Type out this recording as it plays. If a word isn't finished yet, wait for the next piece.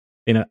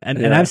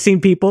And I've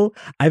seen people.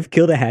 I've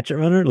killed a hatchet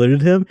runner,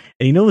 looted him,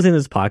 and you know what's in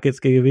his pockets,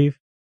 Giga Beef?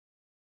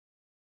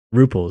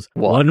 Ruples.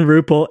 What? 1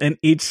 ruple in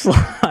each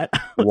slot.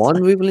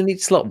 One ruble in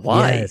each slot?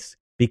 Why? Yes,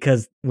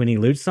 because when he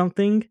loots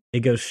something,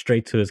 it goes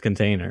straight to his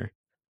container.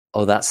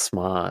 Oh, that's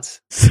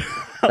smart.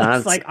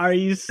 That's like, are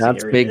you serious?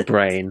 That's big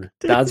brain.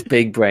 That's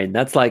big brain.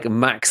 That's like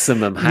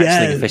maximum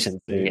hatchling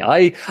efficiency.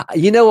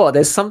 You know what?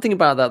 There's something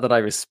about that I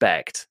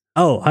respect.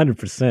 Oh,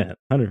 100%.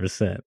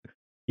 100%.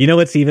 You know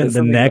what's even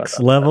the next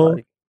level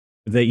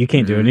that you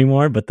can't do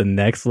anymore, but the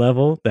next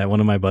level that one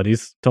of my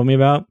buddies told me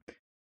about?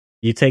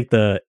 You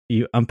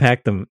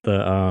unpack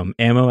the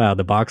ammo out of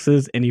the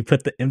boxes and you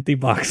put the empty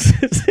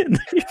boxes in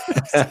there.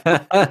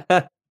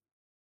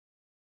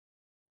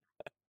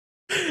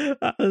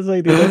 I was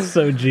like, dude, that's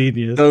so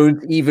genius.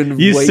 Don't even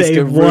you waste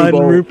save a one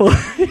ruble.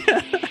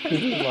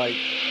 Like...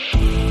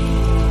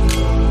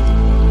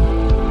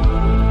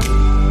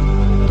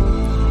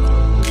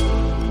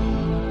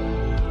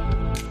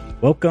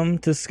 Welcome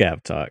to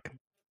Scav Talk,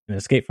 an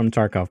Escape from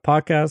Tarkov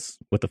podcast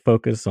with a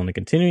focus on the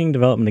continuing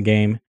development of the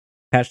game,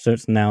 patch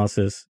notes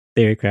analysis,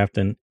 theory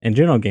crafting, and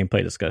general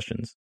gameplay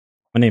discussions.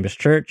 My name is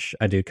Church.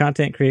 I do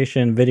content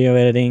creation, video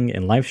editing,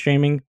 and live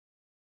streaming.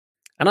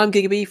 And I'm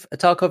Giga Beef, a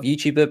Tarkov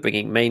YouTuber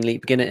bringing mainly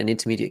beginner and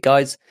intermediate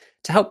guides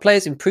to help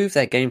players improve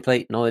their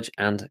gameplay, knowledge,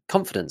 and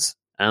confidence.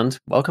 And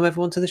welcome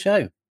everyone to the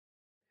show.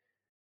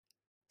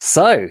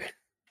 So,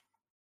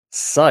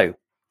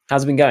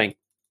 how's it been going?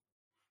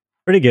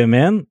 Pretty good,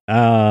 man.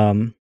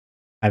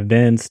 I've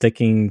been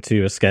sticking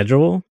to a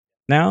schedule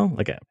now,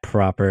 like a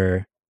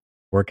proper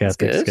work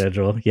ethic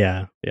schedule.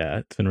 Yeah,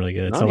 it's been really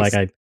good. Nice. So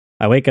like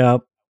I wake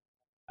up,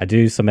 I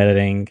do some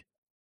editing,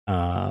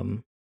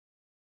 general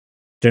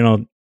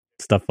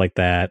stuff like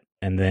that,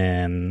 and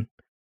then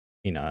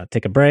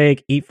take a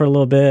break, eat for a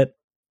little bit,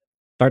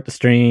 start the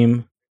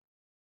stream,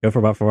 go for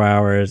about 4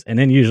 hours, and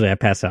then usually I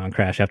pass out and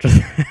crash after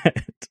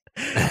that.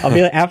 I'll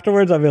be like,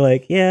 afterwards, I'll be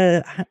like,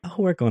 yeah, I'll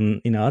work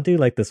on, I'll do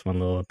like this one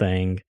little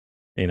thing,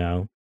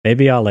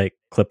 maybe I'll like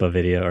clip a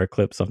video or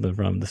clip something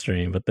from the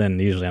stream, but then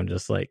usually I'm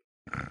just like,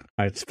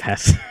 I just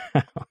pass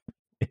out.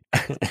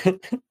 I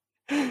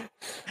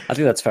think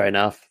that's fair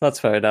enough.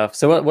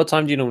 So what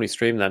time do you normally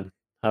stream then?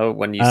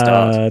 When you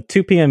start?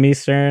 2 p.m.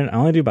 Eastern. I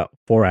only do about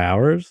 4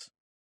 hours.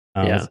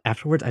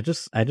 Afterwards, I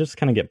just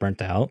kind of get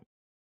burnt out,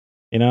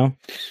 I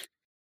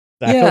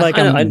feel like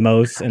I'm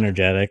most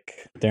energetic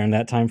during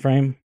that time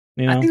frame.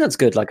 I think that's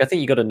good. Like, I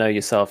think you got to know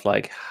yourself,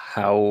 like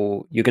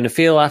how you're going to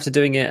feel after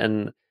doing it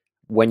and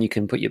when you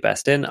can put your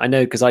best in. I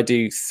know because I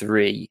do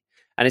 3,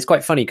 and it's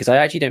quite funny because I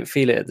actually don't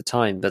feel it at the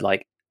time, but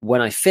like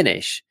when I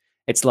finish,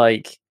 it's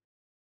like,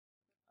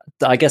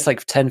 I guess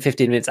like 10,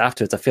 15 minutes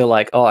afterwards, I feel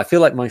like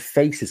my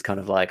face is kind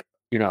of like,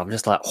 I'm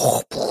just like,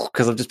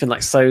 because I've just been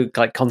like so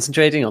like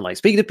concentrating on like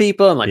speaking to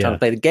people and like trying to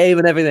play the game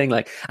and everything.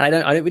 Like, and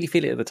I don't really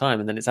feel it at the time,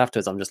 and then it's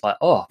afterwards, I'm just like,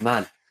 oh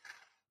man,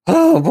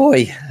 oh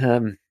boy.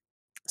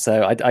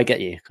 So I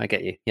get you.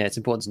 Yeah, it's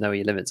important to know where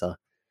your limits are.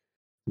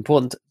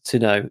 Important to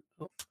know.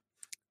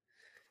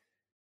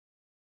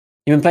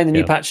 You've been playing the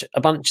new patch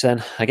a bunch,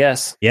 then, I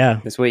guess. Yeah,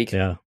 this week.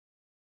 Yeah,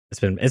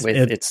 it's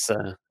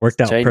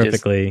worked out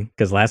perfectly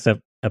because last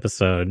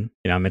episode,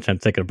 I mentioned I'm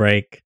taking a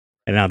break,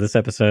 and now this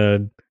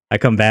episode, I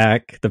come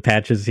back. The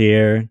patch is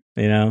here.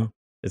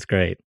 It's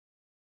great.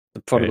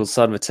 The prodigal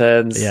son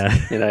returns. Yeah,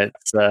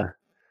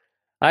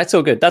 it's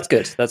all good. That's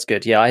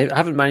good. Yeah, I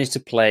haven't managed to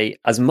play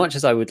as much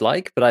as I would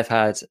like, but I've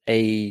had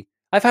a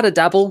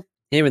dabble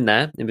here and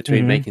there in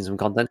between making some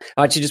content.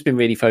 I've actually just been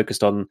really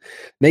focused on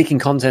making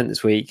content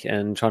this week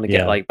and trying to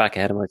get like back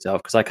ahead of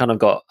myself because I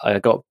got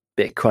a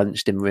bit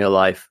crunched in real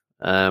life,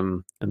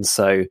 and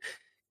so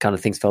kind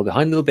of things fell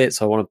behind a little bit.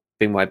 So I want to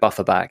bring my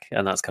buffer back,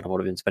 and that's kind of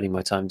what I've been spending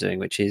my time doing,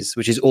 which is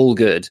all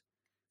good.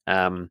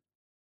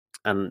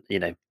 And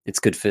it's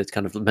good for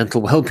kind of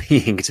mental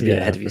well-being to be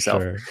ahead of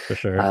yourself, for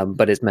sure.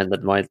 But it's meant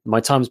that my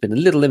time's been a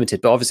little limited.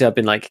 But obviously, I've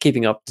been like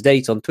keeping up to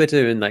date on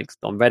Twitter and like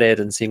on Reddit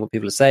and seeing what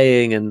people are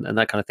saying and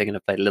that kind of thing. And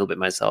I've played a little bit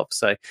myself.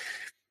 So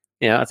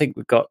I think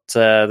we've got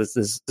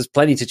there's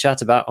plenty to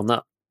chat about on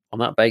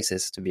that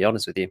basis. To be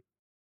honest with you,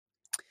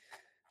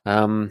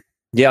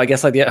 I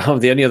guess like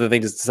the only other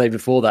thing to say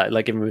before that,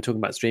 like when we were talking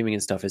about streaming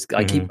and stuff, is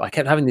I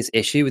kept having this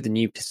issue with the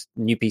new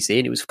PC,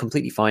 and it was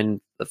completely fine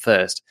at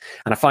first,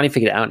 and I finally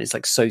figured it out. And it's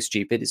like so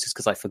stupid. It's just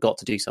because I forgot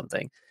to do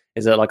something.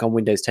 Is that like on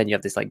Windows 10 you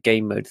have this like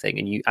game mode thing,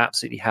 and you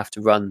absolutely have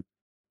to run.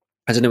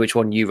 I don't know which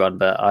one you run,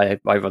 but I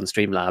run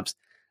Streamlabs,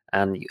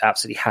 and you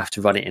absolutely have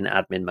to run it in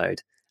admin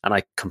mode. And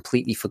I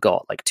completely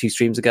forgot like 2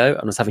 streams ago,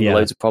 and I was having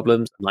loads of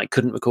problems and like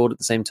couldn't record at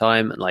the same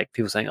time. And like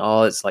people saying,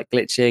 oh, it's like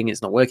glitching,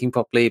 it's not working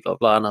properly, blah,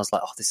 blah. And I was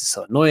like, oh, this is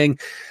so annoying.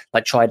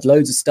 Like tried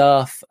loads of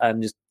stuff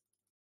and just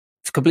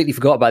completely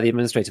forgot about the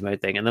administrator mode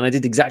thing. And then I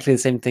did exactly the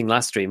same thing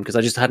last stream because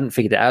I just hadn't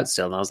figured it out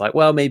still. And I was like,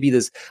 well, maybe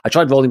I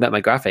tried rolling back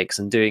my graphics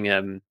and doing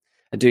a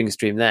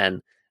stream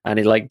then. And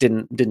it like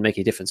didn't make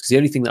any difference because the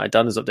only thing that I'd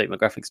done is update my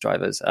graphics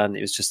drivers. And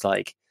it was just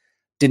like,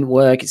 didn't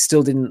work. It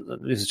still didn't.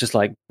 It was just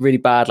like really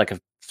bad, like a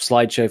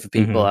slideshow for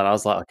people. And I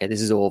was like, okay,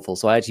 this is awful.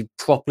 So I actually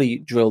properly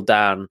drilled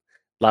down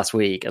last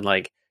week and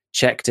like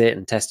checked it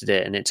and tested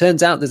it, and it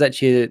turns out there's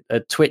actually a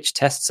Twitch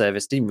test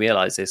service. Didn't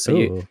realize this.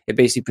 So it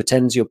basically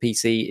pretends your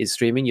PC is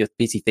streaming. Your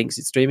PC thinks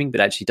it's streaming, but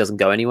actually doesn't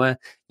go anywhere.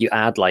 You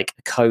add like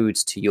a code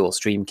to your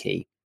stream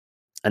key,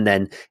 and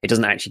then it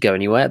doesn't actually go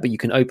anywhere. But you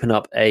can open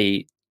up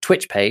a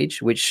Twitch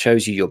page which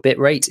shows you your bit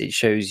rate. It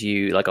shows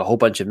you like a whole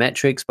bunch of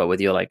metrics, but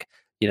whether you're like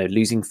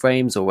losing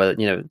frames or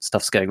whether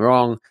stuff's going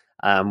wrong,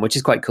 which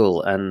is quite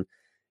cool. And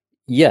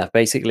yeah,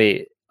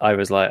 basically I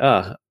was like,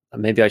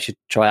 maybe I should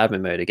try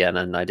admin mode again,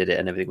 and I did it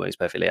and everything works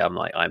perfectly. I'm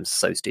like, I'm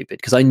so stupid,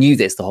 because I knew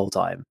this the whole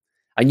time.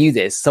 I knew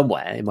this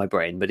somewhere in my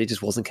brain, but it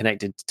just wasn't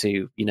connected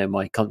to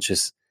my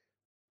conscious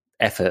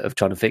effort of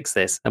trying to fix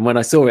this. And when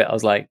I saw it, I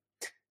was like,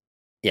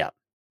 yeah,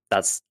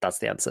 that's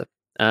the answer.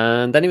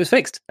 And then it was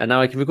fixed, and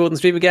now I can record and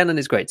stream again, and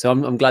it's great. So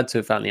I'm glad to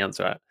have found the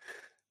answer out.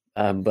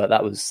 But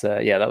that was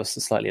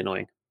slightly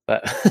annoying.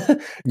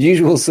 But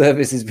usual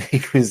service is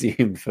being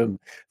resumed from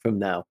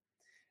now,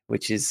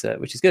 which is good.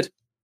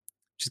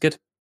 Which is good.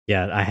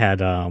 Yeah, I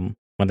had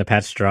when the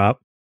patch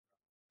dropped,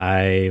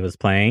 I was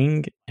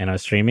playing and I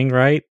was streaming,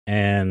 right?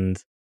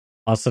 And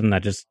all of a sudden I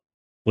just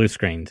blue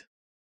screened.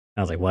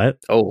 I was like, what?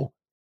 Oh.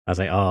 I was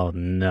like, oh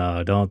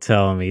no, don't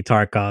tell me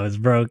Tarkov is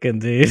broken,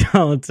 dude.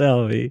 Don't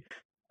tell me.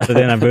 So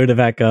then I booted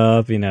back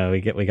up, we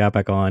got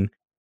back on.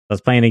 I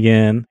was playing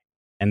again,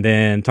 and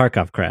then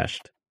Tarkov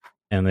crashed.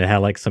 And it had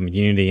like some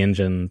Unity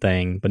engine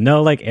thing, but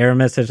no like error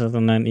message,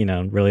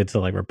 nothing, really to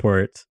like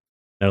report.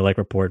 No like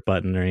report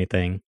button or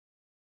anything.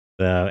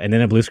 So, and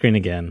then a blue screen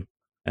again.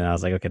 And I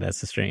was like, okay, that's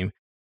the stream.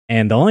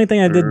 And the only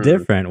thing I did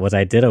different was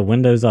I did a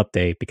Windows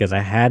update because I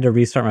had to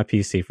restart my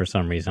PC for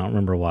some reason. I don't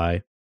remember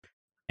why.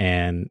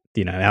 And,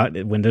 now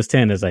Windows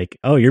 10 is like,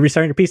 oh, you're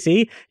restarting your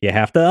PC? You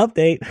have to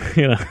update.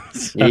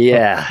 So,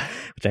 yeah.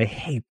 Which I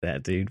hate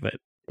that, dude. But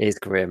it's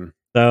grim.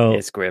 So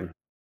it's grim.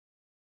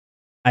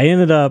 I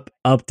ended up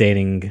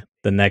updating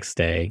the next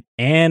day,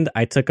 and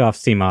I took off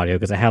Steam Audio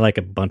because I had like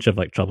a bunch of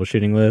like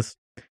troubleshooting lists.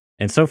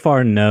 And so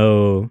far,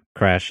 no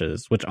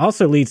crashes, which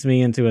also leads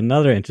me into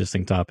another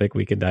interesting topic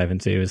we could dive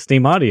into is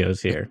Steam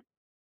Audio's here.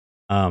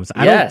 So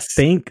I don't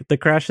think the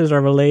crashes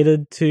are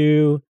related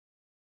to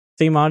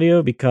Steam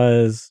Audio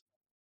because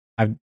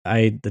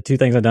the two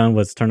things I've done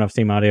was turn off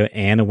Steam Audio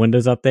and a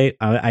Windows update.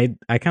 I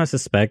kind of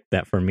suspect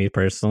that for me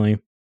personally,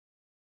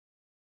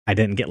 I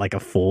didn't get like a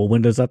full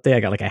Windows update. I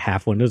got like a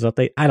half Windows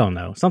update. I don't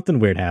know. Something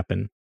weird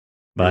happened.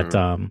 But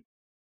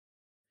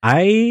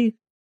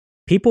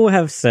people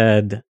have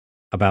said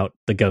about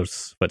the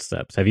ghost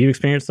footsteps. Have you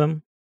experienced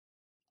them?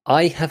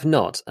 I have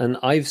not, and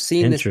I've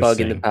seen this bug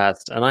in the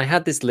past, and I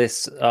had this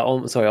list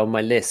on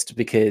my list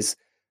because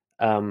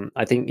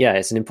I think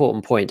it's an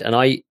important point.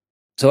 And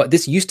so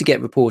this used to get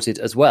reported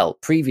as well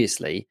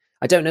previously.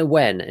 I don't know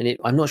when, and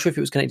I'm not sure if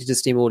it was connected to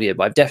Steam Audio,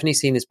 but I've definitely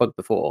seen this bug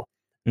before.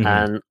 Mm-hmm.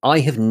 And I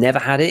have never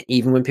had it,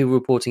 even when people were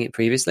reporting it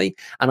previously,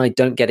 and I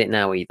don't get it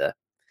now either.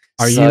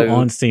 Are you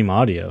on Steam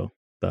Audio,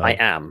 though? I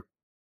am.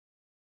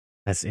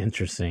 That's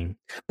interesting.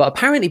 But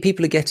apparently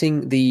people are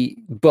getting the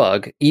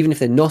bug even if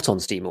they're not on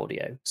Steam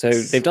Audio. So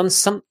they've done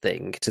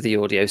something to the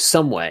audio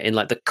somewhere in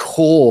like the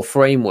core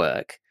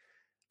framework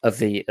of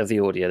the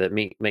audio that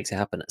makes it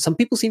happen. Some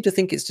people seem to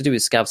think it's to do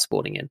with scav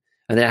spawning in.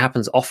 And then it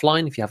happens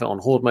offline if you have it on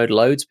horde mode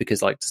loads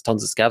because like there's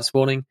tons of scav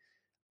spawning,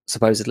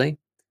 supposedly.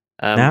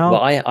 But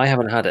I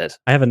haven't had it.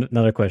 I have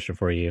another question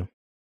for you.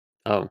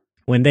 Oh.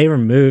 When they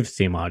removed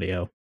Steam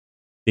Audio,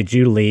 did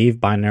you leave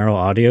binaural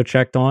audio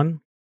checked on?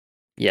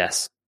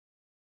 Yes.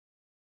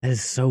 That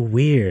is so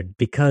weird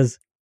because,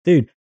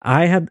 dude,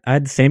 I had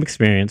the same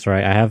experience,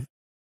 right? I have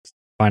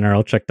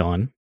binaural checked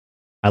on.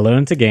 I load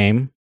into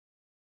game,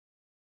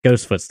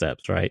 ghost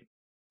footsteps, right?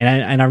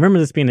 And I remember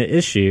this being an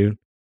issue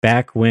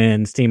back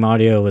when Steam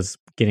Audio was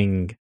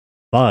getting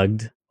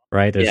bugged,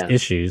 right? There's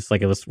issues.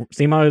 Like it was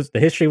Steam Audio, the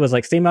history was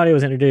like Steam Audio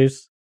was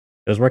introduced,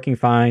 it was working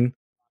fine,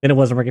 then it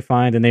wasn't working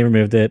fine, then they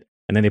removed it,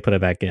 and then they put it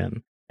back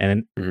in.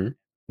 And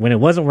when it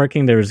wasn't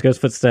working, there was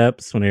ghost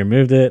footsteps. When they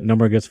removed it, no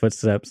more ghost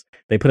footsteps.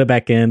 They put it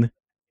back in.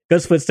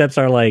 Ghost footsteps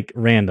are like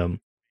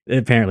random,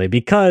 apparently,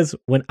 because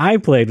when I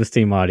played with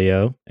Steam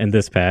Audio in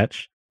this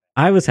patch,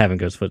 I was having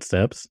ghost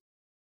footsteps.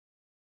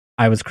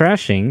 I was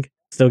crashing,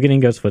 still getting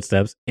ghost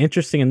footsteps.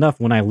 Interesting enough,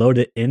 when I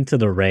loaded into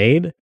the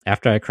raid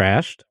after I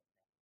crashed,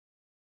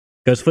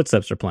 ghost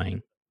footsteps are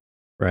playing,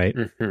 right?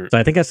 Mm-hmm. So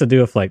I think it has to do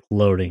with like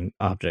loading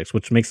objects,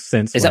 which makes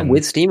sense. Is that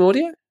with Steam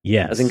Audio?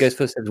 Yes. As in ghost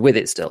footsteps with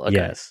it still? Okay.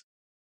 Yes.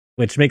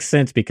 Which makes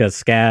sense because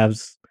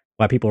scavs,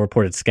 why people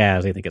reported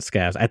scavs, they think it's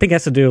scavs. I think it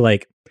has to do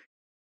like,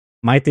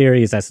 my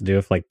theory is it has to do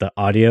with like the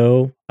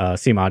audio,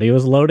 Steam Audio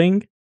is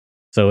loading.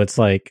 So it's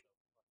like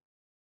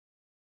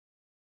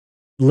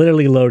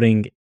literally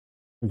loading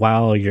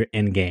while you're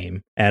in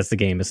game as the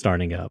game is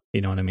starting up.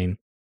 You know what I mean?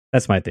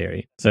 That's my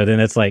theory. So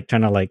then it's like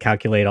trying to like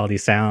calculate all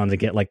these sounds and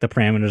get like the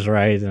parameters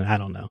right. And I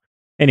don't know.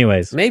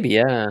 Anyways. Maybe,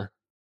 yeah.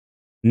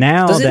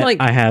 Now that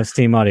I have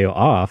Steam Audio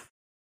off,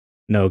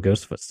 no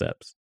ghost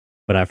footsteps.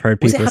 But I've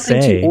heard people say... Was it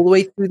happening to you all the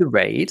way through the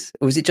raid?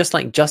 Or was it just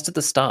like just at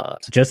the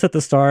start? Just at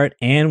the start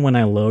and when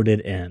I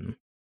loaded in.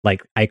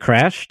 Like I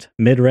crashed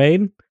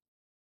mid-raid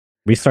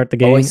restart the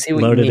Oh, I game, see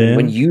what you load it mean.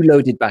 When in. you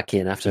loaded back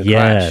in after a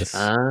crash. Yes.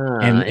 Ah,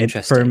 And for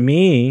interesting.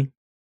 me,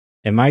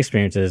 in my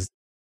experiences,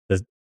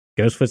 the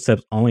ghost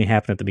footsteps only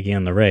happen at the beginning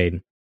of the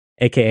raid,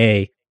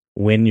 aka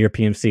when your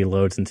PMC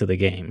loads into the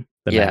game,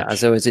 the Yeah, as match.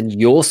 though as in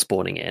you're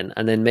spawning in,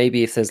 and then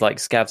maybe if there's like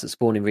scavs that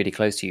spawn in really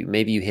close to you,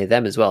 maybe you hear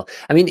them as well.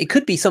 I mean, it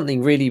could be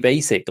something really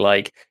basic,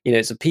 like, you know,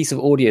 it's a piece of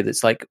audio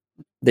that's like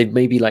they've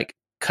maybe like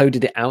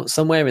coded it out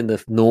somewhere in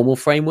the normal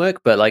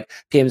framework, but like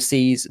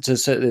PMCs,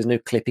 just so there's no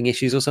clipping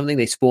issues or something,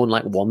 they spawn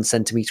like 1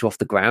 centimeter off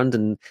the ground,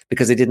 and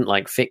because they didn't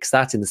like fix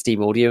that in the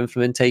Steam Audio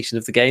implementation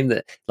of the game,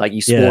 that like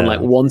you spawn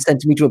like Yeah, 1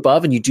 centimeter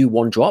above and you do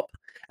one drop.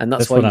 And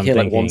that's that's why what you I'm hear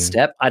like one thinking.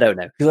 step. I don't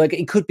know. Like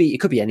it could be It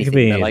could anything,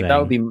 be but like that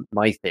would anything. be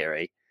my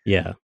theory.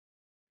 Yeah.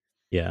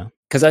 Yeah.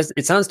 Because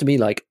it sounds to me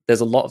like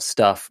there's a lot of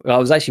stuff. I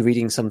was actually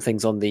reading some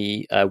things on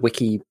the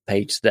wiki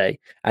page today,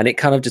 and it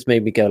kind of just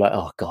made me go like,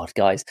 "Oh God,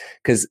 guys!"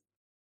 Because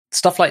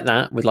stuff like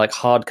that with like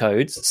hard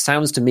codes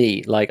sounds to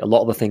me like a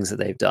lot of the things that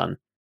they've done,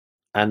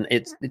 and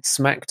it's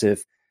smacked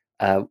of.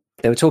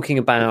 They were talking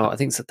about, I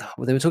think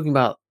they were talking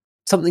about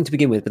something to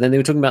begin with, but then they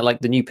were talking about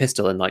like the new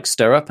pistol and like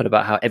stir up, and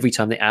about how every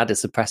time they add a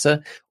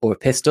suppressor or a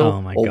pistol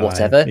Oh my or god.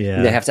 whatever, they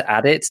Yeah. have to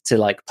add it to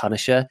like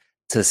Punisher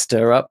to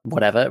stir up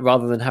whatever,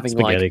 rather than having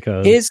like Spaghetti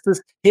code.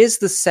 here's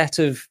the set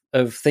of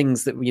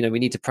things that, you know, we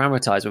need to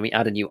parameterize when we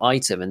add a new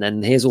item, and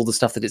then here's all the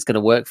stuff that it's going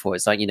to work for.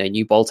 It's like, you know,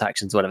 new bolt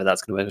actions, whatever,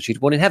 that's going to work on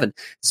Shoot One in Heaven,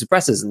 the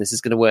suppressors, and this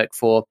is going to work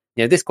for,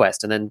 you know, this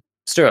quest, and then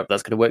stir up,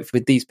 that's going to work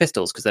with these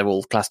pistols because they're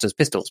all classed as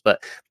pistols,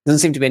 but there doesn't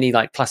seem to be any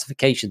like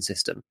classification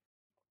system,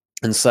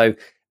 and so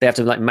they have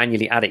to like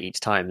manually add it each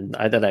time. And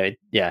I don't know,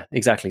 yeah,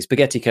 exactly,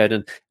 spaghetti code,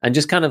 and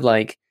just kind of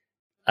like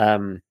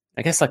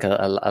I guess like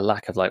a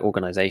lack of like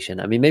organization.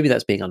 I mean, maybe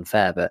that's being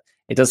unfair, but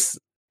it does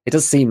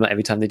seem like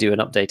every time they do an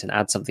update and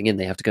add something in,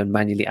 they have to go and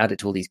manually add it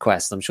to all these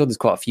quests. I'm sure there's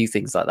quite a few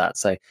things like that.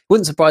 So it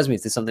wouldn't surprise me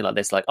if there's something like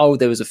this, like, oh,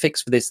 there was a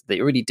fix for this that they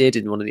already did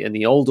in in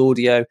the old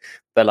audio,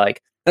 but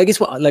like I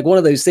guess what, like one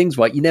of those things,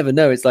 right? You never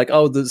know. It's like,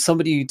 oh, there's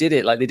somebody who did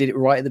it. Like they did it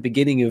right at the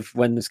beginning of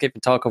when Escape from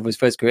Tarkov was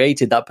first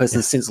created. That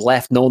person's since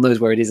left. No one knows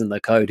where it is in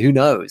the code. Who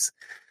knows?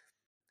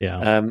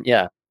 Yeah.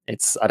 Yeah,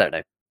 it's I don't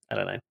know,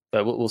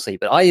 but we'll see.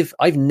 But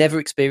I've never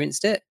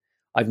experienced it.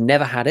 I've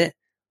never had it.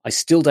 I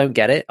still don't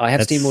get it. I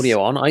have Steam That's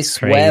Audio on. I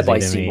swear crazy by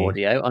to Steam me.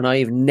 Audio, and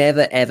I've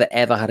never ever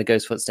ever had a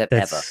ghost footstep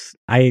ever.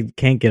 I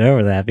can't get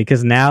over that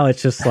because now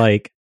it's just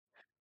like,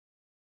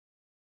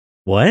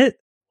 what?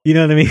 You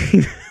know what I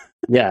mean?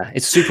 Yeah,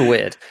 it's super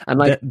weird. And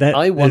like that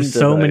I wonder there's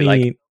so though, many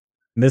like, yeah,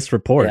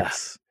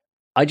 misreports.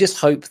 I just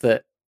hope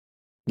that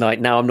like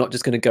now I'm not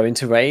just going to go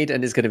into raid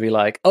and it's going to be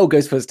like, oh,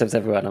 ghost footsteps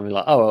everywhere, and I'm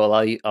like, oh well,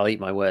 I'll eat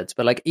my words.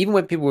 But like even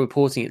when people were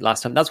reporting it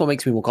last time, that's what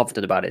makes me more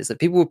confident about it, is that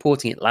people were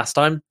reporting it last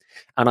time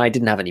and I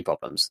didn't have any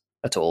problems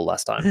at all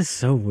last That time. is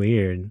so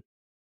weird.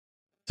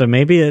 So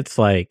maybe it's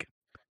like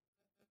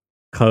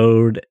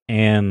code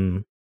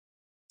and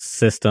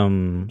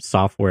system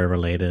software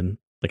related.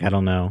 Like I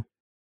don't know.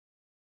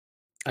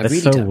 I That's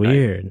really so don't know.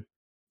 weird.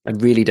 I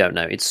really don't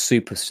know. It's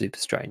super super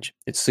strange.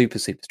 It's super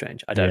super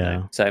strange. I don't know.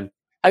 Yeah. So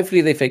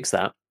hopefully they fix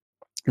that.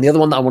 And the other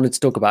one that I wanted to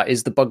talk about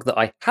is the bug that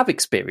I have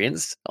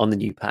experienced on the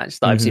new patch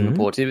that I've seen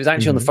reported. It was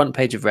actually on the front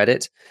page of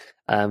Reddit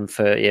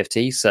for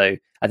EFT. So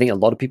I think a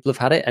lot of people have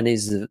had it, and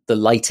is the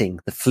lighting,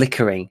 the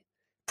flickering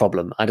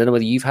problem. I don't know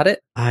whether you've had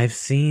it. I've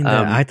seen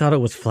that. I thought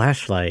it was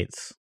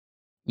flashlights.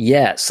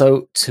 Yeah.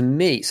 So to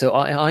me, so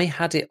I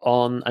had it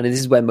on, and this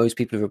is where most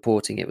people are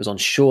reporting. It was on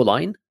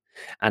Shoreline,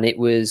 and it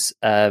was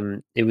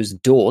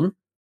Dawn,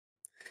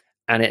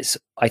 and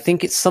I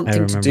think it's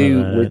something to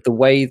do with the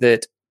way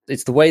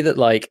that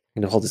like,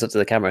 you know, hold this up to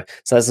the camera.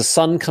 So as the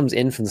sun comes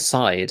in from the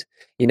side,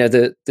 you know,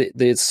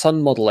 the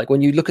sun model, like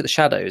when you look at the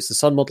shadows, the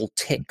sun model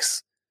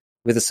ticks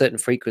with a certain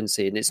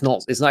frequency, and it's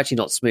actually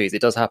not smooth.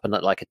 It does happen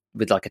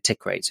with like a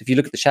tick rate. So if you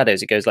look at the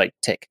shadows, it goes like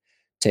tick,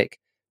 tick,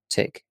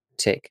 tick,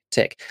 tick,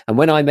 tick. And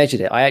when I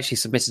measured it, I actually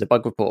submitted a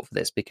bug report for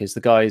this because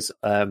the guys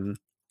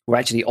were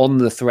actually on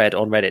the thread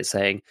on Reddit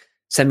saying,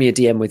 send me a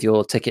DM with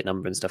your ticket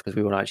number and stuff, because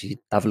we want to actually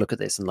have a look at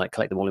this and like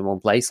collect them all in one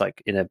place,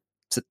 like in a,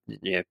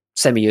 you know,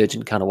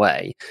 semi-urgent kind of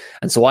way.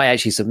 And so I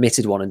actually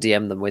submitted one and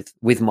DM'd them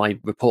with my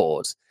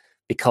report,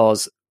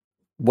 because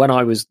when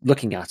I was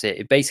looking at it,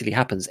 it basically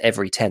happens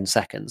every 10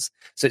 seconds.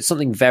 So it's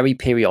something very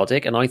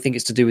periodic, and I think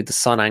it's to do with the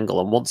sun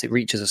angle. And once it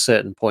reaches a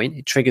certain point,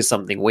 it triggers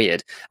something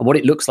weird. And what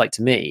it looks like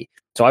to me,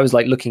 so I was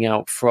like looking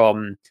out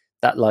from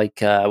that, like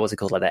what's it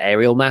called, like the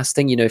aerial mast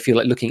thing, you know, if you're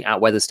like looking at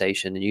weather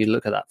station and you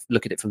look at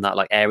it from that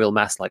like aerial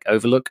mast like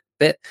overlook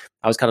bit,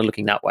 I was kind of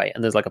looking that way,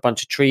 and there's like a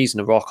bunch of trees and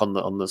a rock on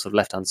the sort of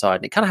left hand side,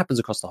 and it kind of happens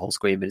across the whole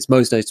screen, but it's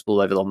most noticeable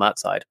over on that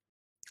side.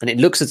 And it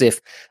looks as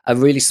if a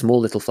really small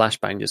little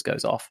flashbang just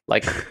goes off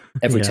like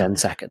every 10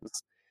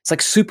 seconds. It's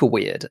like super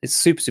weird. It's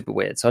super super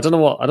weird. So I don't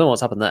know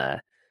what's happened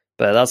there,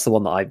 but that's the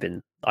one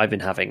that I've been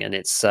having. And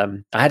it's I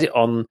had it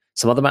on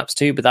some other maps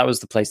too, but that was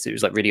the place that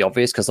was like really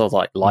obvious, because I was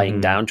like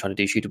lying down trying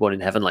to do Shoot One in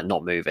Heaven, like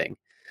not moving.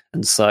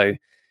 And so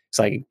it's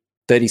like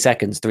 30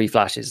 seconds, 3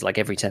 flashes, like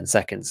every 10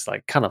 seconds,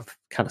 like kind of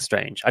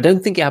strange. I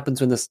don't think it happens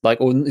when this, like,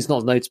 or it's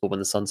not noticeable when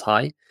the sun's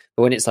high,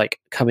 but when it's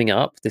like coming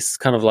up, this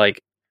kind of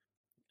like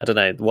I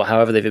don't know.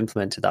 However they've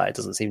implemented that, it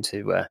doesn't seem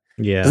to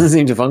Yeah. doesn't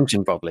seem to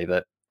function properly.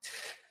 But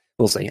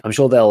we'll see. I'm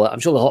sure they'll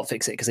hot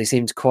fix it because they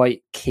seemed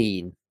quite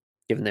keen,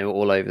 given they were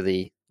all over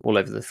the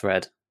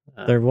thread.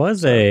 There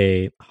was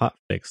a hot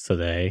fix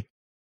today.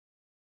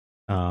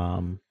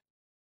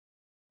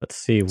 Let's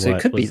see So it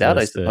what could be was that,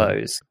 I listed.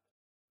 suppose.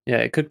 Yeah,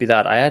 it could be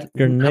that. Haven't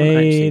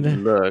Grenade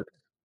actually looked.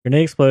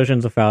 Grenade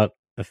explosions without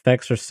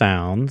effects or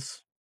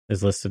sounds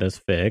is listed as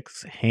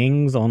fix.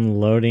 Hangs on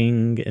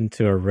loading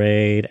into a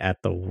raid at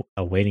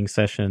a waiting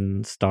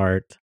session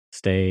start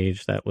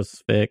stage, that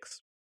was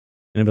fixed.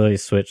 Inability to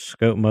switch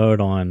scope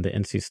mode on the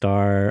NC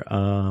Star,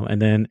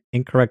 and then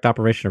incorrect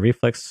operation of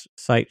reflex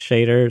sight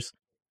shaders.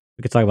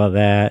 We could talk about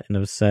that in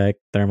a sec.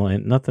 Thermal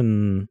and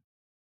nothing,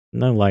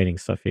 no lighting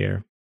stuff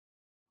here.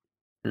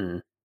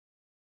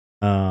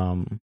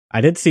 I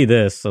did see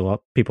this. A lot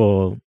of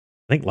people,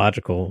 I think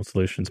Logical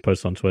Solutions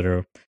posted on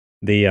Twitter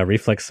the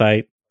reflex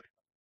sight,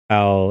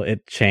 how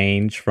it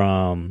changed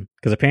from,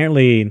 because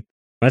apparently when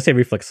I say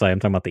reflex sight, I'm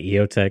talking about the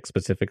EOTech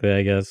specifically.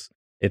 I guess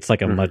it's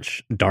like a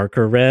much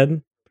darker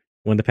red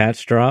when the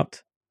patch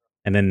dropped,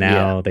 and then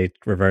now they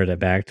reverted it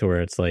back to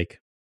where it's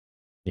like,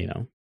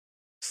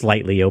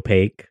 slightly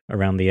opaque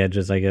around the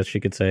edges, I guess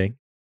you could say.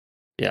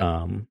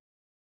 Yeah.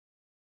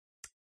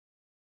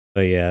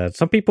 But yeah,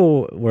 some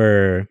people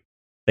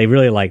they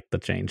really liked the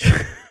change,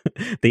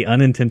 the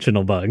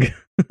unintentional bug.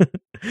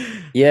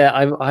 Yeah,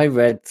 I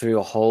read through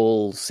a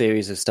whole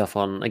series of stuff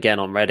on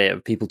Reddit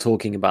of people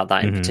talking about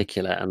that in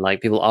particular, and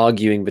like people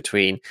arguing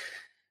between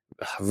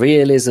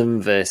realism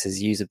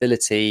versus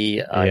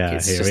usability. Like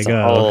it's just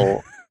a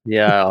whole.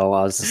 Yeah, I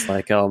was just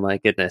like, oh my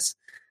goodness,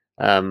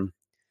 a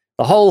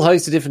whole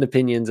host of different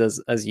opinions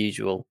as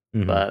usual,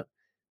 but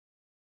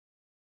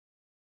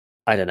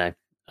I don't know.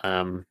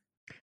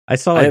 I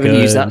never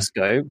use that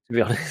scope, to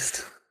be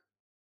honest.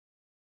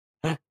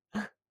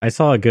 I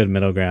saw a good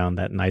middle ground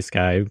that Nice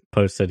Guy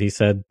posted. He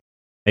said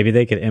maybe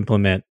they could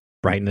implement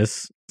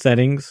brightness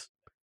settings,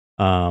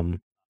 because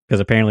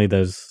apparently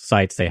those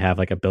sites, they have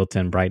like a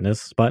built-in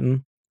brightness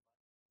button.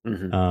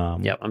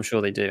 Yeah, I'm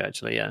sure they do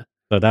actually. Yeah.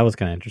 So that was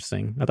kind of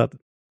interesting. I thought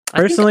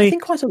personally, I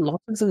think quite a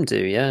lot of them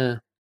do. Yeah.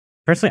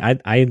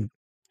 Personally,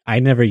 I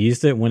never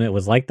used it when it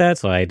was like that,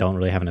 so I don't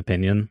really have an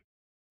opinion.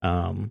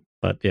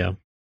 But yeah,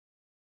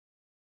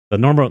 the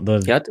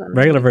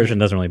regular version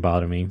doesn't really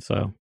bother me,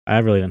 so I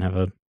really didn't have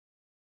an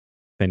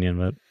opinion.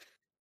 But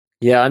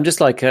yeah, I'm just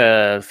like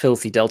a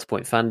filthy Delta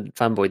Point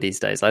fanboy these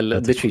days. I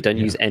literally don't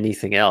use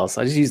anything else.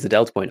 I just use the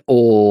Delta Point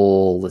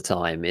all the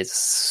time. It's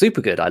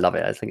super good. I love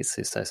it. I think it's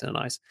so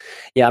nice.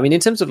 Yeah, I mean, in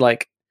terms of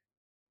like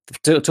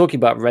talking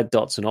about red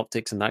dots and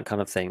optics and that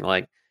kind of thing,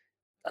 like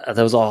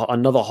there was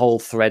another whole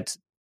thread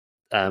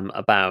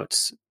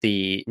about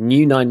the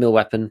new 9mm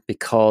weapon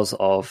because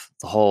of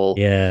the whole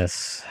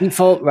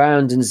default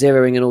round and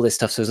zeroing and all this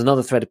stuff. So there's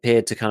another thread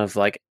appeared to kind of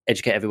like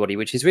educate everybody,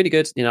 which is really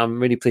good. I'm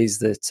really pleased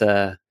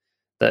that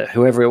that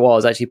whoever it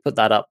was actually put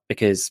that up,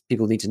 because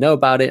people need to know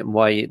about it and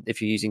why,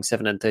 if you're using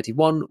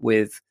 7N31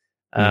 with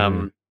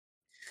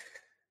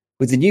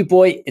the new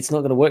boy, it's not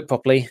going to work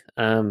properly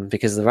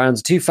because the rounds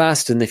are too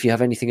fast, and if you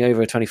have anything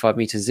over a 25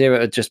 meters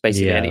zero, just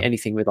basically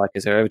anything with like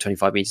a zero over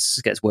 25 meters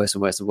gets worse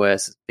and worse and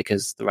worse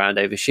because the round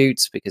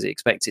overshoots, because it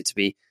expects it to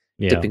be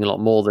dipping a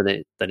lot more than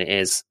it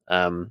is.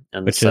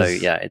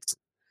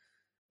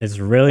 It's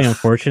really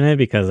unfortunate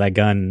because that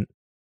gun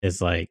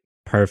is like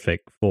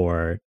perfect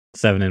for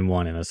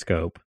 7-in-1 in a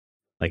scope.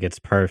 Like it's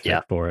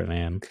perfect for it,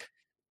 man.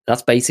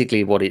 That's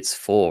basically what it's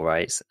for,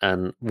 right?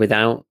 And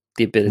without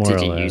the ability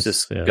to use a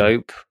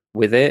scope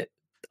with it,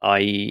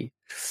 I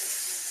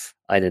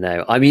don't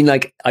know. I mean,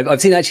 like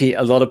I've seen actually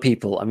a lot of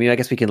people. I mean, I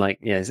guess we can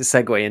it's a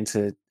segue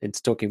into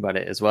talking about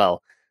it as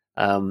well.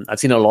 I've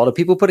seen a lot of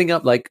people putting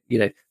up like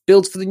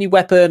builds for the new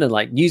weapon and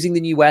like using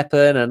the new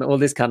weapon and all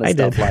this kind of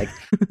stuff. Like,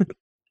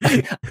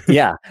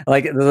 yeah,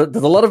 like there's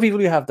a lot of people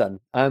who have done.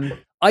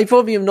 I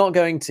probably am not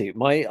going to.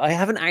 I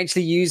haven't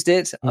actually used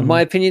it. My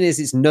opinion is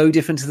it's no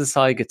different to the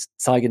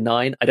Saiga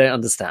 9. I don't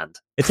understand.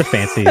 It's a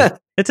fancy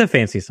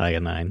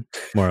Saiga 9,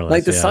 more or less.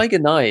 Like the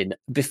Saiga 9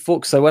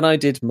 before. So when I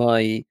did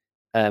my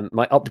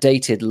my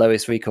updated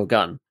lowest recoil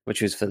gun,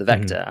 which was for the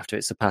Vector after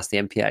it surpassed the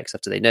MPX,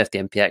 after they nerfed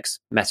the MPX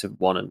Meta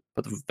 1 and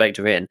put the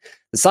Vector in,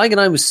 the Saiga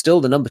 9 was still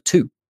the number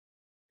 2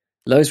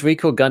 lowest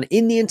recoil gun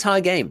in the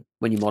entire game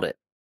when you mod it.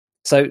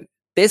 So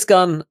this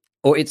gun,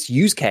 or its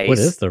use case, what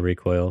is the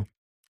recoil?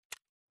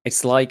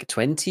 It's like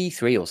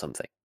 23 or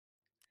something.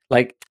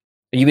 Like,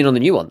 you mean on the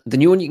new one? The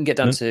new one you can get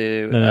down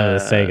to the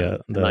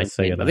Sega. The 19.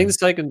 Sega 9. I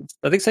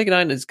think Sega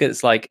 9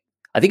 it's like,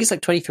 I think it's like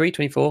 23,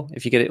 24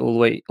 if you get it all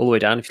the way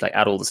down, if you like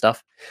add all the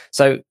stuff.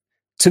 So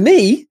to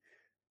me,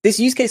 this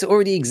use case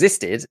already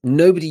existed.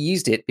 Nobody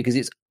used it because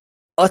it's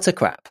utter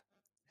crap.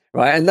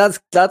 Right? And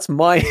that's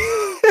my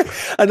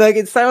and like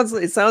it sounds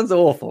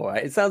awful,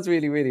 right? It sounds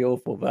really, really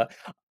awful, but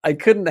I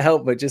couldn't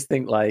help but just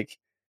think like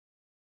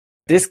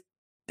this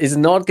is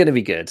not going to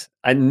be good,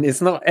 and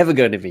it's not ever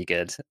going to be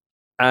good,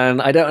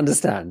 and I don't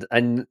understand.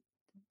 And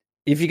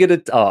if you're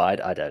gonna, I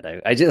don't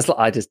know. I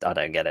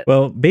don't get it.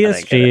 Well,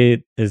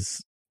 BSG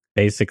is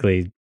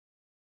basically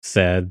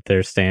said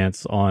their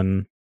stance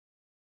on.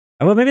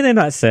 Well, maybe they're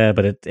not said,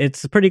 but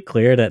it's pretty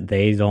clear that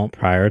they don't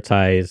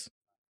prioritize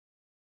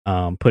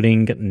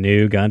putting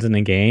new guns in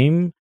the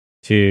game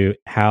to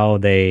how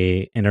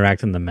they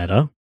interact in the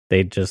meta.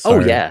 They just Oh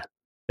are. yeah,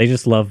 They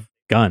just love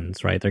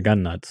guns, right? They're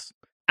gun nuts.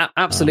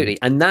 absolutely,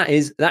 and that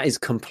is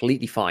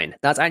completely fine.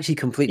 That's actually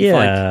completely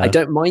fine. I Yeah,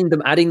 don't mind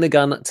them adding the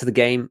gun to the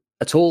game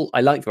at all.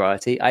 I like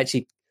variety. I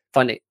actually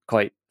find it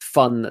quite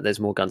fun that there's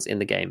more guns in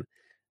the game.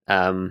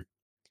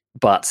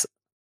 But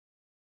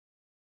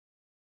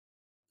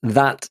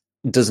that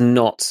does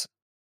not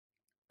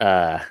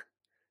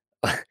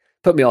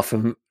put me off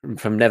from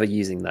never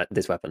using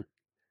this weapon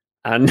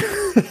and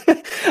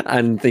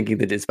and thinking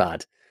that it's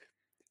bad.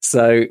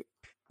 So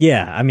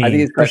yeah. I I think mean,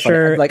 it's for quite funny.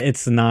 sure, Like,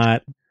 it's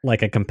not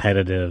like a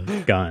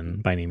competitive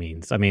gun by any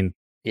means. I mean,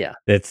 yeah,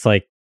 it's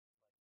like,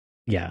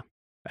 yeah,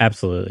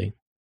 absolutely.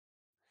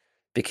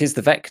 because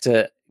the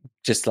Vector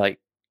just like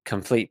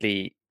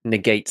completely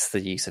negates the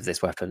use of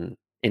this weapon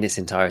in its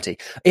entirety.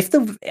 If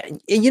the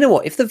you know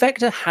what, if the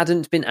Vector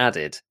hadn't been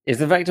added, if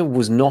the Vector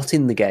was not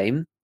in the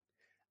game,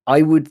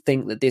 I would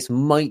think that this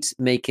might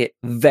make it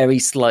very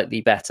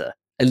slightly better,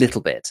 a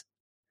little bit,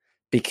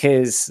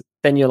 because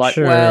then you're like,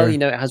 well, Sure. you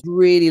know, it has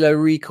really low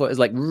recoil. It's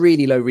like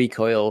really low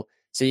recoil,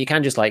 so you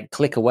can just like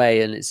click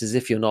away, and it's as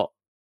if you're not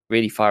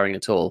really firing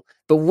at all.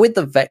 But with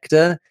the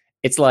Vector,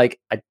 it's like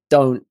I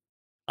don't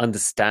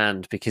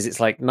understand, because it's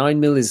like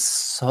 9mm is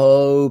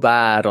so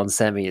bad on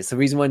semi. It's the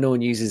reason why no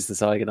one uses the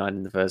Saiga 9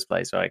 in the first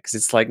place, right? Because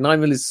it's like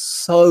 9mm is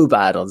so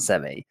bad on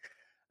semi,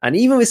 and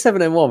even with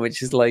 7M1,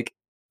 which is like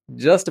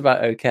just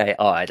about okay.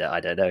 Oh, I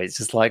don't know. It's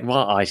just like,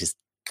 well,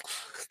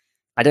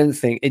 I don't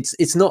think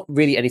it's not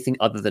really anything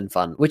other than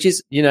fun, which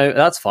is, you know,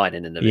 that's fine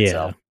in and of Yeah.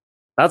 itself.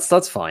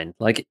 That's fine.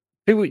 Like,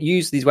 people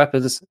use these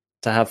weapons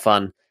to have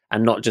fun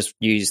and not just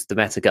use the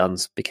meta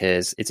guns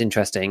because it's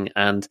interesting,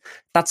 and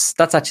that's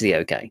actually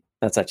okay.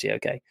 That's actually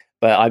okay.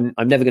 But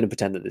I'm never going to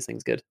pretend that this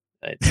thing's good.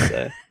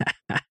 It's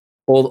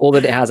or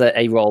that it has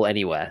a role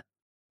anywhere.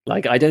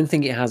 Like, I don't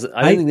think it has. I don't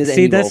I think there's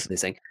see. any role That's for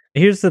this thing.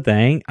 Here's the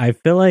thing. I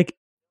feel like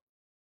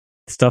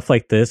stuff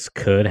like this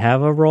could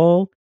have a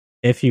role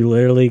if you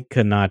literally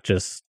could not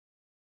just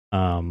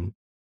um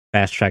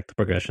fast track the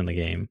progression of the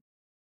game.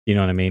 You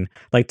know what I mean?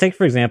 Like, take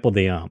for example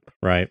the UMP,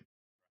 right?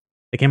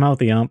 They came out with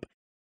the UMP,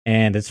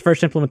 and its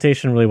first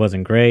implementation really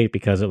wasn't great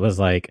because it was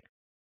like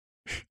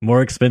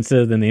more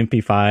expensive than the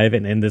MP5,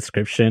 and in the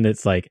description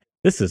it's like,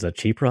 this is a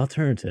cheaper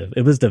alternative.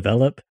 It was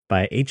developed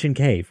by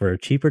H&K for a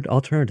cheaper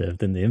alternative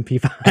than the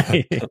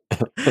MP5.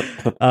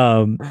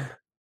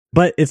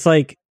 But it's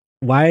like,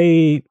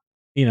 why,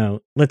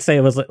 let's say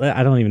it was,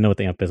 I don't even know what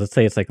the UMP is. Let's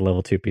say it's like a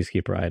level 2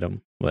 Peacekeeper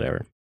item,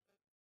 whatever.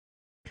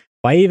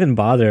 Why even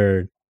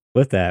bother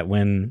with that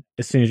when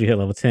as soon as you hit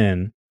level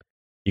 10,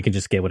 you can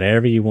just get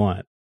whatever you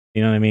want?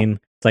 You know what I mean?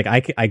 It's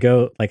like, I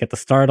go, like, at the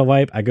start of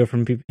wipe, I go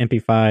from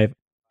MP5,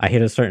 I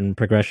hit a certain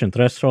progression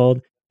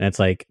threshold, and it's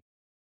like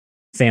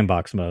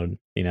sandbox mode,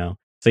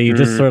 So you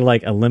just sort of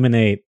like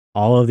eliminate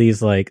all of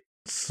these like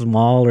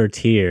smaller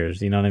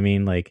tiers, you know what I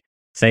mean? Like,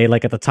 say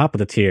like at the top of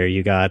the tier,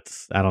 you got,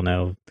 I don't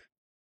know,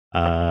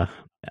 I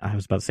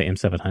was about to say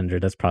M700,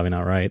 that's probably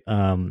not right.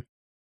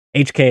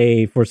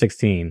 HK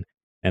 416.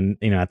 And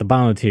at the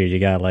bottom of the tier, you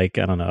got like,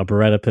 I don't know, a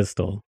Beretta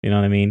pistol. You know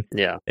what I mean?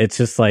 Yeah. It's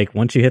just like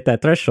once you hit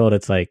that threshold,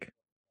 it's like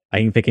I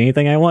can pick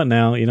anything I want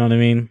now. You know what I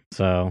mean?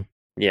 So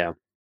yeah.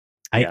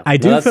 I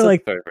do feel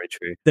like very, very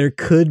true. there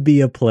could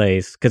be a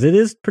place because it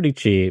is pretty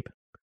cheap.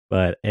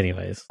 But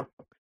anyways.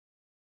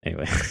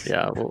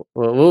 Yeah,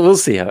 we'll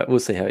see how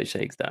it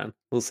shakes down.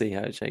 We'll see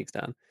how it shakes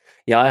down.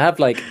 Yeah, I have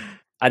like,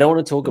 I don't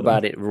want to talk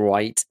about it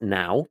right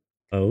now,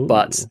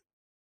 but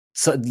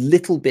so a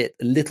little bit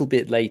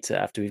later,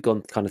 after we've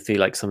gone kind of through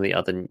like some of the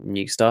other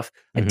new stuff,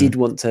 I did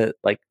want to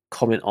like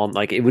comment on,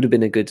 like, it would have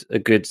been a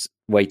good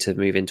way to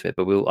move into it,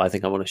 but I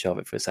think I want to shelve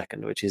it for a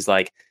second, which is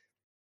like,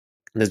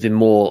 there's been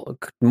more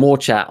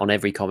chat on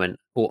every comment,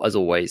 or as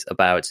always,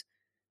 about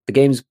the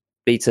game's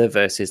beta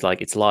versus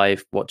like it's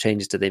live. What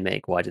changes do they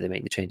make? Why do they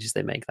make the changes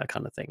they make? That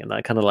kind of thing, and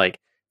that kind of like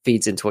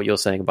feeds into what you're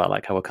saying about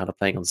like how we're kind of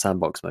playing on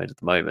sandbox mode at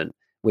the moment,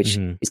 which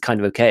is kind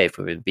of okay if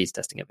we're beta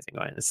testing everything,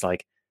 right? It's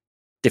like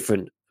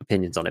different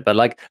opinions on it, but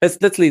like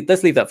let's leave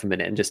that for a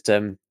minute and just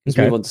move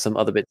on to some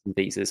other bits and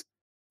pieces.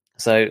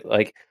 So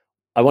like,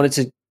 I wanted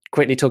to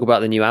quickly talk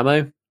about the new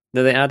ammo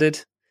that they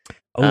added.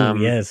 Oh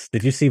yes,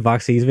 did you see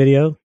Voxy's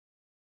video?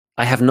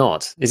 I have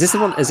not. Is this the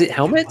one? Is it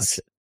helmets?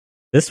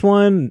 This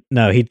one,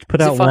 no, he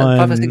put out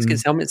 556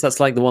 Kids helmets. That's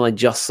like the one I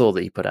just saw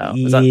that he put out.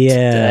 Was that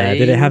today?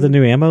 Did it have the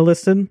new ammo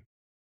listed?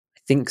 I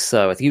think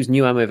so. I think it was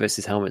new ammo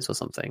versus helmets or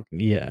something.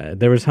 Yeah,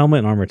 there was helmet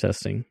and armor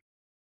testing.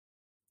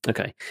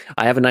 Okay,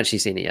 I haven't actually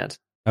seen it yet.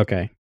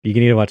 Okay, you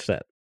need to watch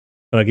that.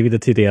 But I'll give you the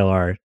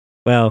TDLR.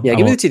 Well, yeah,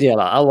 give me the TDLR.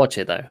 I'll watch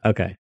it though.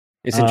 Okay,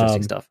 it's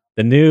interesting stuff.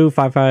 The new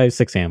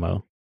 556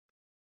 ammo,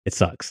 it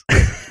sucks.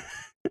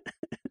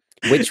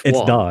 Which it's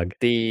one? dog.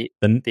 The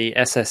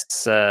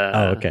SS.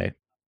 Oh, okay.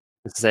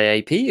 Say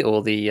AP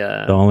or the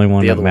only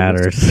one that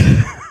matters.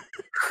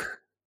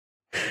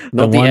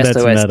 Not the one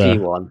SOSP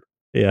meta. one.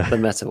 Yeah, the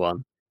meta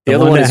one. The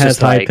other one one that is has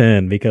just high like,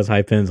 pin, because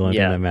high pin's the only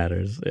thing yeah, that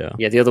matters. Yeah.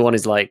 yeah. The other one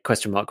is like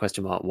question mark,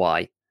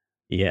 why?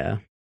 Yeah.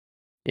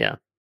 Yeah,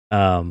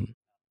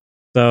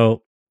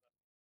 So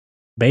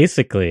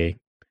basically,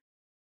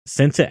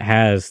 since it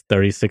has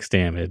 36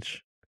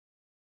 damage,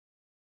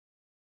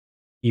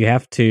 you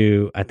have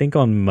to, I think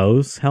on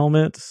most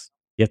helmets,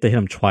 you have to hit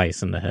them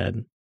twice in the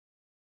head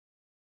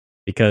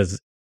because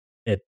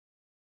it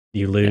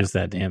you yeah, lose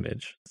that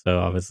damage. So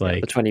I was yeah. The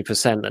like,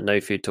 20% that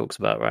No Food talks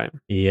about, right?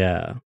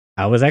 yeah.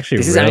 I was actually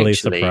This is really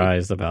actually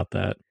surprised about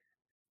that.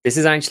 this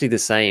is actually the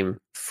same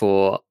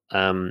for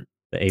The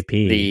AP.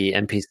 the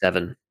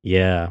MP7.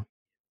 Yeah.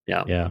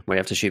 Yeah, Yeah. where you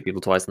have to shoot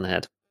people twice in the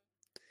head,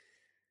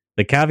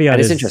 The caveat and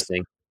it's is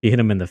interesting. you hit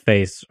him in the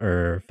face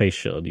or face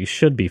shield, you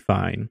should be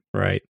fine,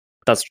 right?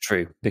 That's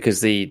true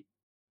because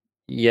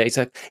yeah,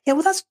 exactly. Yeah,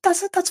 well,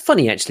 that's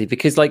funny actually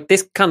because like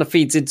this kind of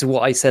feeds into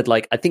what I said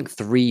like I think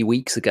 3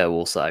 weeks ago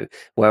or so,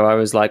 where I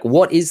was like,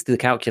 what is the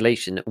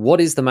calculation? What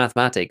is the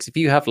mathematics? If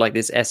you have like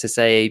this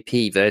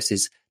SSAAP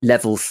versus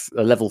level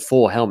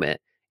 4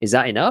 helmet, is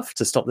that enough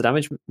to stop the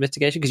damage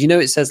mitigation? Because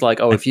it says like,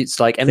 oh, I if it's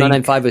like think,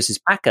 M995 versus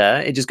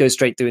Packer, it just goes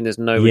straight through and there's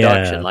no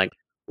reduction. yeah, Like,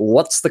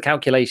 what's the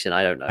calculation?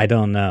 I don't know. I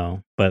don't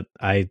know, but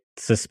I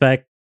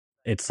suspect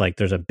it's like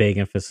there's a big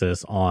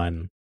emphasis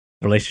on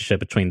the relationship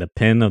between the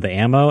pin of the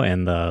ammo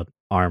and the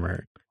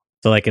armor.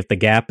 So like if the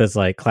gap is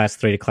like class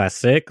 3 to class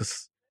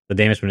 6, the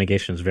damage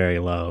mitigation is very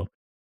low.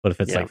 But if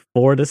it's Yeah. like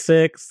 4 to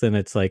 6, then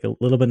it's like a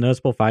little bit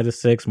noticeable. 5 to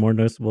 6, more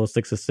noticeable.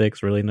 6 to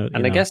 6, really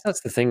And I guess that's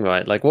the thing,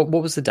 right? Like, what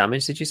was the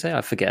damage? Did you say?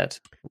 I forget.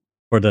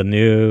 For the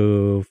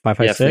new Yeah,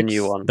 for the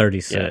new 5.56, one. Yeah.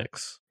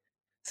 36.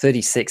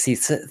 36. See,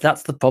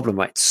 that's the problem,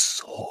 right? It's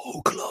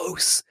so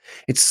close.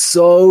 It's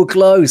so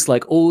close.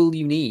 Like all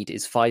you need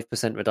is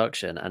 5%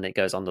 reduction and it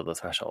goes under the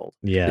threshold.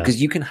 Yeah.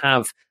 Because you can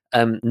have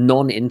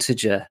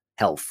non-integer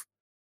health,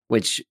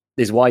 which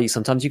is why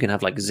sometimes you can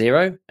have like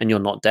 0 and you're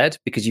not dead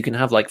because you can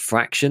have like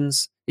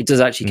fractions. It does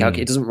actually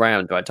calculate. It doesn't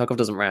round, right? Tarkov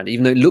doesn't round,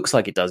 even though it looks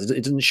like it does.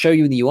 It doesn't show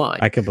you in the UI.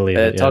 I can believe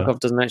it. Yeah. Tarkov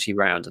doesn't actually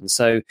round, and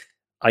so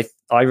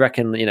I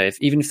reckon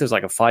even if there's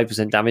like a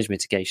 5% damage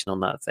mitigation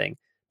on that thing,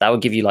 that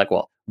would give you like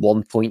what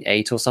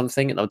 1.8 or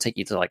something, and that would take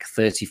you to like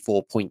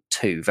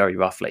 34.2 very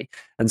roughly.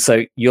 And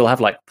so you'll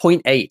have like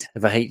 0.8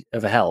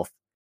 of a health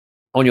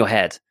on your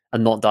head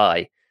and not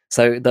die.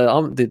 So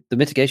the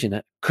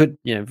mitigation could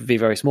be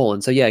very small.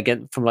 And so yeah,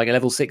 again from like a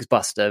level 6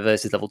 buster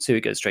versus level 2,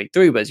 it goes straight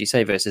through. But as you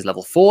say, versus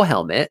level 4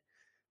 helmet,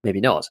 maybe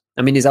not.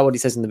 I mean, is that what he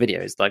says in the video?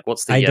 Is like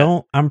what's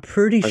the? I'm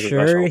pretty where's the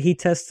sure threshold? he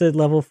tested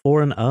level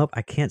 4 and up.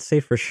 I can't say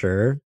for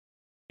sure,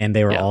 and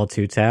they were Yeah. all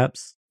 2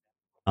 taps,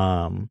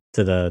 to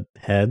the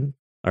head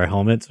or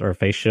helmets or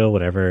face shield,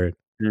 whatever.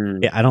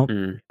 Yeah, I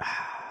don't.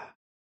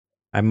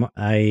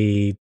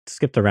 I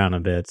skipped around a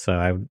bit, so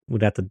I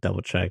would have to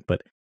double check.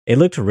 But it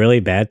looked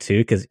really bad too,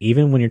 because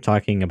even when you're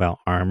talking about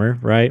armor,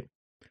 right?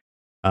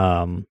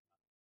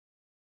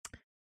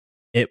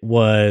 It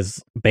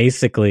was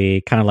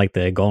basically kind of like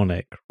the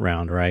Golnik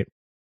round, right?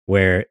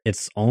 Where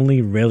it's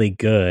only really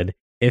good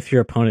if your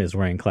opponent is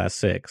wearing class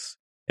 6.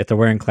 If they're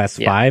wearing class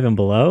 5 and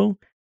below,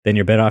 then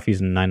you're better off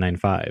using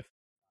 995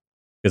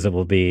 because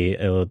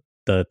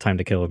the time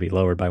to kill will be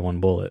lowered by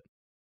 1 bullet.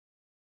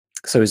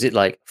 So is it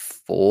like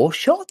 4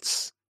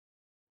 shots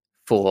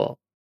for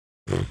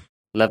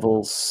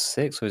level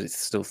 6, or is it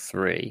still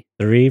 3?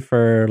 3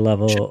 for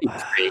level. Should be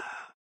 3.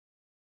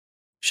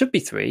 Should be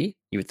 3,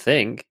 you would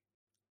think.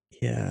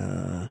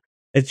 Yeah,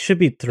 it should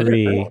be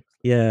 3.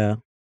 Yeah.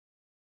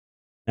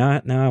 Now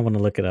I want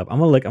to look it up. I'm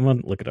gonna look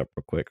it up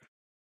real quick.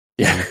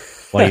 Yeah,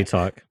 while you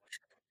talk.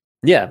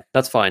 Yeah,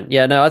 that's fine.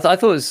 Yeah, no, I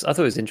thought it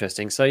was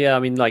interesting. So yeah, I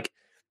mean, like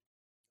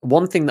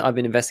one thing that I've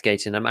been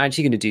investigating, I'm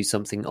actually going to do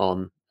something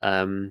on.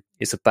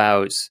 It's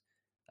about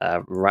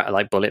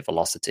like bullet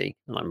velocity,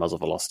 like muzzle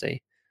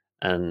velocity,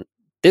 and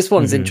this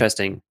one's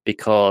interesting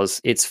because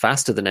it's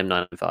faster than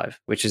M995,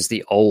 which is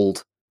the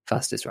old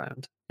fastest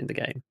round in the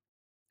game.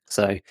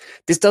 So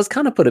this does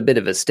kind of put a bit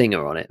of a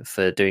stinger on it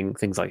for doing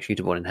things like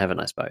Shooterborn in Heaven,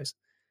 I suppose.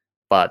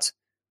 But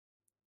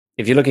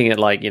if you're looking at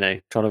like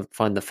trying to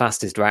find the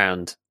fastest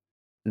round,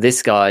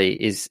 this guy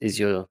is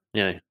your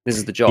this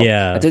is the job.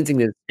 Yeah. I don't think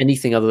there's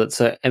anything other than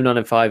so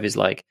M905 is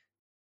like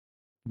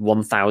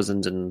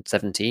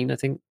 1017, I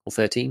think, or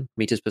 13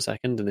 meters per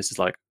second, and this is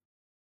like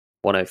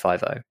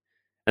 1050,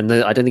 and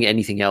I don't think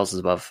anything else is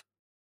above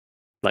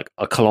like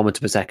a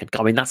kilometer per second.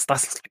 I mean, that's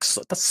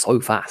so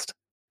fast.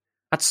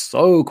 That's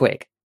so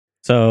quick.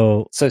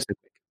 So quick.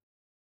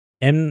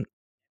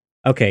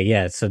 Okay,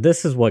 yeah. So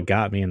this is what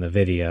got me in the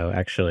video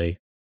actually,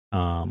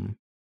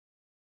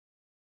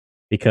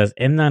 because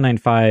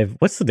M995.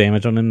 What's the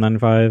damage on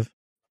M95?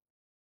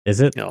 Is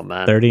it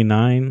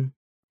 39?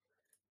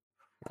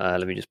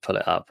 Let me just pull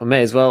it up. I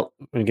may as well,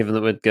 given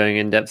that we're going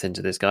in depth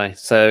into this guy.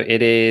 So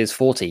it is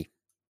 40.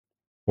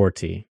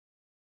 40.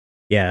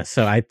 Yeah,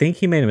 so I think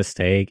he made a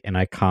mistake, and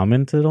I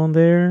commented on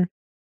there.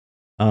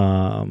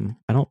 I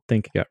don't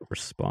think he got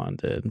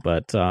responded,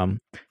 but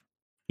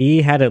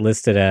he had it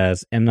listed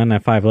as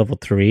M995 level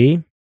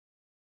 3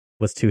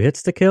 was 2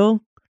 hits to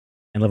kill,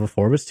 and level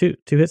 4 was two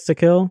hits to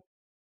kill.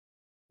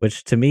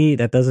 which to me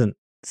that doesn't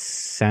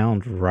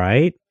sound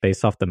right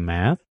based off the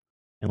math,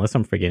 unless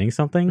I'm forgetting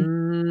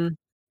something.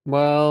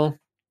 Well,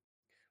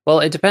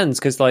 it depends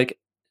because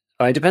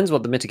it depends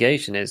what the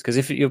mitigation is. Because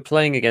if you're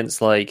playing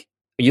against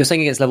you're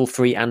saying against level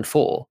 3 and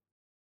 4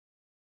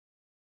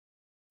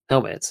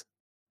 helmets,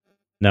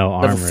 No,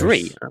 level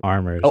 3,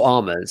 armors. oh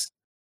armors.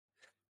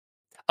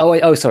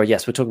 Oh, sorry.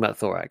 Yes, we're talking about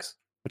thorax.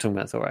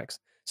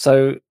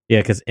 So yeah,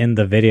 because in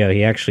the video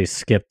he actually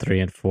skipped 3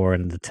 and 4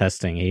 in the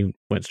testing. He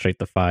went straight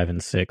to 5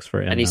 and 6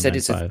 for M995. And he said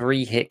it's a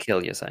 3-hit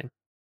kill. You're saying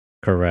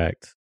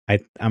correct?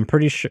 I'm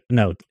pretty sure.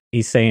 No,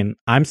 I'm saying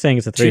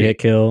it's a 3-hit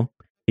kill.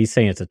 He's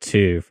saying it's a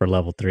 2 for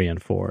level 3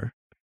 and 4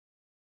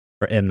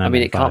 for M995. I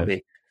mean, it can't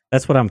be.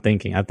 That's what I'm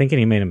thinking. I'm thinking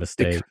he made a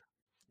mistake.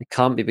 It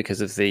can't be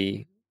because of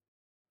the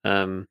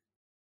it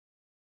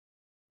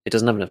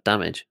doesn't have enough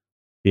damage.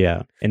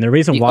 Yeah, and the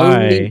reason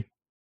why.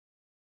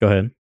 Go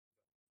ahead.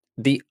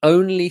 The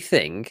only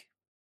thing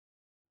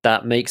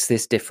that makes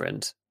this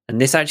different,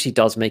 and this actually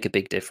does make a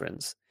big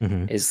difference,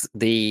 is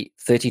the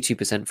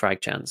 32%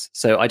 frag chance.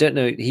 So I don't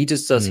know. He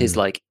just does his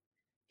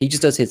he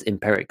just does his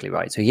empirically,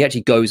 right? So he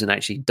actually goes and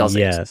actually does it.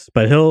 Yes,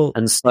 but he'll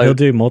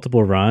do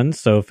multiple runs.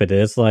 So if it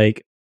is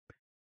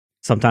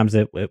sometimes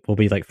it will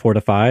be 4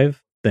 to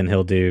 5, then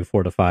he'll do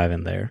 4 to 5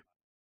 in there.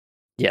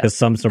 Yeah.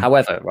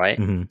 However, right.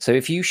 So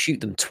if you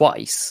shoot them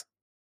twice,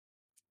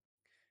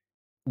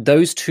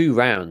 those 2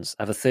 rounds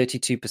have a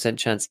 32%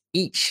 chance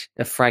each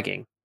of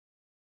fragging.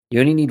 You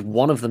only need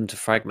one of them to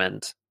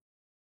fragment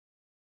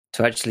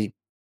to actually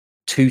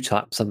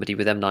 2-tap somebody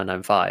with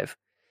M995,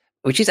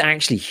 which is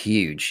actually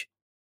huge.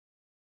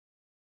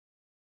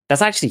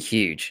 That's actually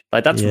huge.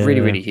 That's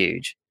really, really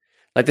huge.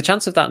 The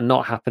chance of that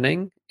not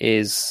happening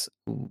is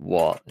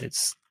what? You're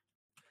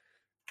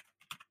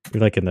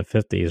in the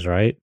 50s,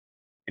 right?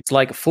 It's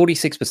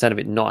 46% of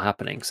it not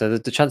happening. So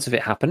the chance of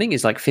it happening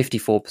is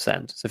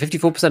 54%. So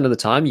 54% of the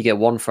time you get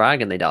one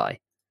frag and they die.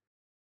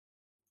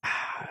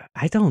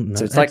 I don't know.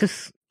 So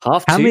it's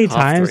how many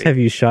times have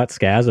you shot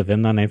scavs with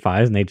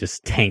M995s and they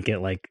just tank it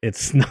like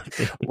it's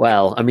nothing?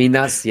 Well, I mean,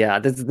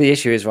 the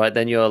issue is, right,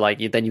 then you're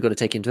then you've got to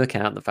take into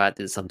account the fact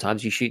that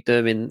sometimes you shoot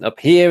them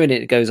up here and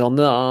it goes on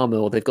the arm,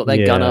 or they've got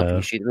their gun up and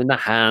you shoot them in the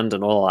hand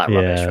and all that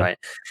rubbish, right?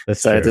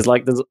 So true.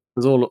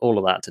 There's all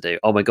of that to do.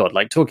 Oh my god,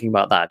 talking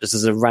about that, just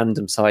as a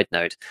random side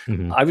note,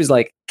 I was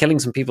killing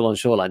some people on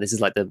Shoreline. This is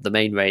the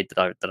main raid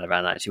that I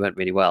ran that actually went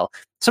really well.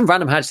 Some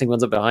random hatchling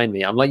runs up behind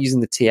me. I'm using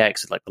the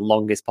TX with the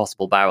longest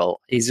possible barrel.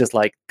 He's just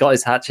got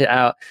his hatchet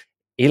out.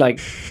 He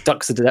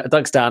ducks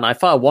down. I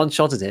fire one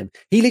shot at him.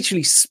 He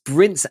literally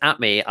sprints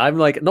at me. I'm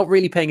not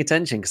really paying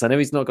attention because I know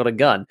he's not got a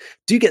gun.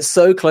 Do get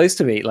so close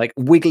to me,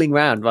 wiggling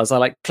around as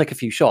I click a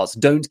few shots.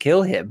 Don't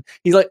kill him.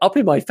 He's up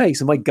in my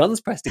face and my gun's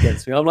pressed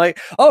against me. I'm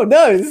oh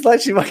no, this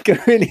actually might go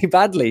really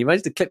badly. He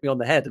managed to clip me on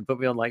the head and put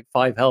me on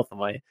 5 health on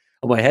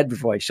my head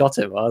before I shot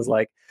him. I was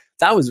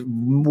that was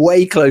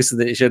way closer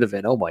than it should have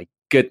been. Oh my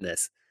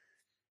goodness.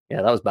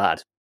 Yeah, that was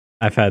bad.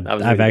 I've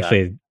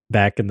actually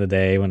back in the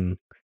day when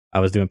I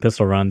was doing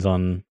pistol runs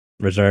on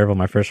reserve on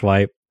my first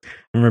wipe. I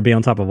remember being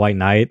on top of White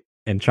Knight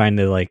and trying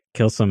to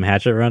kill some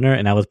hatchet runner,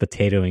 and I was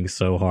potatoing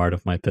so hard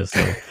with my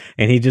pistol.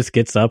 And he just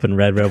gets up and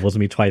red rebels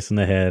me twice in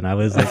the head. And I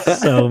was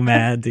so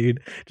mad, dude.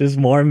 Just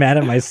more mad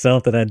at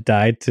myself that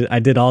I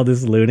did all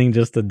this looting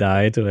just to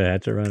die to a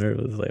hatchet runner.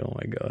 It was oh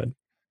my god.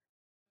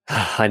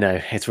 I know,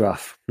 it's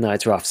rough. No,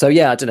 it's rough. So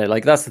yeah, I don't know.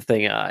 That's the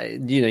thing.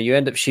 You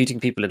end up shooting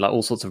people in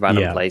all sorts of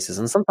random places,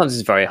 and sometimes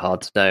it's very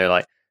hard to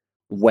know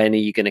when are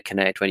you going to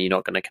connect, when you're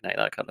not going to connect,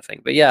 that kind of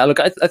thing. But yeah, look,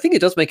 I think it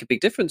does make a big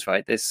difference,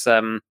 right? This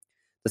the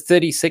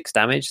 36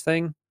 damage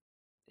thing,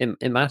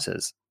 it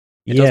matters.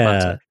 It does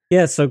matter.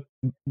 Yeah. So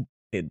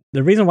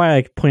the reason why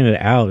I pointed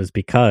it out is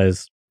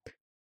because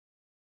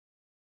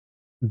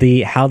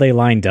how they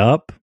lined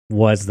up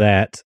was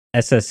that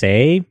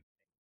SSA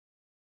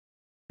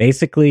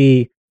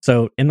basically.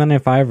 So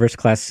M995 versus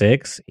Class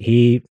 6,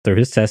 through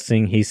his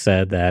testing, he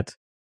said that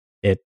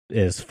it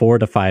is 4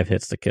 to 5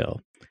 hits to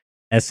kill.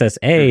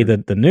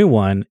 SSA, the new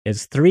one,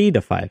 is 3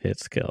 to 5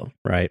 hits to kill,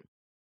 right?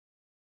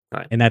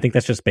 Right. And I think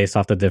that's just based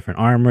off the different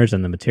armors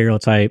and the material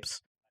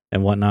types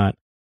and whatnot.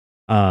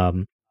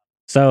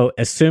 So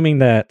assuming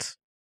that,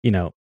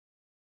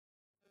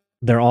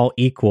 they're all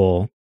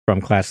equal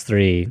from Class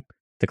 3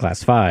 to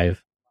Class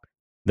 5,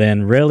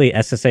 then really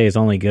SSA is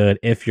only good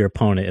if your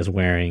opponent is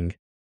wearing...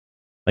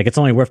 it's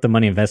only worth the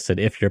money invested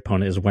if your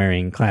opponent is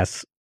wearing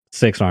Class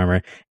 6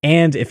 armor,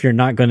 and if you're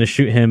not going to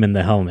shoot him in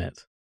the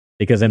helmet,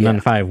 because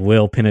M95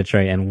 will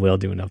penetrate and will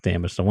do enough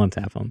damage to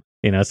one-tap him.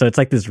 So it's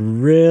this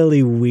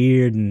really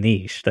weird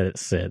niche that it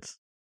sits,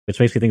 which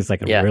makes me think it's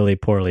a really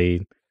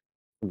poorly...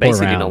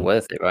 Basically not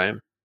worth it, right?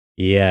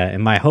 Yeah,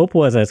 and my hope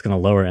was that it's going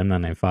to lower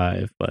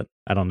M995, but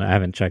I don't know. I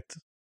haven't checked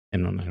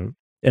M995.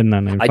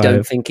 I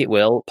don't think it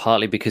will,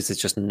 partly because there's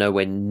just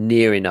nowhere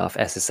near enough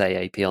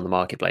SSA AP on the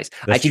marketplace.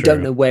 I actually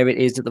don't know where it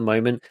is at the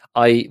moment.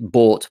 I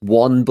bought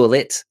one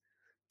bullet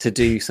to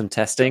do some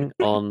testing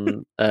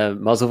on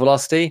muzzle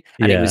velocity,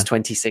 and it was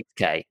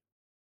 26k.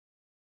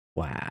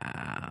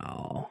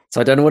 Wow. So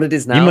I don't know what it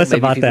is now. You must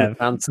have Maybe bought people have that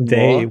found some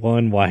day more.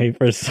 one wipe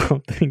or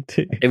something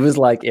too. It was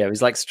like, yeah, it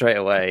was like straight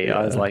away.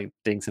 I was Yeah. like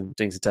doing some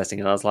testing,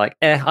 and I was like,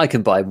 I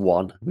can buy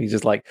one. We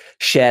just like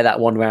share that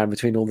one round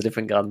between all the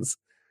different guns,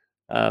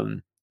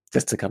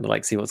 just to kind of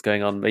like see what's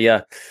going on. But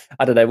yeah,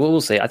 I don't know. We'll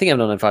see. I think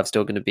M995 is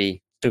still going to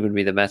be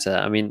the meta.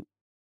 I mean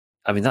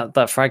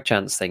that frag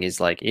chance thing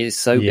is like, it is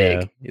so Yeah.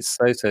 big. It's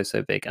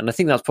so big, and I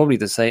think that's probably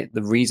the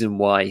reason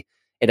why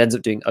it ends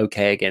up doing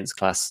okay against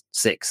class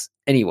 6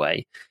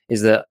 anyway,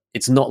 is that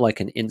it's not like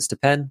an insta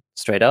pen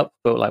straight up,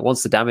 but like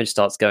once the damage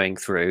starts going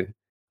through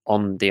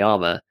on the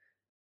armor,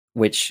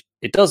 which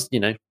it does,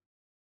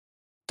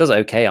 does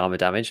okay armor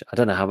damage. I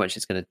don't know how much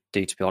it's going to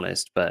do, to be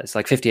honest, but it's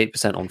like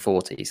 58% on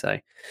 40. So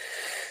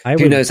I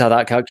who would knows how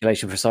that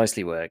calculation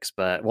precisely works?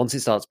 But once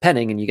it starts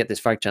penning and you get this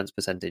frag chance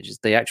percentage,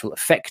 the actual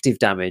effective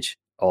damage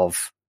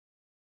of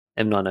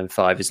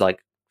M905 is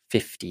like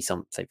 50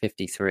 something,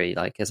 53,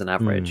 like as an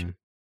average.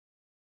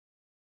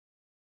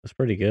 That's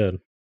pretty good.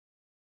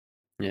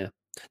 Yeah.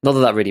 Not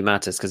that really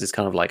matters, because it's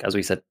kind of like, as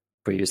we said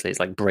previously, it's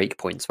like break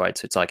points, right?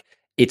 So it's like,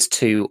 it's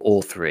 2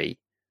 or 3.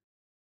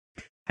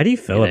 How do you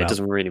feel It about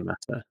doesn't really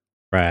matter.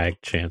 frag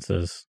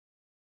chances?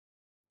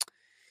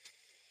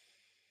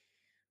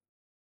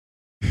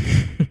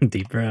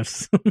 Deep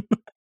breaths.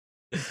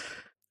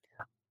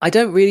 I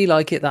don't really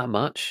like it that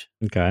much,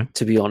 Okay.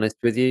 to be honest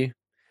with you.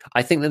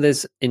 I think that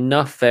there's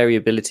enough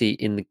variability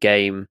in the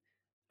game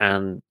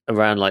and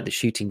around like the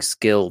shooting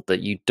skill that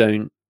you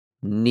don't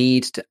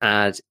need to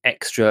add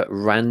extra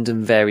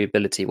random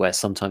variability where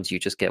sometimes you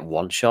just get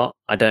one shot.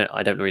 I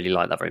don't really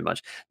like that very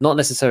much. Not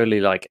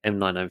necessarily like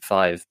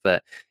M905,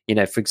 but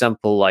for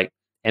example, like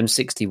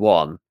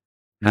M61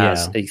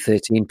 has Yeah. a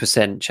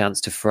 13%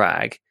 chance to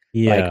frag.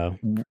 Like Yeah.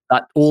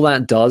 that, all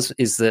that does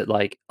is that,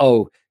 like,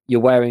 oh, you're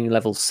wearing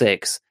level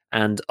 6,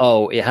 and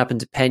oh, it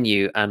happened to pen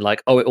you, and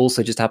like, oh, it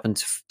also just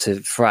happened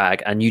to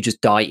frag, and you just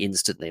die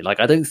instantly.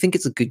 Like, I don't think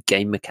it's a good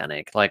game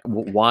mechanic. Like,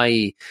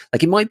 why?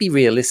 Like, it might be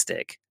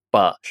realistic,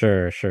 but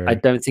Sure. I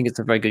don't think it's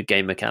a very good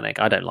game mechanic.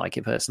 I don't like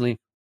it personally.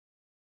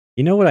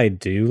 You know what I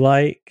do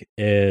like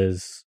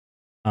is,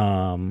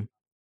 um,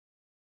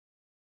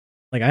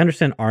 like I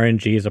understand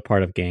RNG is a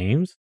part of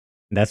games.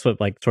 And that's what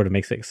like sort of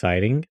makes it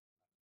exciting.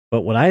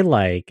 But what I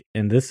like,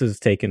 and this is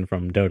taken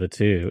from Dota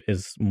 2,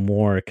 is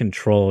more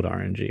controlled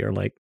RNG, or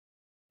like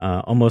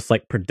almost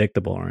like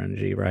predictable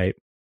RNG, right?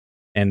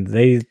 And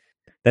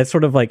that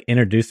sort of like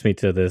introduced me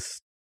to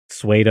this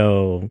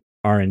Suedo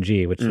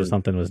RNG, which was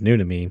something that was new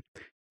to me.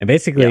 And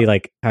basically, Yeah.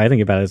 like how I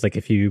think about it is like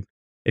if you're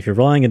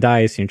rolling a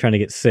dice and you're trying to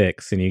get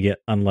 6 and you get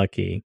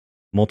unlucky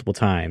multiple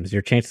times,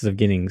 your chances of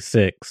getting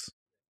 6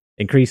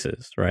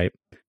 increases, right?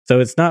 So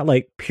it's not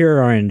like pure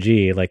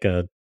RNG, like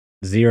a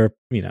zero,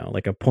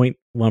 like a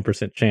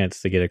 0.1%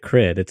 chance to get a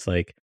crit. It's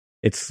like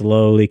it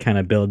slowly kind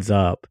of builds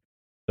up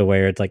to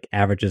where it's like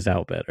averages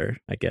out better,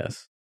 I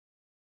guess.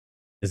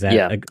 Is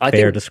that a I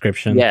fair think,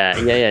 description?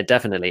 yeah,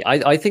 definitely.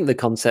 I think the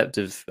concept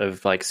of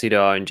like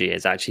pseudo RNG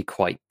is actually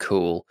quite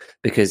cool,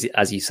 because,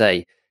 as you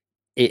say,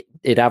 it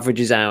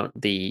averages out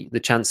the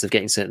chance of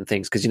getting certain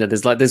things, because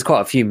there's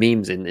quite a few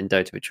memes in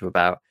Dota which are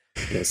about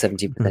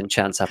 17%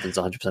 chance happens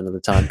 100% of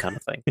the time kind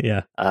of thing.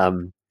 Yeah.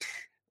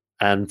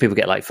 And people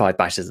get like 5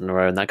 bashes in a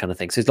row and that kind of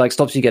thing. So it's like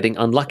stops you getting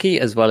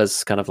unlucky, as well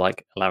as kind of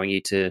like allowing you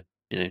to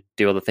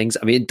do other things.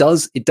 I mean, it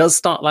does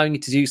start allowing you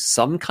to do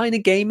some kind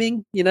of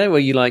gaming, where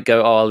you like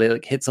go, oh, I'll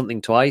like hit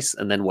something twice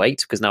and then wait,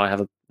 because now I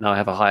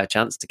have a higher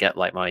chance to get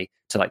like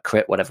to like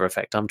crit whatever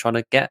effect I'm trying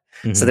to get.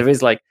 So there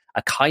is like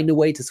a kind of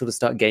way to sort of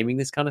start gaming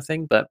this kind of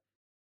thing. But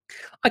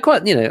I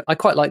quite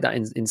like that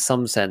in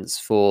some sense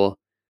for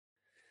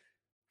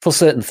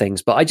certain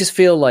things. But I just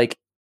feel like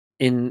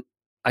in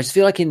in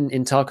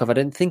Tarkov,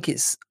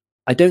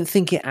 I don't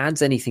think it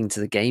adds anything to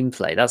the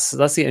gameplay. That's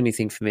the only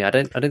thing for me. I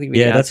don't think it really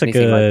Yeah, adds that's a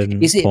anything. Like,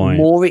 good is it point.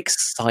 more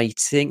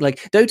exciting?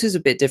 Like, Dota's a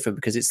bit different,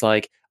 because it's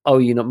like, oh,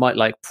 might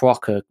like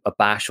proc a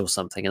bash or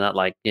something, and that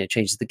like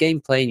changes the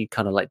gameplay, and you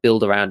kind of like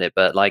build around it.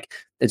 But like,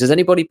 does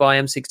anybody buy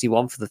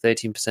M61 for the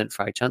 13%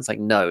 frag chance? Like,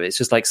 no. It's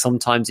just like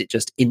sometimes it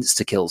just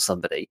insta kills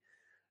somebody.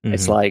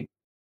 It's like,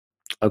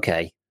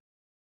 okay,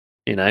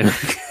 you know.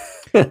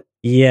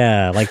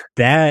 Yeah, like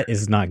that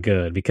is not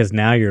good, because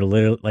now you're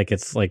literally like,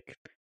 it's like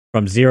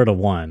from 0 to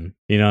 1.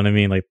 You know what I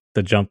mean? Like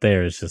the jump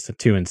there is just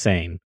too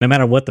insane. No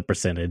matter what the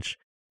percentage,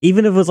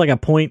 even if it was like a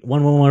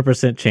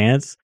 0.111%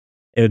 chance,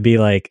 it would be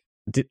like,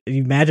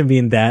 imagine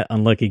being that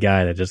unlucky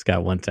guy that just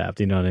got one tapped.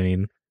 You know what I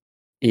mean?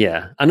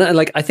 Yeah, and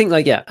like I think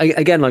like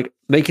again, like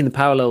making the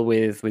parallel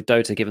with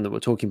Dota, given that we're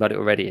talking about it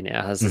already, and it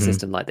has a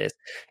system like this,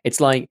 it's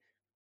like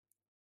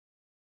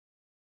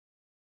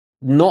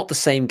not the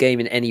same game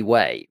in any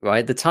way,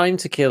 right? The time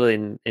to kill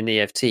in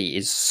EFT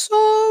is so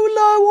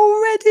low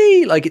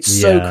already. Like, it's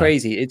so Yeah.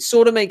 crazy. It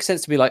sort of makes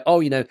sense to be like, oh,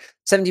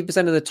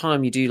 70% of the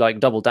time you do like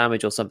double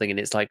damage or something, and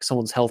it's like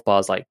someone's health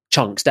bars like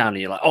chunks down,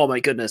 and you're like, oh my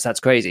goodness, that's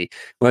crazy.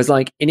 Whereas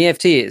like in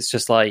EFT, it's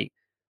just like,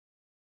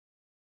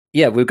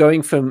 yeah, we're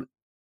going from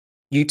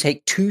you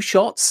take 2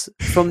 shots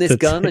from this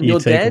gun and You you're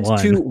take dead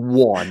to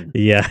one. 1.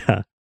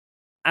 Yeah.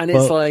 And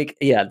it's like,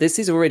 yeah, this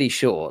is already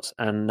short,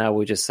 and now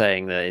we're just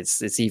saying that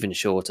it's even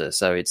shorter.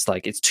 So it's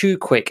like it's too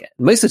quick.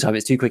 Most of the time,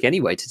 it's too quick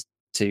anyway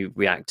to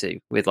react to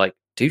with like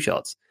 2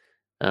 shots.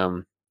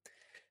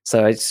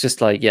 So it's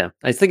just like, yeah,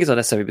 I think it's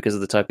unnecessary because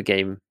of the type of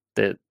game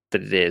that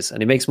it is,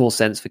 and it makes more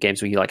sense for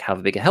games where you like have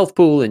a bigger health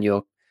pool and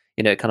you're,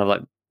 it kind of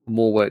like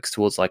more works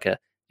towards like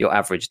your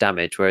average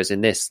damage. Whereas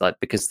in this, like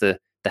because the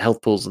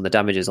health pools and the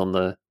damages on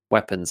the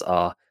weapons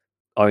are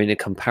in a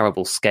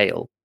comparable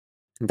scale,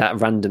 that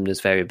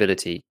randomness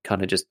variability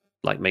kind of just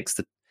like makes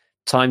the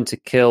time to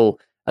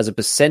kill as a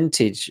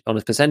percentage on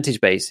a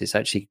percentage basis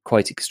actually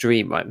quite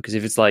extreme, right? Because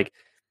if it's like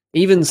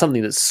even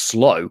something that's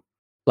slow,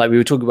 like we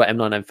were talking about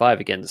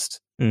M995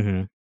 against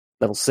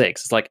level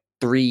 6, it's like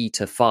 3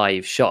 to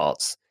 5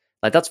 shots.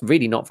 Like that's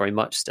really not very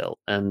much still.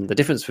 And the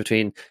difference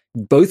between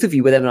both of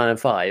you with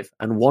M995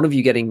 and one of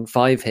you getting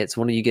 5 hits,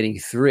 one of you getting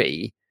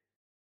 3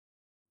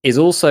 is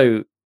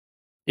also,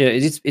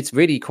 it's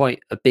really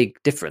quite a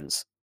big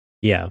difference.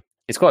 Yeah.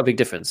 It's quite a big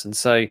difference. And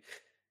so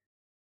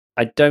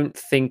I don't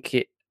think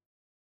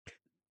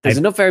there's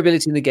enough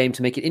variability in the game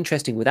to make it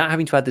interesting without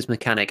having to add this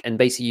mechanic. And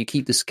basically, you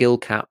keep the skill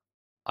cap.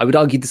 I would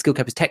argue the skill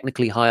cap is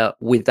technically higher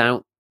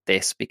without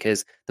this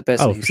because the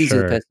person who sees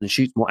the person and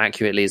shoots more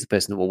accurately is the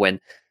person that will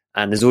win.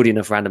 And there's already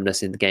enough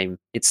randomness in the game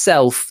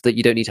itself that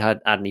you don't need to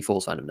add any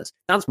false randomness.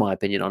 That's my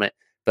opinion on it.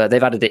 But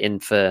they've added it in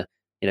for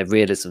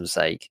realism's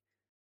sake,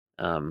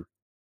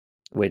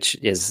 which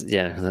is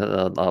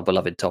our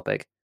beloved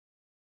topic.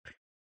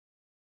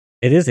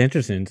 It is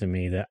interesting to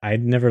me that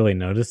I'd never really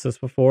noticed this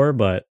before,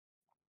 but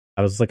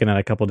I was looking at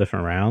a couple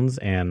different rounds,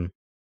 and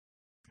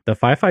the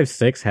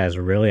 5.56 has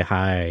really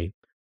high,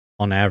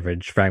 on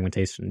average,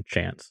 fragmentation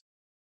chance.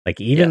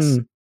 Like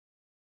even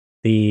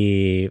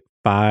the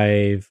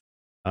 5,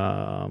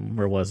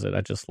 where was it?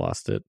 I just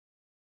lost it.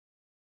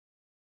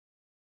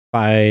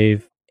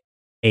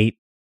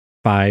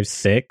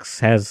 5.856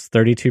 has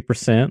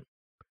 32%.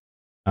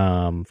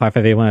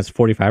 5.581 has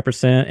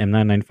 45%.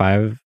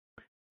 M995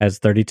 has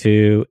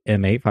 32.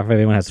 M8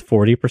 5.581 has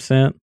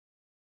 40%.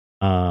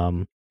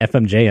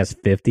 FMJ has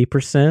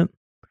 50%.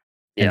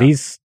 And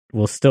these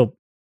will still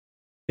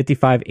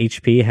 55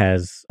 HP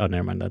has, oh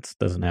never mind, that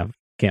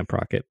can't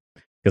proc it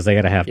because they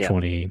gotta have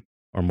 20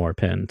 or more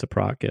pin to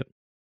proc it.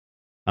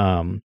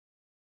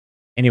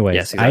 Anyways,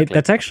 yes, exactly.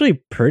 that's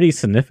actually pretty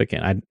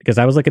significant. Because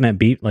I was looking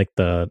at like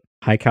the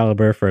high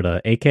caliber for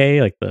the AK,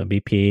 like the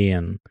BP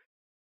and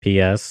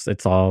PS,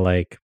 it's all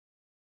like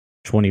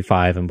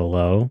 25 and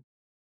below.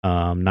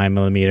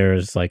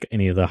 9mm, like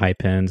any of the high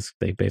pins,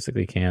 they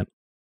basically can't.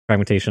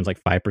 Fragmentation's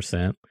like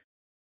 5%.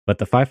 But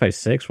the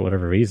 5.56, for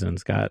whatever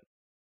reason's got,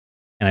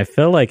 and I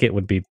feel like it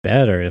would be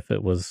better if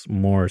it was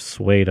more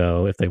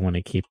pseudo, if they want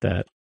to keep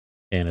that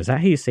in. Is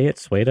that how you say it?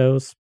 Pseudo?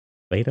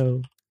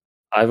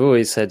 I've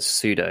always said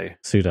pseudo.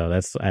 Pseudo,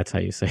 that's how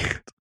you say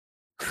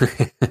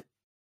it.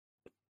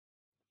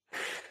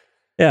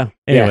 Yeah.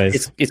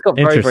 Anyways, it's got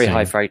very, very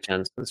high frag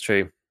chance. That's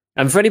true.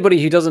 And for anybody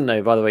who doesn't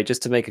know, by the way,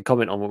 just to make a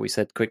comment on what we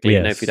said quickly,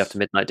 No Food After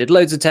Midnight did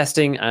loads of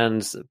testing,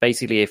 and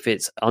basically if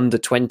it's under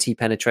 20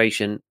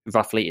 penetration,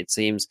 roughly it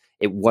seems,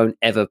 it won't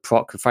ever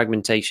proc the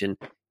fragmentation,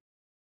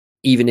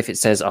 even if it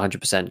says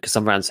 100%, because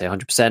some rounds say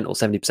 100% or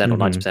 70% or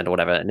 90% or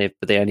whatever,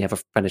 but they only have a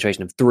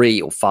penetration of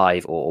 3 or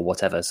 5 or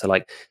whatever. So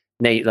like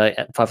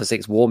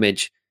 5.56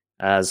 Warmage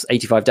has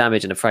 85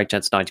 damage and a frag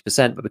chance of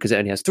 90%, but because it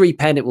only has 3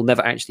 pen, it will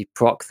never actually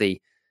proc the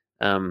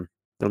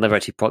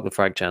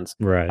frag chance.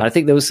 Right. And I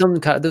think there was some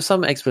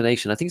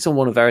explanation. I think it's on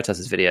one of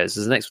Veritas's videos.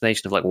 There's an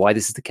explanation of like why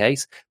this is the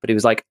case, but it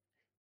was like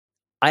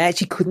I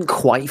actually couldn't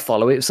quite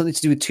follow it. It was something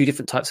to do with 2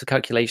 different types of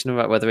calculation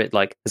about whether it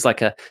like it's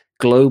like a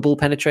global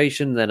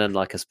penetration, then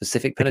like a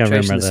specific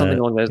penetration, or something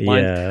along those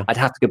lines. I'd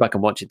have to go back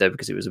and watch it though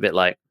because it was a bit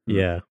like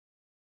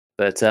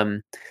But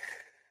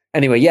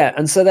anyway,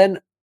 and so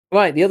then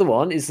the other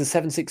one is the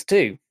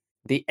 7.62.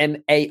 The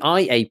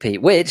MAI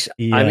AP, which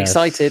I'm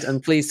excited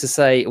and pleased to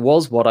say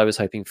was what I was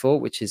hoping for,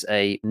 which is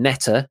a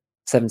Netta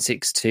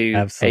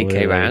 7.62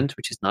 AK round,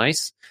 which is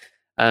nice.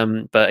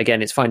 But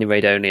again, it's finding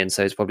raid only, and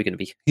so it's probably going to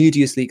be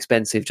hideously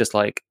expensive, just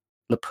like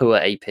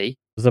Lapua AP. It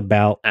was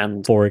about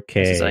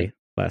 4K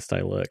last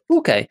I looked.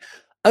 Okay.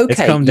 It's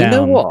come down. You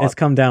know what? It's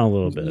come down a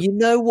little bit. You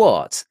know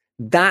what?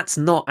 That's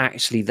not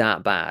actually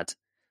that bad.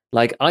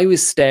 Like I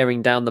was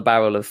staring down the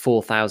barrel of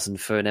 4,000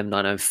 for an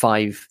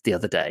M905 the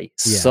other day.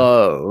 Yeah.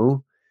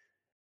 So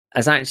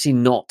that's actually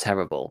not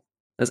terrible.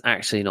 That's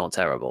actually not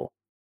terrible.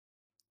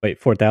 Wait,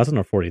 4,000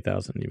 or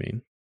 40,000, you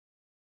mean?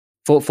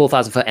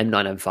 4,000 for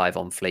M905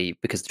 on Fleet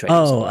because the trade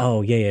was on that.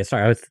 Oh, yeah.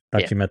 Sorry, I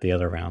thought you meant the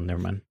other round. Never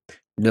mind.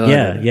 No.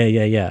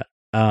 Yeah.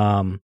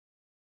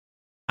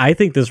 I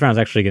think this round's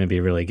actually going to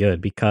be really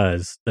good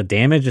because the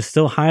damage is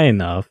still high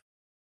enough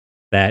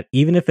that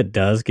even if it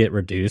does get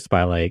reduced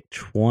by like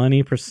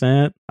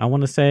 20%, I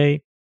want to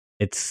say,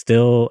 it's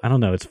still, I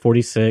don't know, it's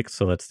 46,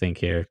 so let's think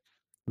here.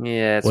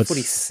 Yeah, it's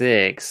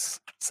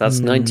 46. So that's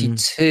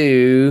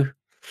 92.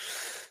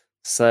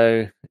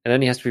 So it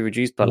only has to be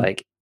reduced by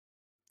like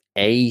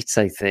 8,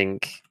 I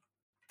think.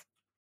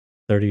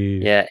 30.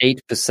 Yeah,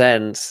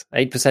 8%.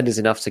 8% is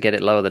enough to get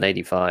it lower than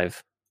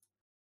 85.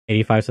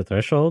 85's the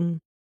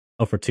threshold?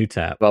 Oh, for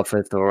 2-tap. Well,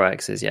 for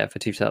thoraxes, yeah, for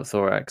 2-tap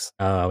thorax.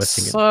 Oh, I was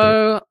thinking.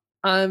 So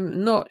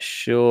I'm not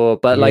sure,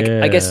 but like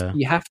I guess Yeah.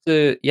 you have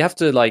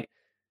to like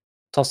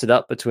toss it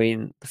up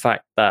between the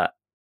fact that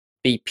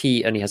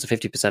BP only has a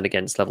 50%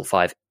 against level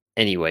 5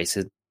 anyway.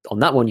 So on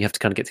that one, you have to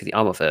kind of get through the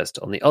armor first.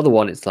 On the other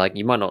one, it's like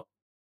you might not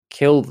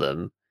kill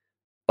them,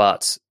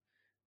 but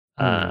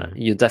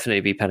you'll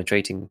definitely be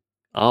penetrating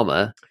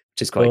armor,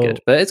 which is quite good.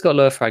 So But it's got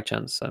lower frag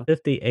chance. So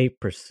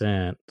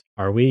 58%.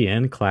 Are we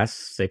in class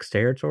 6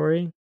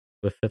 territory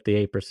with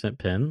 58%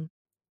 pin?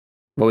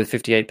 well, with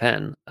 58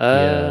 pen,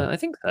 Yeah. I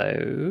think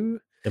so.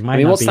 It I might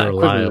mean, not what's be that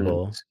equivalent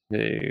reliable.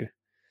 to?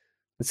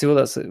 Let's see what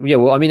that's. Yeah,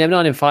 well, I mean,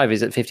 M9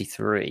 is at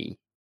 53.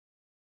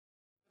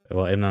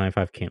 Well,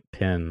 M95 can't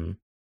pin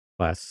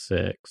class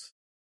 6.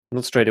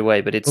 Not straight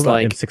away, but What it's about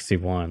like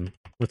M61?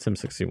 What's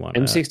M61 at?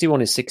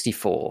 M61 is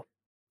 64.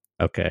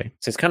 Okay.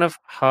 So it's kind of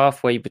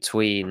halfway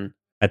between.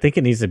 I think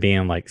it needs to be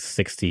in like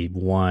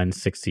 61,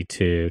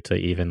 62 to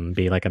even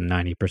be like a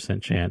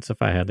 90% chance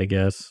if I had to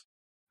guess.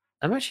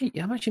 I'm actually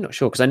not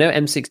sure because I know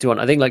M61.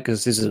 I think like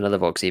because this is another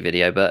Voxy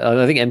video, but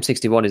I think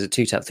M61 is a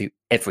 2-tap through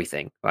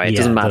everything. Right? It Yeah,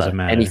 doesn't it matter. doesn't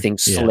matter. Anything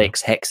Yeah.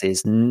 slicks,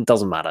 hexes,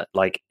 doesn't matter.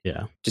 Like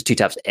Yeah. just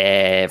 2-taps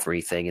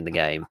everything in the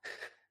game.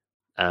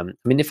 I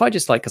mean, if I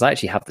just like, because I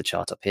actually have the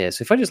chart up here,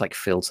 so if I just like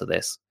filter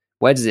this,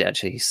 where does it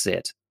actually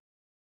sit?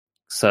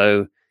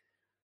 So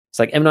it's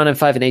like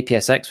M905 and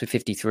APSX with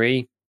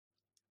 53.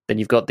 Then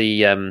you've got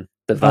the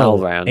Val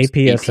rounds,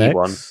 BP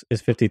one. APSX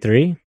is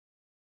 53?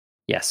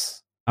 Yes.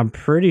 I'm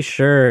pretty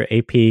sure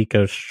AP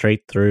goes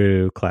straight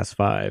through class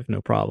 5,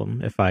 no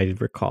problem, if I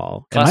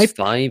recall. Class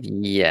 5,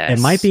 yes.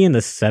 It might be in the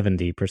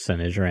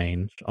 70%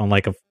 range on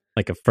like a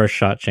first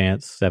shot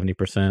chance,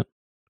 70%.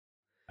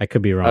 I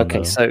could be wrong.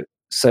 Okay, though.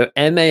 so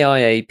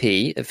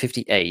MAIAP at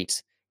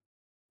 58,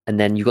 and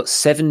then you've got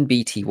 7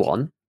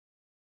 BT1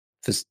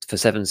 for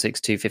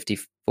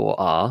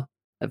 76254R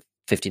at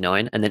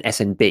 59, and then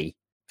SNB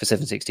for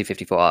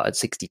 76254R at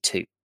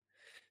 62.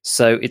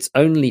 So it's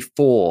only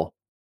 4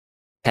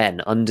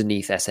 pen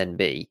underneath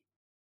SNB.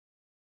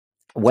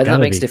 Whether that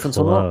makes a difference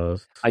or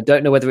not, I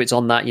don't know whether it's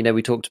on that. You know,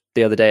 we talked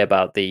the other day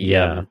about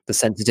the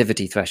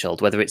sensitivity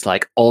threshold, whether it's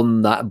like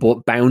on that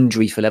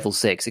boundary for level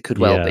 6. It could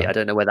well be. I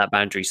don't know where that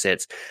boundary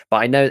sits, but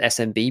I know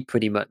SMB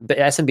pretty much. But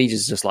SMB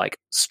is just like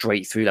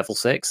straight through level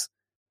 6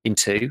 in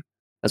 2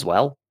 as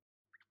well.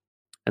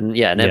 And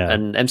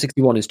and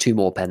M61 is 2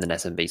 more pen than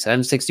SMB. So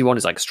M61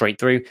 is like straight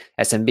through.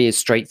 SMB is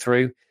straight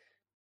through.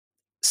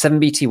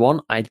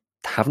 7BT1, I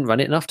haven't run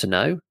it enough to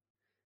know.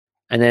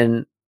 And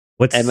then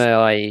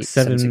MAI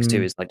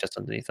 762 is like just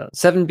underneath that.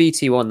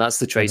 7BT1, that's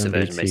the tracer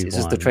version, basically. This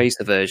is the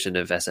tracer version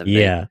of SMB.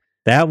 Yeah.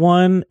 That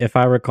one, if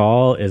I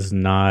recall, is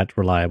not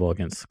reliable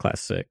against class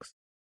 6.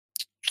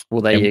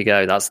 Well, there you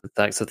go. That's the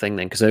thing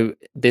then. So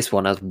this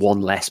one has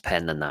 1 less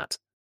pen than that.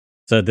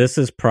 So this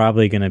is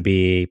probably going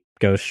to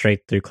go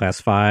straight through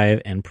class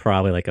 5 and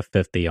probably like a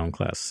 50 on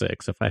class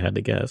 6, if I had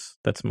to guess.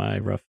 That's my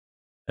rough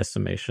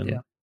estimation.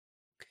 Yeah.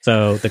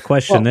 So the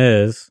question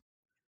is,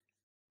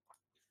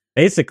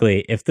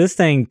 basically, if this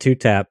thing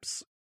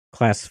 2-taps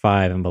class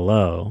 5 and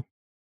below,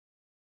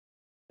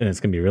 then it's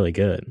going to be really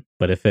good.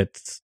 But if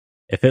it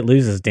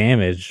loses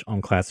damage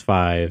on class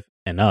 5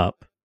 and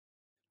up,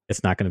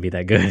 it's not going to be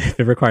that good. If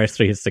it requires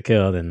 3 hits to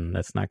kill, then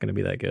that's not going to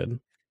be that good.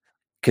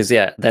 Because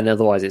then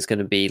otherwise it's going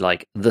to be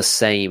like the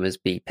same as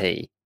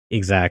BP.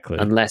 Exactly.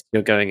 Unless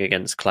you're going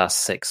against class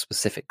 6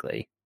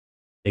 specifically.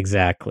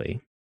 Exactly.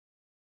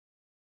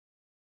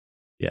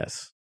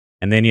 Yes.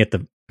 And then you have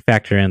to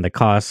factor in the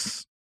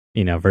costs,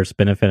 versus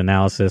benefit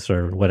analysis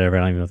or whatever. I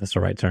don't even know if that's the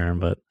right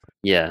term, but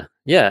yeah,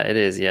 it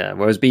is. Yeah.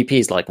 Whereas BP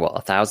is like what,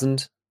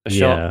 1,000 a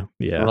shot,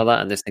 yeah, like that,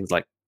 and this thing's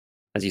like,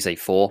 as you say,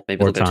 4,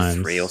 maybe it'll go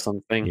to 3 or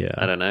something. Yeah,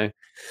 I don't know.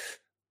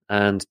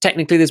 And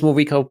technically, there's more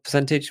recoil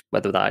percentage.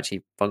 Whether that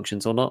actually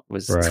functions or not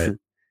was the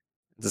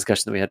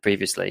discussion that we had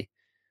previously.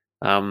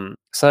 So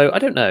I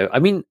don't know. I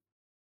mean,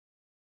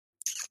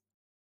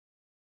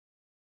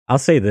 I'll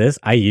say this: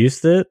 I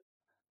used it.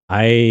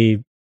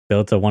 I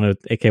built a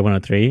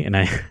AK-103, and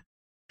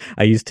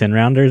I used 10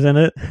 rounders in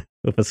it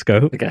with a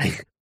scope. Okay.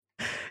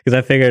 Because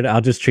I figured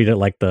I'll just treat it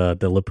like the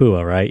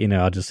Lapua, right?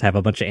 I'll just have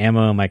a bunch of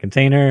ammo in my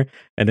container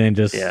and then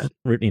just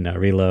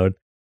reload.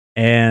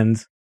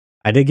 And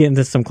I did get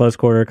into some close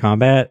quarter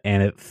combat,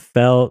 and it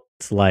felt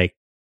like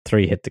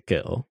 3 hit to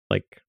kill.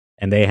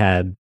 And they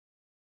had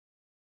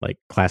like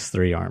class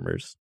 3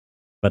 armors,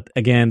 but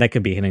again, that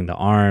could be hitting the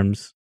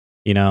arms.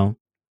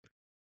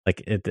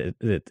 Like it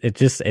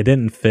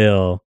didn't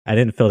feel. I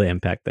didn't feel the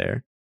impact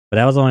there. But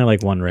that was only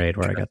like one raid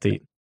where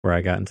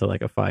I got into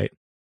like a fight.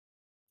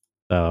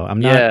 So I'm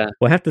not. Yeah.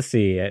 We'll have to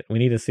see it. We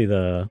need to see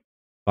the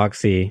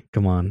Voxy.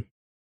 Come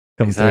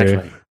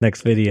through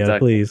next video,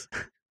 please.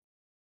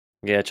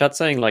 Yeah, chat's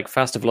saying like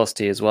faster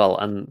velocity as well,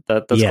 and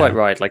that's quite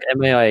right. Like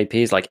MAIAP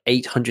is like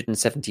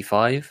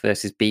 875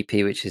 versus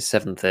BP, which is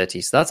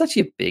 730. So that's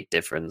actually a big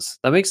difference.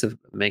 That makes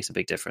a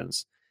big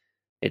difference.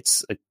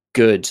 It's a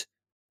good,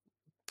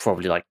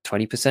 probably like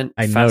 20%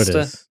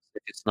 faster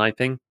if you're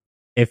sniping.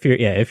 If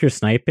you're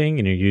sniping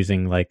and you're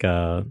using like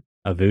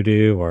a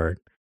Voodoo or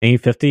any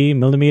 50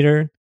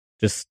 millimeter,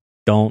 just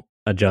don't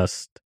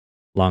adjust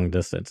long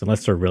distance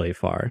unless they're really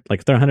far. Like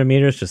if they're 100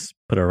 meters, just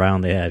put it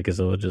around the head because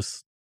it'll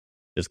just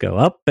go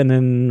up and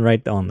then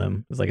right on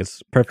them. It's like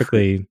it's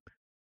perfectly,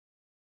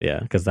 yeah,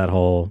 because that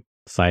whole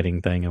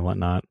sighting thing and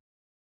whatnot.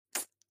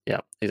 Yeah,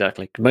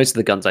 exactly. Most of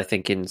the guns I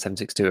think in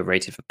 7.62 are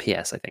rated for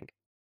PS. I think,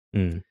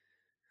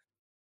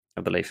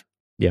 I believe.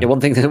 Yeah.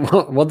 One thing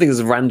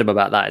that's random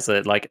about that is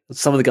that like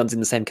some of the guns in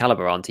the same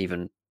caliber aren't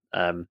even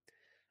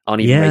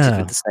rated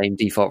with the same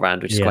default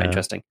round, which is quite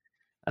interesting.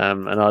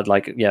 And I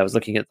was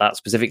looking at that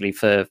specifically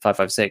for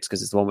 5.56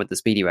 because it's the one with the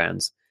speedy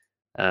rounds.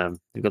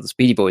 We've got the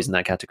speedy boys in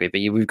that category, but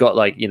we've got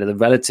the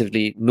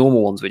relatively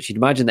normal ones, which you'd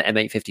imagine the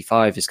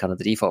M855 is kind of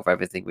the default for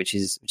everything, which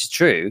is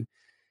true,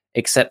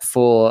 except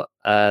for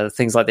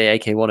things like the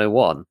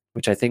AK-101,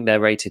 which I think they're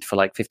rated for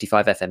like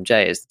 55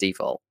 FMJ as the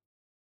default.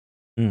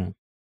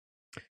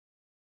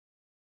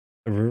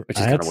 Which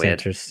is kind of weird.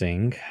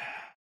 Interesting.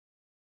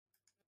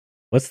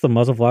 What's the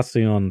muzzle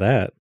velocity on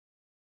that?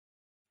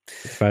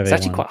 It's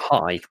actually quite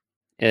high.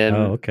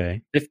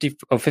 Okay.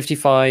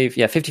 55.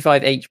 Yeah,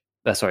 55 H.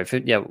 Sorry.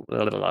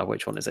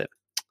 Which one is it?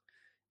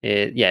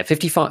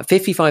 55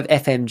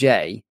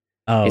 FMJ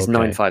is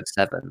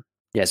 957.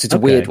 Yeah, so it's a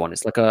weird one.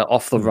 It's like a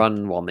off the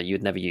run one that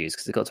you'd never use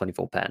because it's got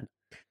 24 pen.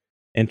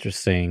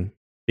 Interesting,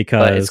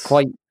 because it's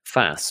quite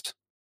fast.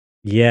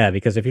 Yeah,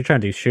 because if you're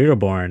trying to do shooter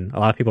born, a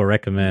lot of people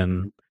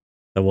recommend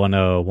the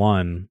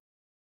 101.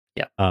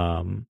 Yeah.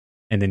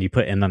 And then you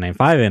put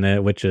N995 in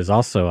it, which is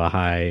also a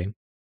high.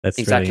 That's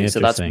exactly. Really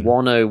so that's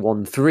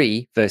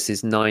 1013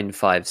 versus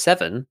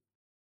 957,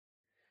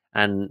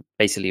 and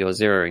basically your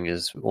zeroing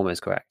is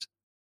almost correct.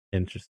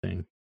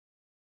 Interesting.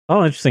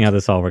 Oh, interesting how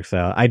this all works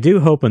out. I do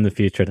hope in the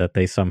future that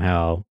they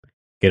somehow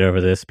get over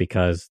this,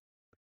 because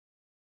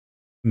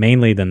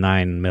mainly the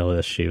 9mm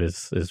issue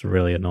is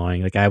really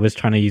annoying. Like I was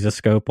trying to use a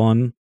scope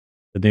on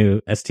the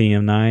new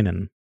STM9,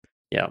 and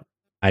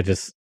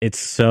it's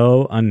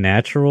so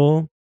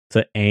unnatural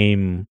to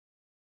aim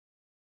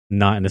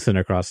not in the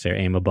center crosshair,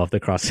 aim above the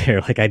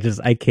crosshair. Like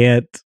I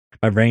can't,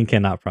 my brain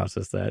cannot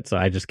process that. So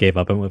I just gave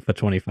up and went for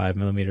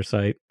 25mm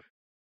sight.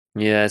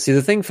 Yeah, see,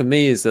 the thing for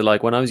me is that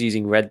like when I was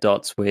using red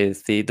dots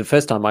with the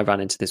first time I ran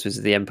into this was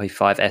the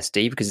MP5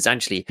 SD, because it's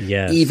actually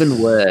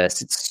even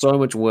worse. It's so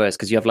much worse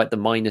because you have like the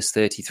minus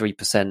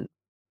 33%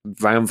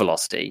 round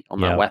velocity on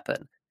that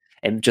weapon,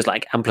 and just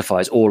like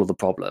amplifies all of the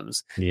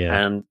problems.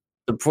 And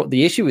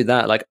the issue with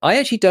that, like I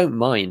actually don't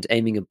mind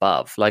aiming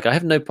above. Like I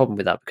have no problem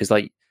with that, because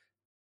like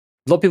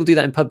a lot of people do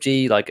that in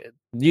PUBG. Like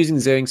using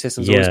the zeroing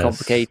system is always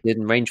complicated,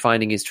 and range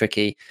finding is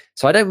tricky.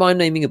 So I don't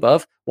mind aiming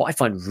above. What I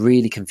find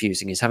really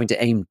confusing is having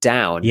to aim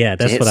down to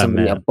hit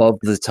somebody above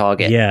the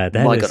target. Yeah,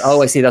 God.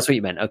 Oh, I see. That's what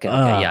you meant. Okay.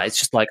 Yeah, it's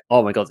just like,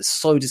 oh my God, it's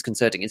so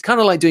disconcerting. It's kind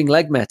of like doing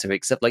leg meta,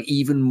 except like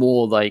even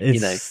more like,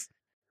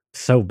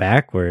 so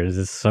backwards.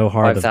 It's so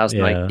hard. 5,000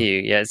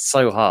 IQ. Yeah, it's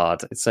so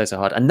hard. It's so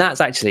hard. And that's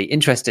actually,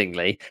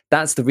 interestingly,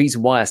 that's the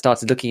reason why I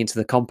started looking into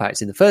the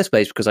compacts in the first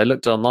place, because I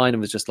looked online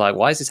and was just like,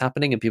 why is this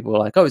happening? And people were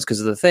like, oh, it's because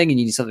of the thing, and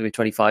you need something with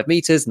 25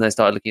 meters. And then I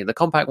started looking at the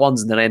compact ones,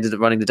 and then I ended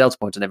up running the delta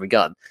point on every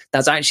gun.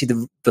 That's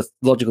actually the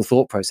logical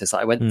thought process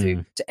that I went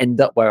through to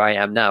end up where I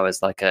am now,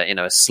 as like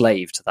a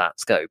slave to that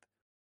scope.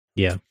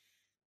 Yeah.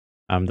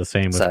 I'm the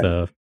same with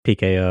the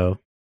PKO.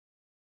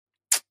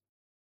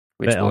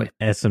 Rich boy.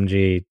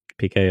 SMG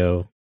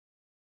PKO.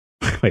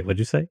 Wait, what'd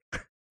you say?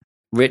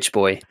 Rich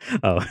boy.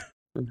 Oh.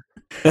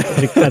 I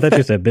thought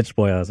you said bitch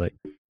boy. I was like,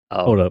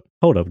 hold up,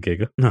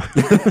 Giga. No.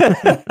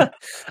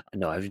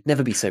 No, I would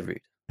never be so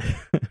rude.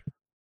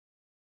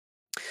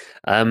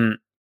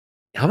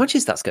 How much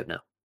is that scope now?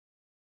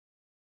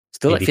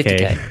 Still 80K.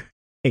 Like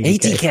 50K.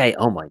 80K.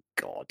 Oh my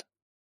God.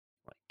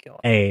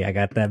 Hey, I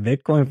got that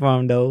Bitcoin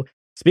farm though.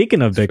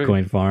 Speaking of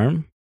Bitcoin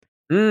farm,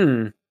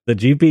 the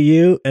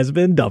GPU has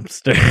been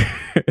dumpster.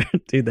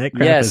 Dude, that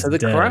craft is so the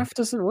dead. craft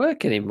doesn't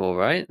work anymore,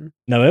 right?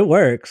 No, it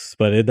works,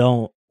 but it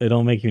don't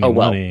make you any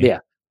money. Yeah.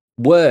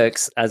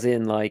 Works as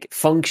in like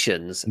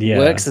functions. Yeah.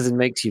 Works as in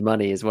makes you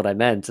money is what I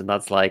meant, and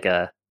that's like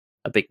a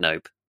big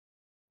nope.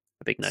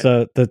 A big nope.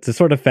 So to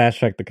sort of fast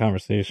track the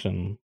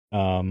conversation,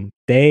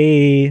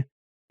 they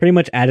pretty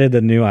much added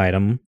a new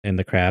item in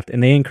the craft,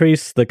 and they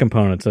increased the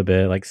components a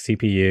bit, like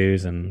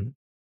CPUs and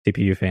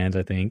CPU fans,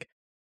 I think.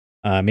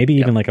 Maybe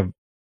even like a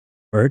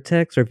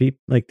Vertex or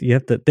like you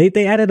have to.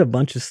 They added a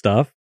bunch of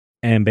stuff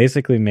and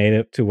basically made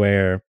it to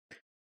where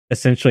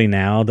essentially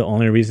now the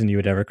only reason you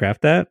would ever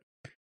craft that,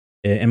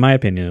 in my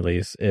opinion at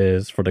least,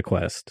 is for the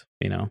quest.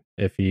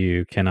 If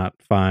you cannot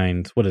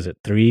find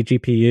 3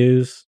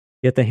 GPUs,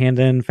 you have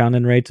to found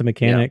in raid to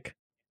mechanic.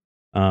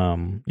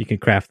 You can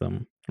craft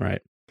them,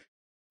 right?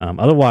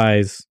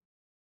 Otherwise,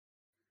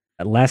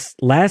 last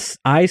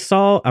I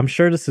saw, I'm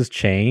sure this has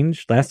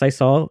changed. Last I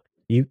saw,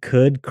 you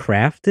could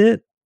craft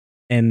it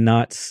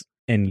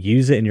and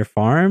use it in your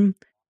farm,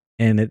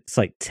 and it's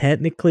like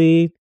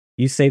technically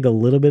you saved a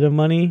little bit of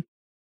money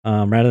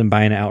rather than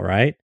buying it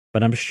outright.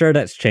 But I'm sure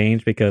that's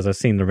changed, because I've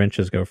seen the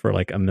wrenches go for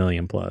like $1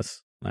 million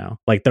plus now.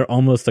 Like they're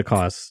almost the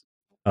cost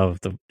of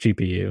the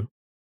GPU.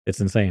 It's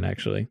insane,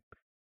 actually.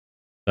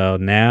 So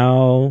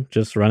now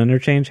just run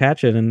interchange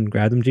hatchet and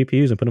grab them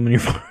GPUs and put them in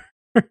your farm.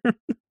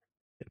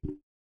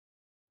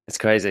 It's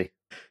crazy.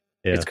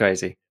 Yeah. It's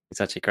crazy.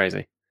 It's actually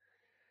crazy.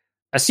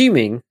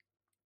 Assuming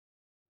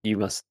you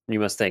must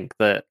think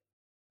that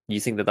you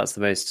think that that's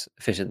the most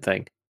efficient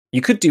thing.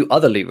 You could do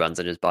other loot runs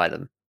and just buy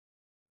them.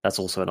 That's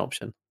also an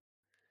option.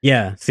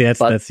 Yeah. See, that's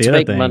But the to other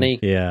make thing. money,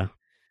 Yeah.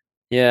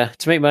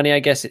 to make money, I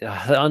guess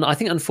I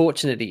think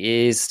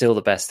unfortunately is still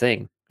the best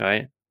thing,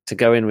 right? To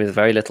go in with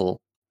very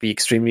little, be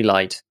extremely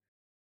light,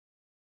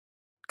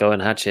 go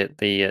and hatchet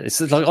the.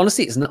 It's like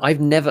honestly, I've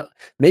never.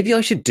 Maybe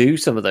I should do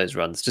some of those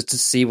runs just to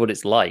see what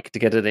it's like to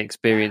get an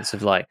experience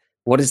of like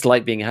what it's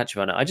like being a hatchet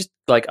runner. I just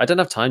like I don't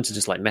have time to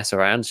just like mess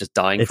around, just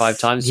dying 5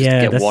 times just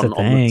to get that's the one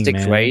on the thing, 6th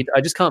man. raid.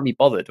 I just can't be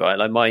bothered, right?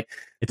 Like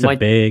it's a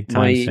big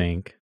time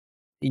sink.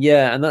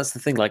 Yeah, and that's the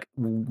thing. Like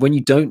when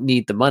you don't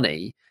need the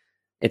money,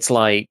 it's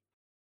like,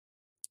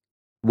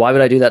 why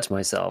would I do that to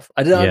myself?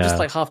 I'm just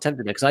like half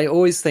tempted because I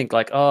always think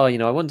like, oh,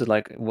 I wonder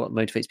like what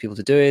motivates people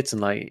to do it, and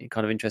like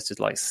kind of interested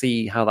to like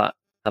see how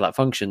that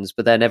functions.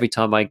 But then every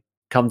time I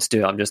come to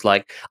do it, I'm just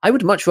like, I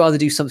would much rather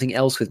do something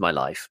else with my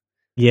life.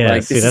 Yeah,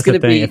 like, see, that's the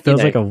thing. It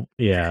feels like this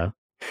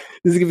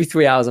is gonna be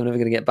 3 hours I'm never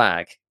gonna get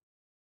back.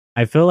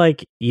 I feel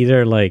like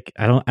either like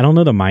I don't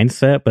know the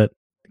mindset, but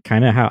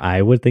kind of how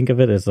I would think of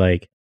it is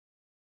like,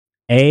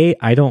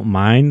 I don't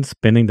mind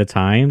spending the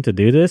time to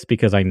do this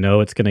because I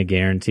know it's going to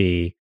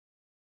guarantee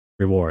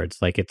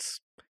rewards. Like it's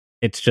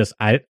just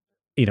I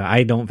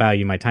don't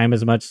value my time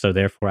as much, so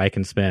therefore I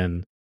can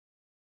spend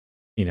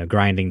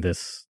grinding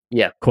this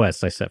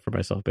quest I set for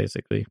myself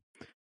basically.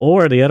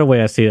 Or the other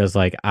way I see it is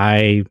like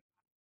I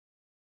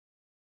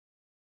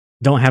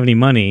don't have any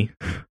money.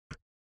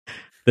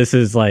 This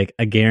is like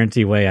a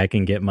guarantee way I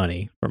can get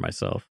money for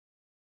myself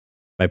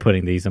by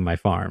putting these in my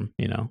farm,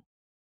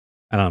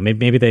 I don't know,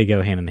 maybe they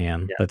go hand in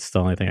hand. Yeah. That's the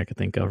only thing I could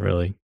think of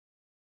really.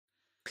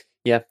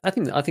 Yeah, I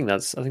think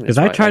that's because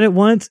I tried it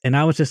once and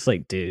I was just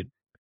like, dude,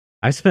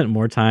 I spent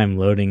more time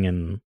loading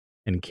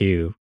in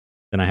queue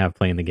than I have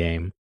playing the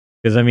game.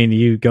 Because I mean,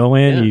 you go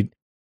in,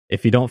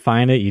 if you don't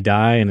find it, you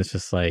die, and it's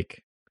just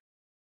like,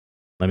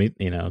 let me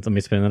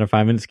spend another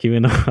 5 minutes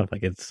queuing up.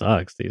 Like it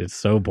sucks, dude. It's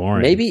so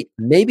boring.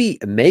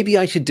 Maybe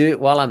I should do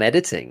it while I'm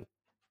editing.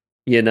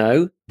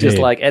 Just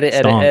like edit,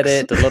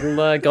 a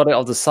little, got it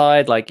on the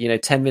side, like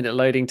 10-minute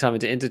loading time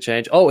into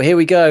interchange. Oh, here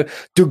we go.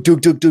 Dug.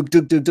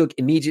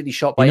 Immediately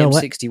shot by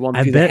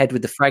M61 through the head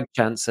with the frag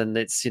chance, and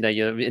it's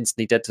you're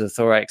instantly dead to the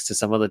thorax to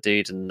some other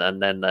dude, and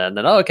then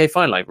oh, okay,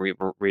 fine, like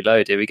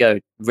reload. Here we go.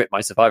 Rip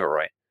my survivor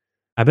rate.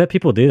 I bet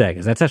people do that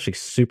because that's actually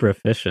super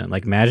efficient.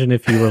 Like imagine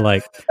if you were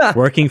like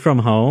working from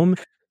home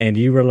and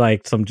you were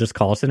like some just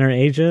call center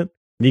agent.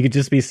 You could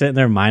just be sitting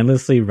there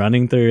mindlessly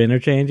running through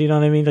interchange. You know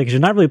what I mean? Like you're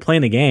not really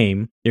playing the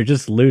game. You're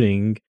just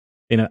looting.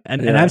 And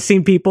I've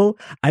seen people.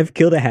 I've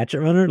killed a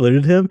hatchet runner,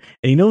 looted him,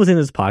 and you know what's in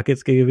his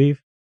pockets, Giga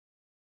Beef?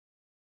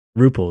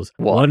 Ruples.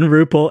 What? 1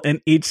 ruple in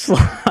each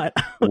slot.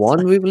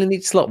 1 ruble in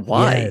each slot.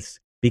 Why? Yes,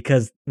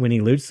 because when he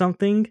loots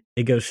something,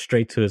 it goes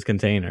straight to his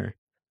container.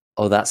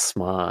 Oh, that's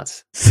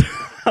smart.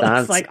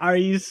 That's like, are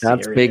you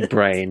serious? That's big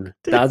brain.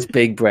 That's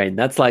big brain.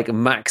 That's like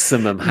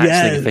maximum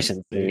hatchling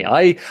efficiency.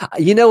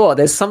 You know what?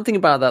 There's something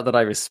about that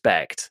I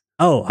respect.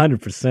 Oh,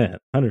 100%.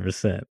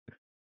 100%.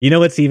 You know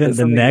what's even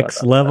the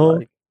next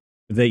level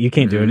that you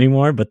can't do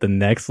anymore, but the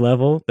next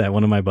level that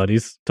one of my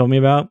buddies told me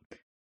about,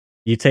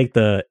 you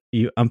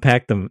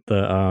unpack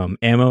the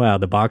ammo out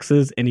of the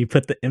boxes and you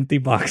put the empty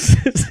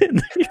boxes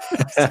in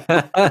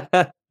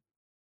there.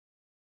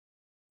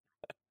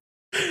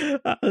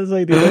 I was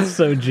like, dude, that's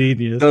so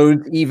genius.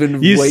 Don't even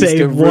waste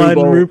save 1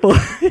 ruble.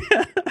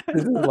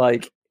 This is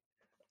like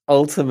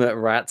ultimate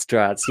rat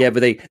strats. Yeah,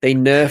 but they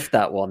nerfed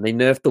that one. They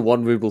nerfed the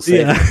 1 ruble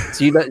save. Yeah.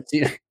 So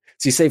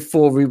you save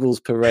 4 rubles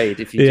per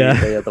raid if you do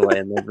it the other way,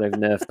 and they've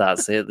nerfed that.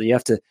 So you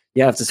have to,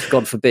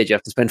 God forbid, you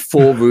have to spend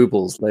 4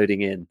 rubles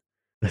loading in.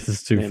 This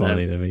is too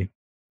funny to me.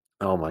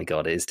 Oh my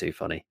god, it is too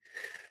funny.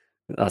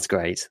 That's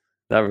great.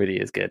 That really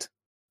is good.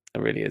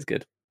 That really is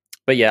good.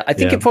 But yeah, I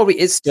think it probably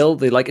is still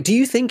do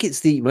you think it's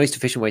the most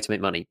efficient way to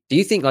make money? Do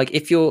you think like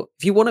if you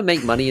want to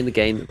make money in the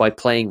game by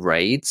playing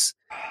raids,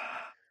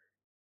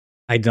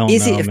 I don't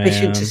is know, it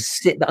efficient man. to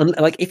sit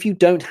like if you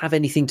don't have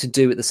anything to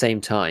do at the same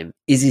time,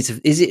 is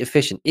it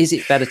efficient? Is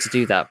it better to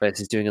do that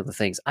versus doing other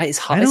things? It's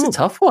hard. It's a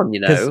tough one,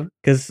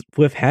 because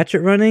with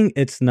hatchet running,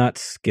 it's not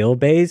skill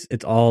based,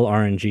 it's all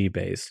RNG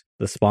based.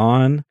 The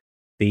spawn,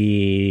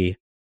 the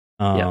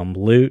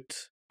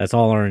loot, that's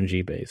all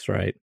RNG based,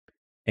 right?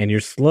 And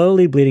you're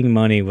slowly bleeding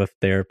money with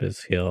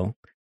Therapist Heal.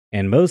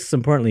 And most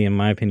importantly, in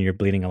my opinion, you're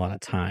bleeding a lot of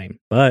time.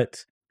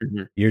 But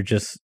you're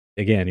just,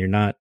 again, you're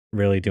not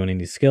really doing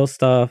any skill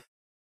stuff.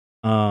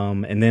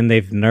 And then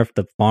they've nerfed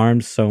the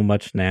farms so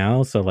much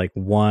now. So like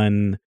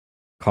 1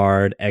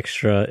 card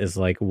extra is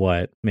like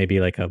what? Maybe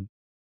like a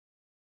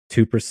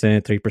 2%,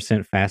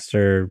 3%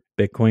 faster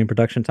Bitcoin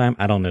production time.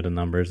 I don't know the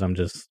numbers. I'm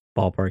just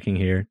ballparking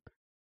here.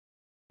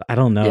 I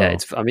don't know. Yeah,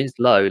 it's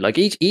low. Like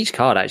each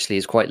card actually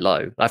is quite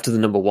low after the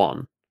number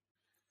 1.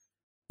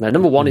 Now,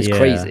 number one is Yeah.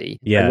 crazy,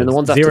 and Yeah. then the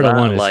ones after 0 to that,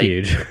 1 is like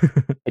huge.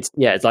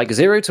 it's like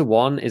 0 to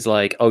 1 is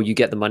like, oh, you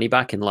get the money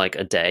back in like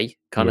a day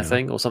kind of Yeah.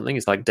 thing or something.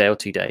 It's like day or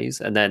 2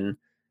 days, and then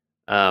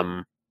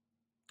and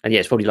yeah,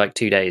 it's probably like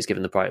 2 days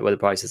given the price where the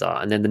prices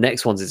are, and then the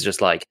next ones is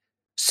just like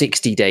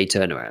 60-day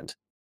turnaround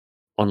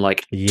on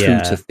like 2 to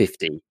Yeah.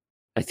 50,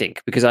 I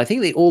think, because I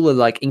think they all are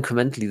like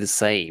incrementally the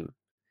same.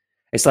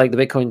 It's like the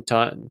Bitcoin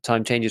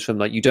time changes from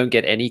like you don't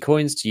get any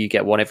coins to you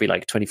get one every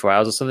like 24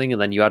 hours or something,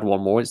 and then you add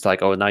one more. It's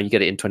like, oh, now you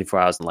get it in 24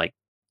 hours and like,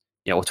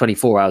 or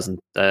 24 hours and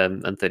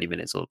 30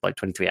 minutes, or like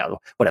 23 hours, or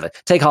whatever.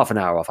 Take half an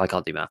hour off. I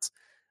can't do maths.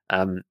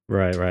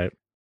 Right.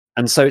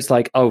 And so it's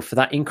like, oh, for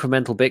that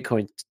incremental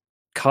Bitcoin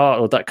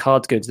card, or that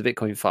card to go into the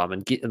Bitcoin farm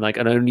and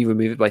only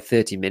remove it by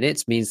 30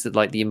 minutes means that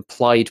like the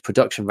implied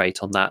production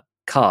rate on that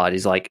card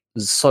is like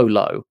so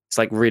low. It's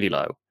like really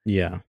low.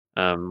 Yeah.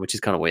 Which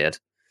is kind of weird.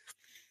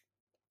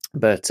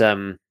 But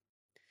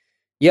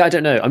yeah, I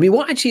don't know. I mean,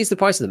 what actually is the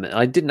price of them?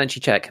 I didn't actually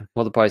check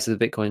what the price of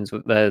the Bitcoins.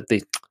 I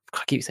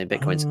keep saying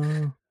Bitcoins.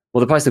 Well,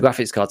 the price of the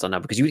graphics cards are now,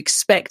 because you would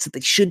expect that they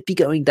should be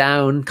going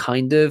down,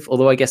 kind of.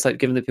 Although I guess, like,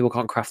 given that people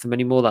can't craft them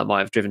anymore, that might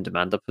have driven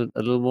demand up a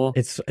little more.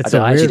 It's I a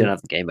actually weird don't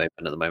have the game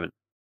open at the moment.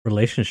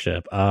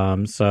 relationship.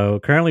 So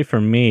currently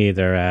for me,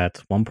 they're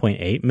at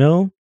 1.8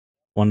 mil,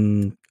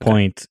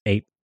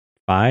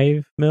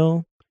 1.85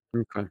 mil.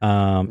 Okay.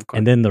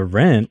 And then the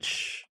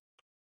wrench.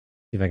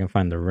 See if I can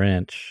find the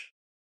wrench.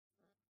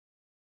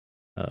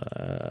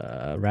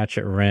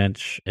 Ratchet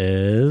wrench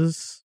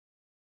is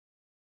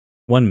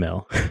 1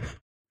 mil.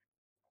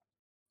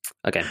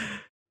 Okay.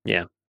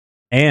 Yeah.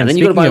 And then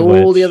you got to buy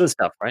all the other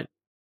stuff, right?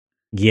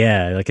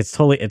 Yeah, like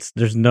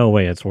there's no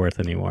way it's worth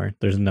anymore.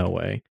 There's no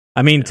way.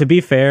 I mean, to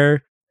be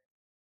fair,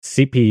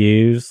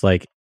 CPUs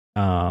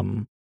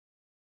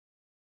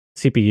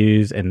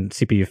CPUs and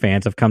CPU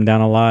fans have come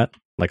down a lot,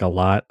 like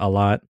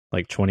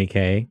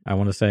 20K, I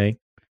want to say.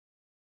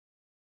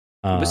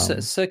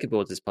 Circuit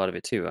boards is part of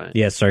it too, right?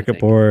 Yeah, circuit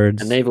boards.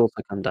 And they've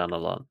also come down a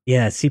lot.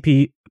 Yeah,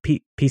 PC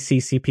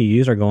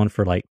CPUs are going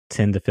for like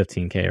 10 to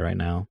 15K right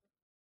now.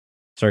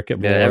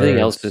 Circuit boards. Yeah, everything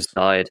else just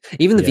died.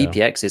 Even the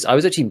VPXs. I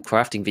was actually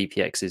crafting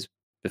VPXs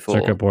before.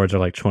 Circuit boards are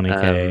like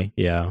 20K,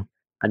 yeah.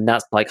 And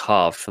that's like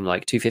half, from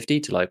like 250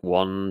 to like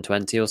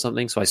 120 or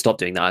something. So I stopped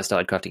doing that. I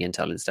started crafting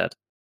Intel instead.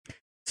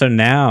 So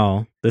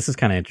now, this is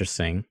kind of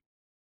interesting.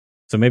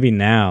 So maybe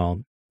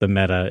now the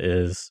meta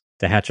is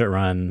to hatchet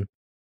run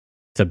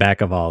to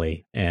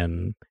Back-A-Volley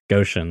and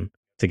Goshen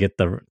to get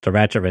the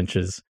ratchet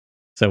wrenches.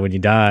 So when you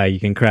die,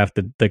 you can craft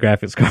the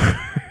graphics card.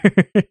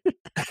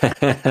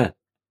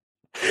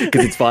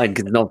 Because it's fine,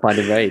 because it's not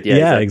finding raid.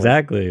 Yeah,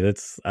 exactly.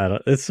 It's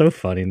so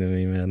funny to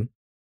me, man.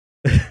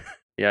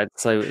 Yeah,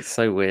 it's so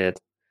weird.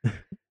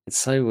 It's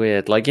so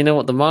weird. Like, you know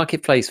what? The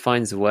marketplace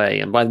finds a way,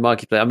 and by the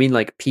marketplace, I mean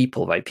like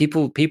people, right?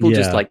 People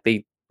just like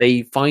they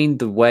find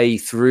the way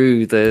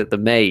through the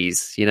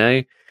maze. You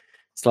know,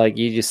 it's like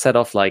you just set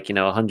off like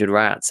 100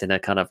 rats in a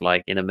kind of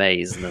like in a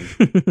maze, and then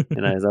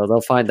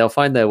they'll find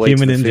their way.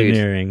 Human to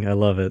engineering, food. I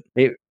love it.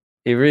 It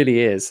really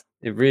is.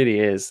 It really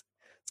is.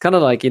 It's kind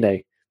of like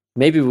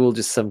maybe we'll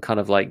just some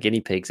kind of like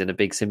guinea pigs in a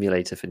big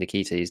simulator for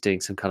Nikita. He's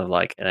doing some kind of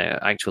like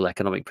actual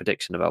economic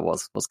prediction about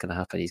what's going to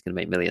happen. He's going to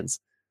make millions.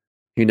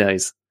 Who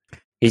knows?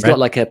 He's got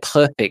like a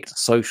perfect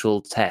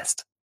social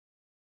test.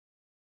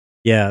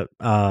 Yeah.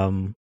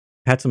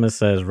 Patimus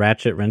says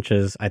ratchet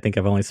wrenches, I think,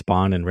 I've only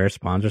spawned in rare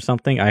spawns or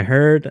something. I've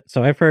heard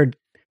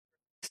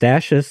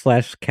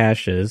stashes /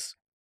 caches,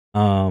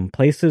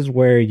 places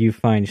where you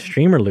find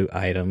streamer loot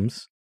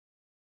items,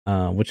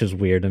 which is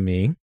weird to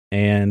me.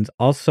 And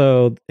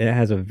also, it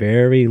has a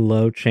very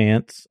low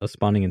chance of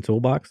spawning in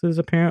toolboxes,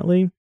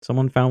 apparently.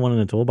 Someone found one in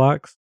a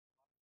toolbox.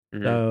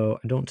 Mm-hmm. So,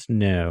 I don't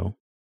know.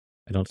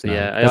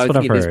 Yeah, that's what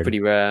I've heard. It is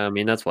pretty rare. I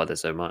mean, that's why there's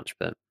so much,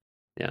 but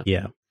yeah.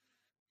 Yeah.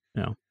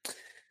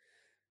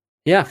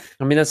 Yeah,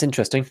 I mean, that's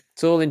interesting.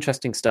 It's all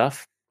interesting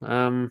stuff.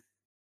 They've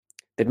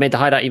made the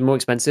hideout even more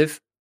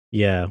expensive.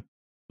 Yeah.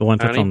 The one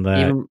touch on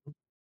that.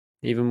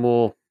 Even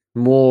more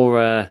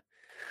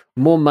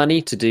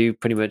money to do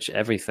pretty much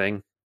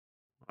everything.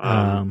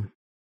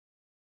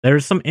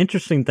 There's some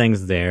interesting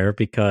things there,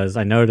 because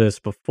I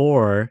noticed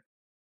before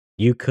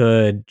you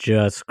could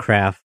just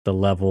craft the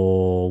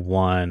level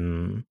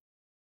 1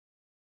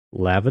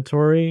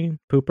 lavatory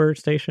pooper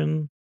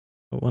station,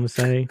 I want to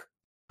say.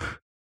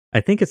 I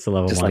think it's the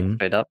level just 1. Like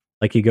straight up.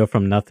 Like you go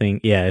from nothing.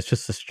 Yeah, it's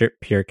just a strip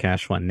pure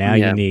cash one. Now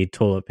you need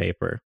toilet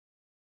paper,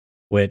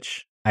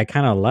 which I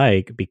kind of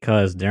like,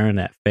 because during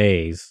that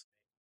phase,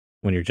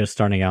 when you're just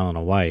starting out on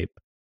a wipe,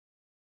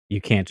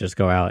 you can't just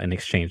go out and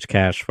exchange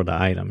cash for the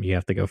item. You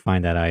have to go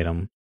find that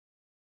item,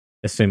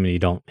 assuming you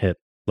don't hit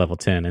level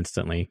 10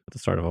 instantly at the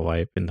start of a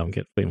wipe and don't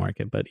get flea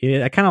market. But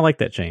yeah, I kind of like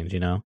that change,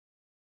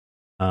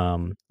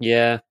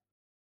 Yeah.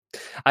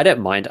 I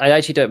don't mind. I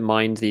actually don't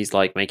mind these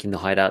like making the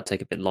hideout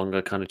take a bit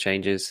longer kind of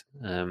changes.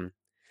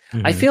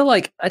 I feel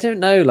like, I don't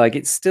know, like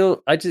it's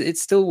still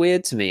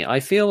weird to me. I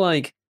feel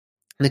like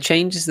the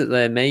changes that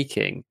they're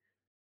making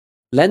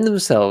lend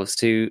themselves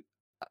to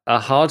a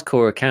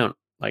hardcore account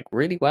like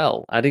really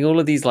well, adding all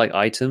of these like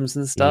items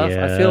and stuff.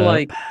 I feel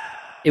like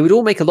it would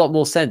all make a lot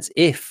more sense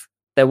if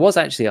there was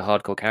actually a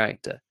hardcore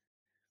character.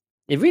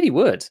 It really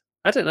would.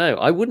 I don't know.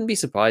 I wouldn't be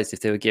surprised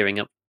if they were gearing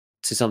up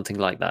to something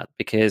like that,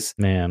 because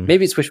Man,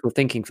 maybe it's wishful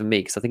thinking for me,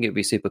 because I think it would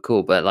be super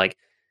cool. But like,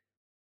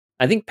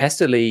 I think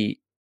Pestily,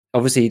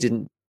 obviously, he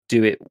didn't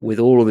do it with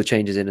all of the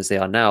changes in as they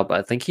are now, but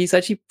I think he's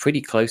actually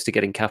pretty close to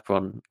getting Kappa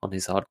on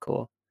his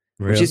hardcore,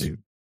 which is really?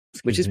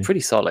 which Excuse is me.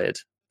 pretty solid.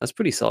 That's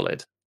pretty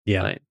solid.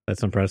 Yeah, Like,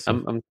 that's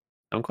impressive.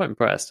 I'm quite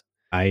impressed.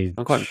 I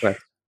I'm quite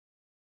impressed.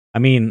 I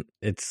mean,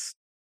 it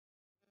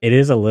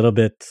is a little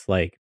bit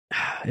like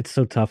it's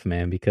so tough,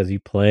 man, because you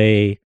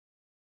play.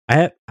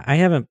 I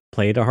haven't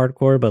played a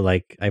hardcore, but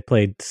like I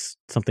played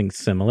something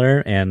similar,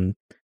 and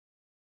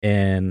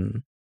I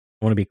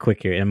want to be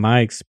quick here. In my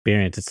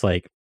experience, it's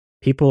like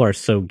people are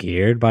so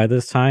geared by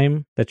this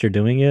time that you're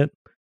doing it.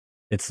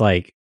 It's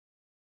like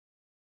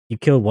you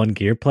kill one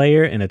gear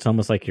player, and it's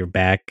almost like you're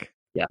back.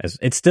 Yeah.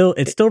 It's still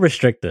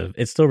restrictive.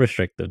 It's still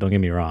restrictive. Don't get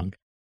me wrong.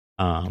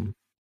 Um,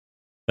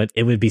 but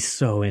it would be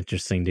so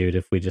interesting, dude,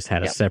 if we just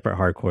had a Yeah. separate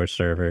hardcore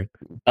server.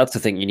 That's the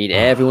thing. You need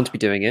everyone to be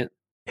doing it.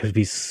 It would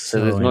be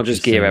So there's not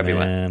just gear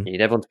everywhere. man. You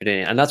need everyone to be doing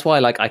it. And that's why,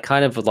 like, I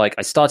kind of like,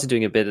 I started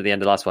doing a bit at the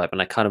end of last wipe,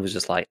 and I kind of was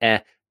just like,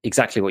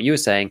 exactly what you were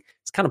saying.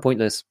 It's kind of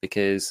pointless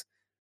because,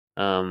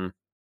 you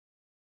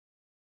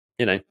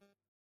know,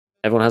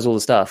 everyone has all the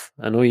stuff,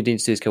 and all you need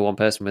to do is kill one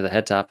person with a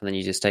head tap, and then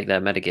you just take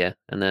their metagear,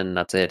 and then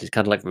that's it. It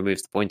kind of like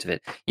removes the point of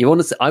it. I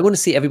want to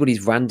see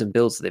everybody's random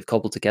builds that they've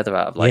cobbled together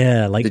out of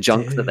like the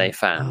junk that they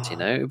found. You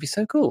know, it would be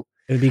so cool.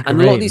 It would be great,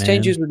 and a lot of these man.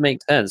 changes would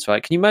make sense,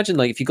 right? Can you imagine,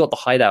 like, if you got the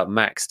hideout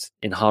maxed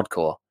in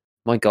hardcore?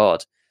 My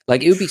God,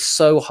 like, it would be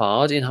so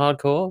hard in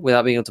hardcore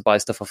without being able to buy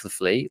stuff off the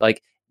flea.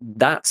 Like,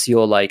 that's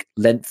your like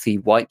lengthy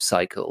wipe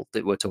cycle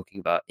that we're talking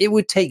about. It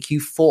would take you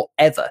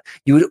forever.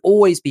 You would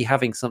always be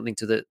having something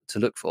to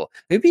look for.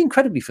 It would be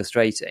incredibly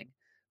frustrating,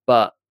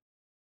 but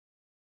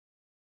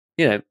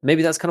you know,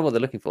 maybe that's kind of what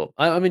they're looking for.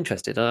 I'm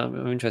interested.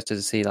 I'm interested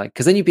to see, like,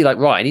 because then you'd be like,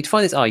 right, I need to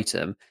find this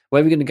item.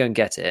 Where are we going to go and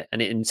get it?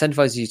 And it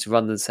incentivizes you to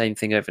run the same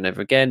thing over and over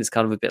again. It's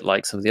kind of a bit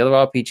like some of the other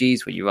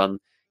RPGs where you run,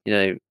 you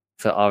know,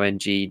 for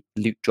RNG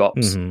loot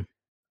drops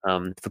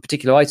for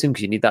particular items,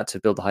 because you need that to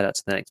build the hideout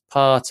to the next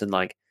part. And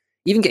like,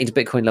 even getting to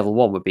Bitcoin level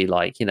 1 would be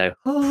like, you know,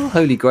 oh,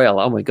 holy grail.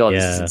 Oh my God,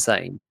 this is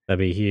insane. That'd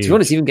be huge. To be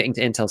honest, even getting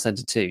to Intel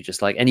Center 2,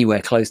 just like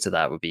anywhere close to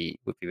that would be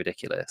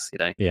ridiculous, you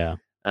know? Yeah.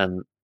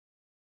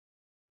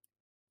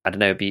 I don't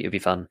know. It'd be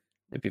fun.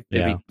 It'd be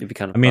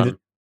kind of fun. Fun.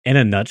 In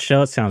a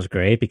nutshell, it sounds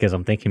great, because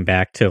I'm thinking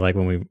back to like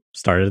when we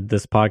started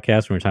this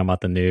podcast, when we were talking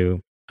about the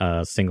new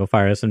single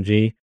fire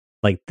SMG.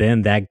 Like,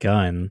 then that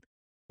gun,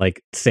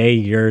 like, say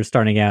you're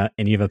starting out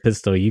and you have a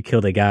pistol, you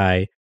killed a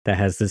guy that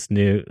has this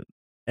new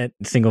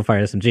single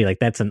fire SMG. Like,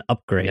 that's an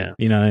upgrade. Yeah.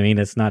 You know what I mean?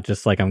 It's not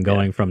just like I'm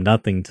going from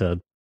nothing to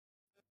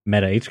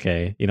meta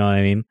HK. You know what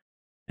I mean?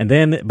 And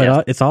then,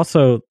 but it's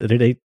also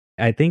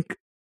I think,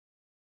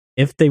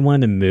 if they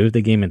want to move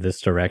the game in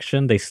this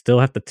direction, they still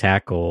have to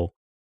tackle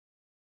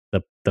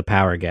the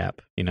power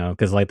gap, you know,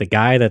 because like the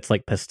guy that's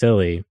like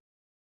Pestily,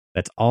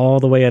 that's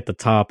all the way at the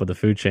top of the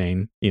food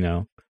chain, you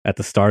know, at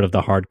the start of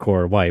the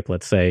hardcore wipe,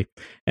 let's say,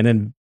 and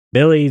then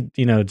Billy,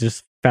 you know,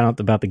 just found out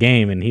about the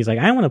game, and he's like,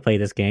 I want to play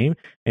this game,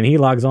 and he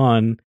logs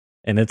on,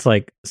 and it's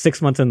like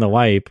 6 months in the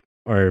wipe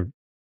or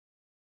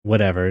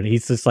whatever, and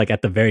he's just like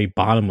at the very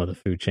bottom of the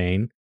food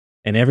chain,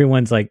 and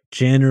everyone's like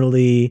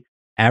generally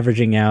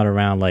averaging out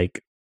around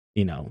like,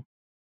 you know,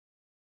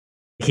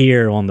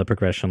 here on the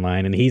progression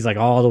line, and he's like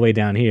all the way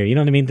down here. You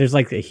know what I mean? There's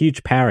like a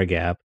huge power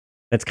gap.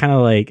 That's kind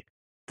of like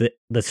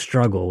the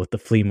struggle with the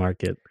flea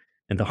market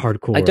and the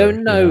hardcore. I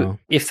don't know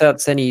if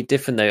that's any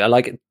different though. I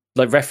like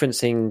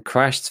referencing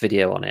Crash's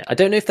video on it. I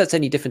don't know if that's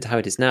any different to how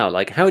it is now.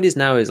 Like, how it is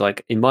now is,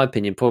 like, in my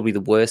opinion, probably the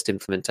worst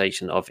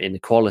implementation of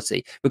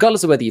inequality,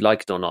 regardless of whether you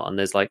like it or not. And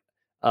there's like,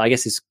 I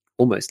guess it's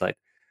almost like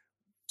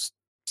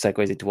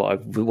segues into what I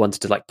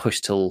wanted to like push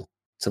till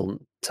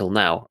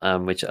now,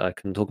 which I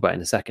can talk about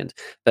in a second.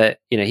 But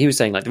you know, he was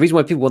saying like the reason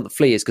why people want the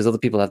flea is because other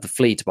people have the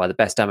flea to buy the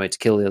best ammo to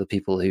kill the other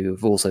people who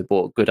have also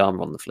bought good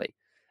armor on the flea.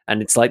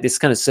 And it's like this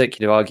kind of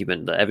circular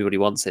argument that everybody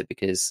wants it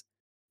because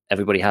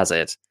everybody has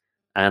it,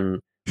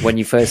 and when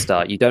you first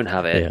start, you don't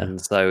have it,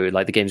 and so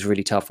like the game's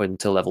really tough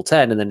until level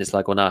 10, and then it's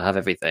like, well, now I have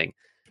everything.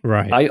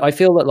 Right. I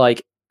feel that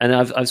like, and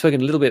I've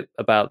spoken a little bit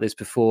about this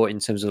before in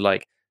terms of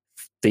like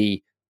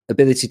the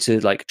ability to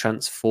like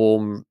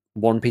transform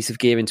one piece of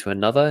gear into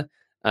another.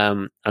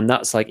 And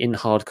that's like in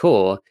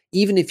hardcore,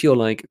 even if you're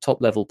like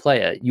top level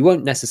player, you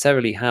won't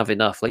necessarily have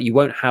enough, like you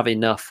won't have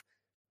enough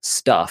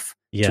stuff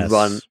to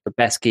run the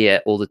best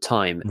gear all the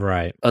time.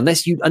 Right.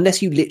 Unless you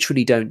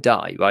literally don't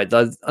die, right?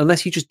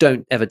 Unless you just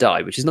don't ever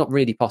die, which is not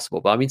really possible.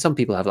 But I mean, some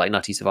people have like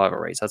nutty survival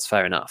rates. That's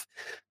fair enough.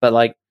 But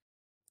like,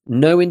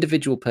 no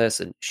individual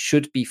person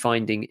should be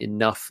finding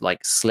enough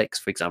like slicks,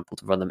 for example,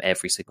 to run them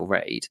every single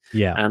raid.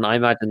 Yeah. And I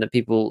imagine that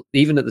people,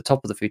 even at the top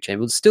of the food chain,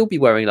 will still be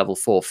wearing level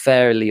 4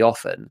 fairly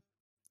often.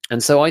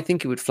 And so I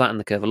think it would flatten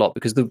the curve a lot,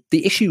 because the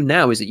issue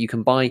now is that you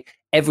can buy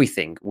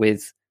everything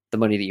with the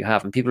money that you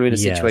have, and people are in a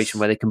situation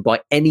where they can buy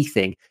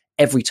anything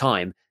every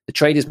time, The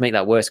traders make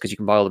that worse because you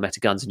can buy all the meta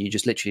guns and you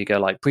just literally go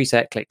like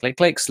preset, click, click,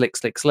 click, slick,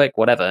 slick, slick,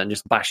 whatever, and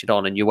just bash it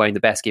on, and you're wearing the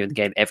best gear in the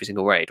game every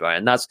single raid, right?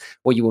 And that's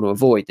what you want to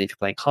avoid if you're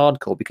playing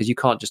hardcore, because you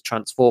can't just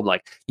transform.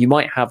 Like, you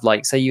might have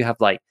like, say you have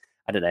like,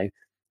 I don't know,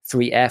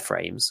 3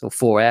 airframes or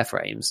 4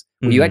 airframes.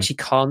 Well, you actually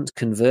can't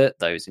convert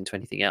those into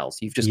anything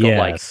else. You've just got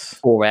like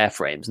 4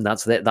 airframes, and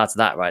that's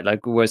that, right?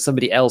 Like, whereas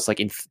somebody else,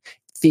 like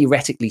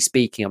theoretically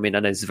speaking, I mean, I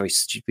know this is a very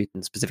stupid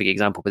and specific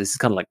example, but this is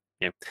kind of like,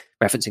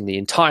 referencing the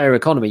entire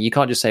economy. You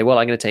can't just say, well,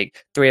 I'm going to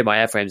take 3 of my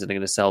airframes and I'm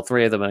going to sell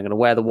 3 of them, and I'm going to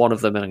wear the one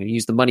of them, and I'm going to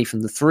use the money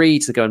from the 3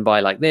 to go and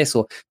buy like this,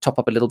 or top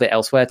up a little bit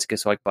elsewhere to go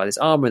so I can buy this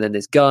armor and then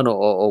this gun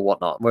or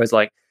whatnot. Whereas,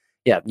 like,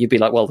 yeah, you'd be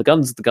like, well, the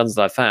guns that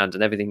I've found,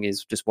 and everything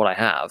is just what I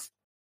have.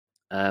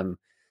 And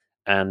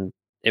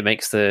it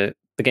makes the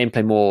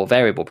gameplay more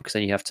variable, because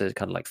then you have to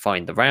kind of like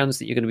find the rounds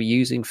that you're going to be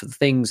using for the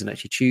things and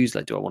actually choose,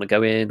 like, do I want to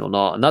go in or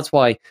not? And that's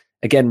why,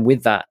 again,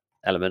 with that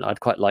element, I'd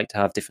quite like to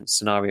have different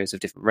scenarios of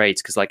different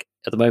raids, because like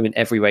at the moment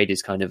every raid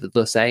is kind of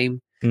the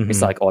same.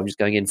 It's like, oh, I'm just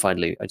going in, find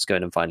loot, I just go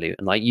in and find loot,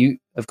 and like you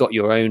have got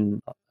your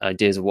own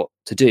ideas of what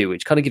to do,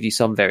 which kind of give you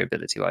some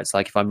variability, right? It's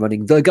like, if I'm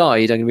running the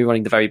guide, I'm going to be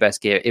running the very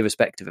best gear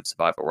irrespective of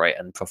survival rate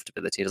and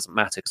profitability. It doesn't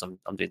matter because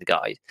I'm doing the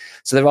guide.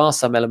 So there are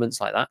some elements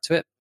like that to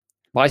it.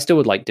 But I still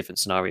would like different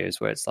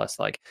scenarios where it's less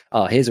like,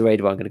 oh, here's a raid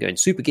where I'm going to go in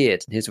super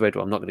geared, and here's a raid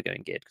where I'm not going to go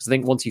in geared. Because I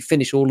think once you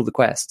finish all of the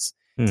quests,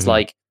 it's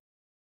like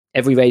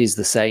every raid is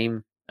the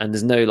same, and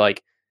there's no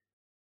like,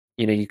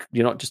 you're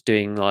not just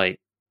doing like,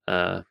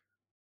 I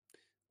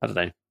don't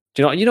know.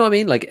 Do you know what I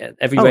mean? Like,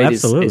 every raid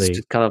is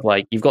just kind of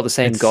like, you've got the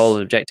same goal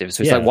and objective.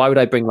 So it's like, why would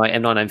I bring my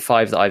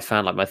M995 that I've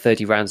found, like my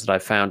 30 rounds that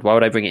I've found? Why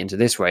would I bring it into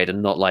this raid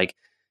and not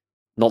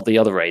the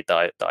other raid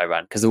that I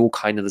ran? Because they're all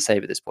kind of the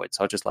same at this point.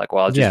 So I'll just like,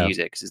 well, I'll just use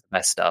it because it's the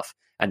best stuff.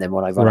 And then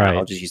when I run out,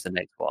 I'll just use the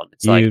next one.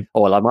 It's like,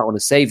 oh, well, I might want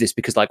to save this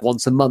because like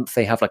once a month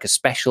they have like a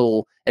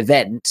special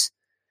event.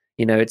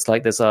 It's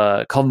like there's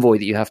a convoy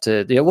that you have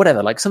to,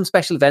 whatever, like some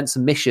special event,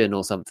 some mission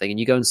or something. And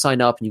you go and sign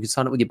up, and you can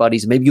sign up with your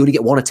buddies, and maybe you only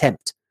get one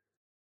attempt,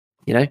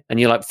 and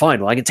you're like, fine,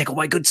 well, I can take all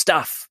my good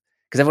stuff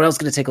because everyone else is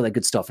going to take all their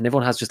good stuff. And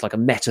everyone has just like a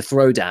meta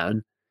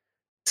throwdown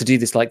to do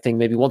this like thing,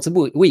 maybe once a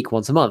week,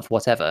 once a month,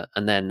 whatever.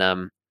 And then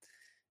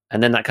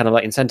that kind of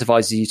like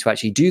incentivizes you to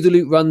actually do the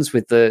loot runs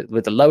with the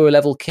lower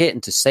level kit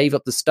and to save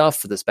up the stuff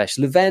for the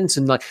special event.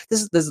 And like,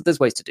 there's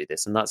ways to do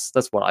this, and that's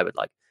what I would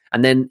like.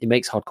 And then it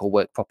makes hardcore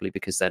work properly,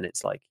 because then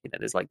it's like,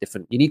 there's like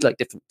you need like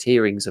different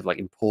tierings of like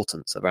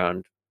importance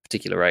around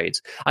particular raids.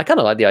 I kind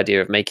of like the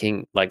idea of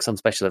making like some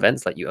special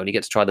events, like you only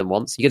get to try them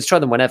once. You get to try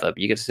them whenever, but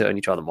you get to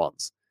only try them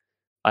once.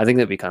 I think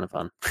that'd be kind of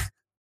fun.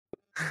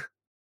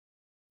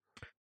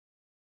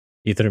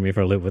 You threw me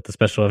for a loop with the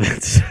special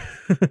events.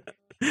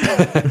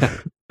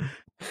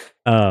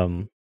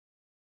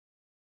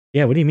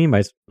 Yeah, what do you mean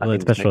by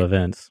special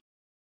events?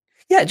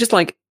 Yeah, just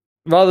like,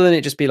 rather than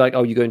it just be like,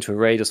 oh, you go into a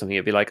raid or something,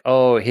 it'd be like,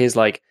 oh, here's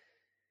like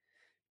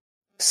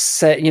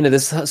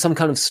there's some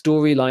kind of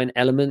storyline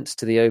element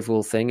to the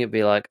overall thing. It'd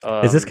be like,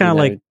 is this kind of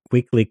like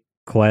weekly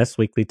quests,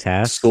 weekly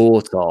tasks?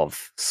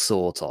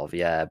 Sort of,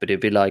 yeah. But it'd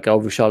be like, oh,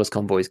 Rushalla's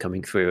convoy is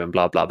coming through and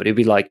blah blah. But it'd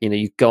be like,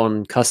 you go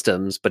on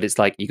customs, but it's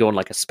like you go on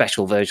like a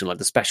special version, like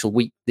the special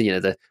week,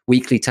 the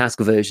weekly task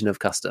version of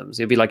customs.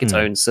 It'd be like its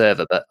own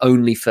server, but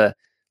only for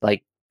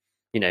like,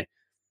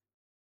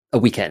 a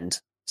weekend,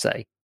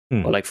 say,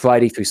 or like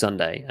Friday through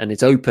Sunday, and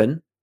it's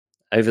open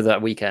over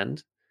that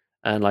weekend.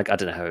 And like, I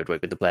don't know how it would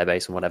work with the player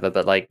base and whatever,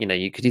 but like,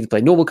 you could either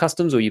play normal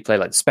customs or you play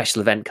like special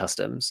event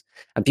customs.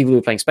 And people who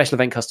are playing special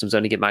event customs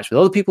only get matched with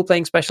other people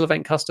playing special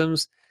event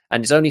customs.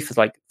 And it's only for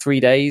like 3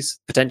 days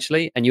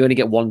potentially, and you only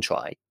get 1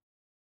 try.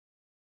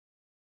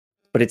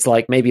 But it's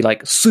like maybe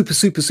like super,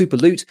 super, super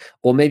loot,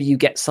 or maybe you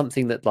get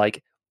something that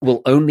like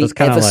will only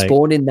ever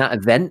spawn in that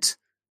event.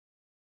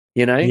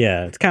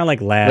 Yeah, it's kind of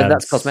like labs,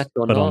 that's cosmetic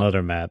or but not. On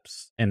other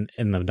maps. In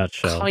a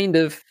nutshell, kind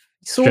of.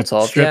 Sort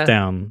of stripped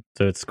down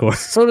so it's score.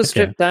 Sort of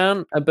stripped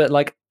down, but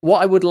like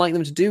what I would like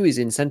them to do is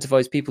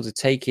incentivize people to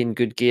take in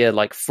good gear,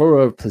 like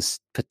for a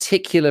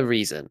particular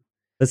reason.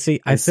 Let's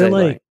see. I feel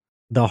like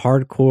the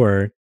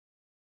hardcore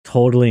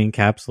totally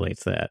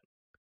encapsulates that,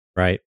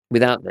 right?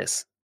 Without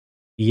this,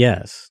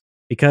 yes,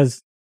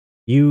 because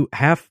you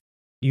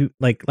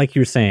like you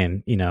were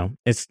saying,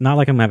 it's not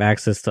like I'm gonna have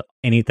access to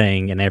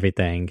anything and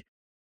everything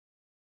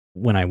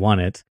when I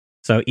want it.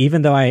 So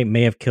even though I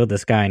may have killed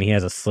this guy and he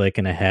has a slick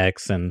and a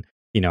hex and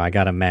I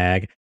got a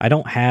mag, I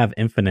don't have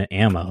infinite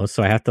ammo.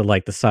 So I have to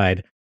like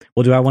decide,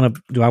 well, do I want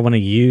to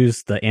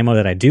use the ammo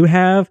that I do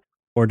have,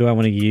 or do I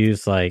want to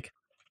use like,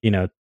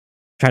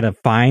 try to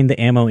find the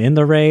ammo in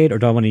the raid, or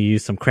do I want to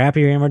use some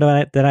crappier ammo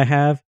that I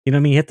have? You know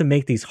what I mean? You have to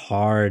make these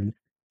hard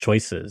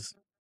choices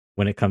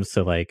when it comes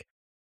to like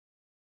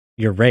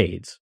your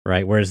raids,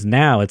 right? Whereas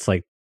now it's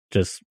like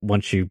just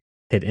once you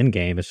hit in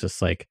game, it's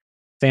just like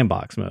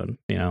sandbox mode,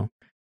 Yeah,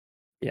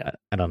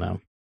 I don't know.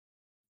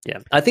 Yeah,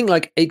 I think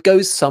like it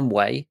goes some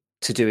way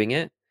to doing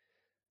it,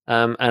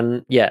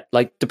 and yeah,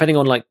 like depending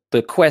on like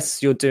the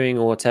quests you're doing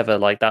or whatever,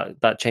 like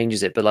that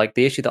changes it. But like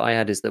the issue that I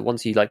had is that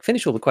once you like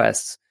finish all the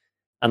quests,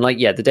 and like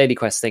the daily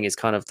quest thing is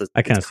kind of the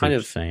I kind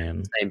of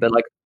same, but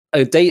like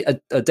a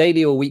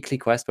daily or weekly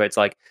quest where it's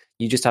like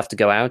you just have to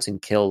go out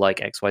and kill like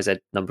XYZ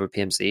number of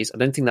PMCs. I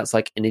don't think that's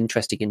like an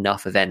interesting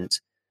enough event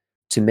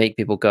to make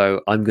people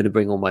go, I'm going to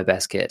bring all my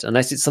best kit,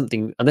 unless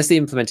they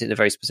implement it in a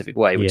very specific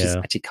way, which is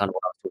actually kind of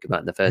what I was talking about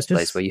in the first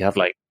place, where you have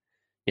like,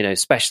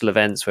 special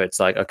events where it's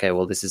like, okay,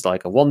 well, this is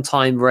like a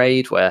one-time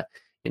raid where,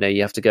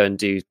 you have to go and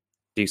do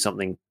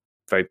something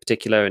very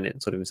particular, and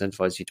it sort of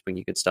incentivizes you to bring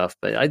you good stuff.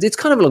 But it's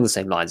kind of along the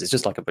same lines. It's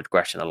just like a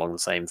progression along the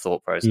same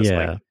thought process.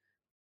 Yeah.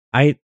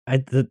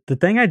 The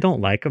thing I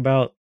don't like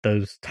about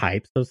those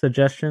types of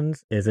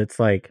suggestions is it's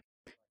like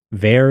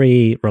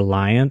very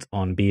reliant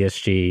on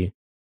BSG's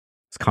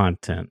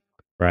content,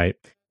 right?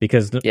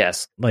 Because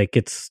yes, like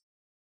it's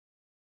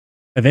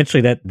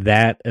eventually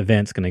that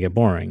event's going to get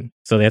boring.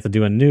 So they have to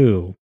do a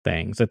new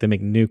thing. So they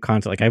make new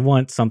content. Like I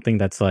want something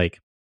that's like,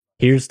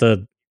 here's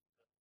the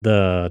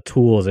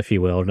tools, if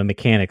you will, the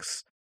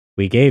mechanics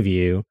we gave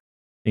you,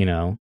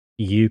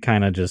 you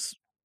kind of just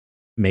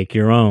make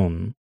your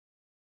own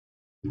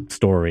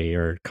story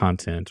or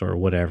content or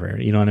whatever.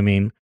 You know what I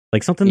mean?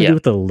 Like something to do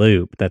with the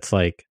loop that's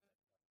like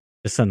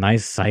just a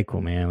nice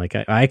cycle, man. Like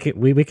I could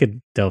we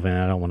could delve in.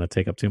 I don't want to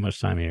take up too much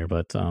time here,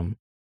 but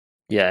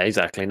yeah,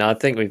 exactly. No, I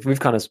think we've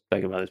kind of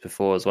spoken about this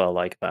before as well,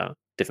 like about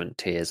different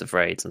tiers of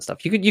raids and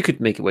stuff. You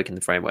could make it work in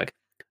the framework.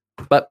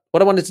 But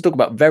what I wanted to talk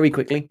about very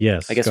quickly,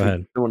 yes, I guess go we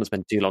ahead. don't want to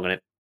spend too long on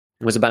it,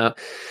 was about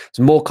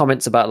some more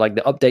comments about like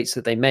the updates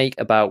that they make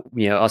about,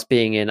 us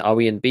being in, are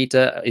we in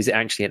beta? Is it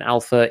actually in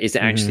alpha? Is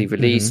it actually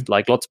released?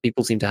 Like lots of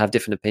people seem to have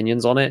different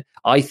opinions on it.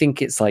 I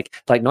think it's like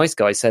Nice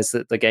Guy says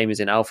that the game is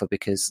in alpha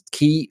because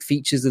key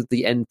features of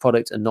the end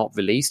product are not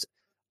released.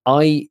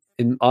 I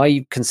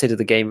consider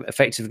the game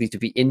effectively to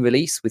be in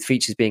release with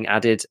features being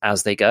added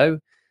as they go.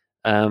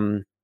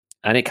 And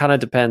it kind of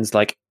depends.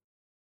 Like,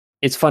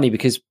 it's funny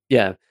because,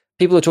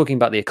 people are talking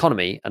about the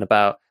economy and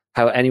about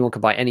how anyone can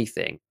buy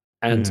anything.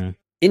 And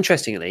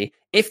interestingly,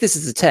 if this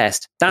is a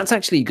test, that's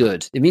actually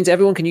good. It means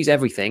everyone can use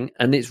everything,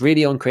 and it's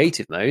really on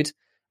creative mode,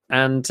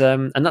 and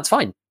that's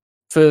fine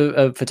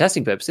for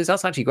testing purposes.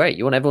 That's actually great.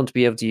 You want everyone to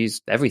be able to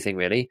use everything,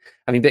 really.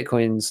 I mean,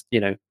 Bitcoin's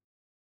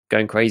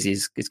going crazy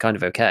is kind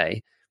of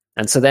okay,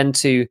 and so then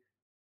to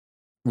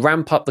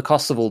ramp up the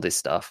cost of all this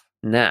stuff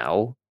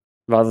now,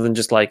 rather than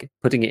just like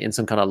putting it in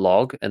some kind of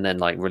log and then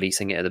like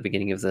releasing it at the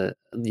beginning of the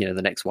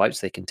the next wipe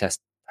so they can test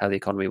how the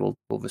economy will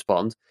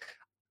respond.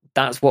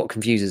 That's what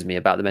confuses me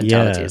about the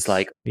mentality. It's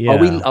like,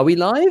 are we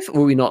live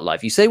or are we not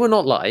live? You say we're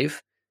not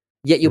live,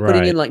 yet you're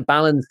putting in like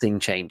balancing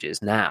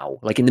changes now,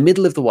 like in the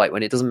middle of the wipe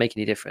when it doesn't make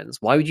any difference.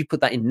 Why would you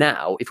put that in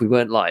now if we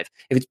weren't live?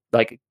 If it's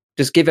like,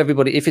 just give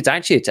everybody, if it's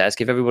actually a test,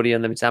 give everybody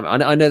unlimited ammo.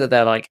 I know that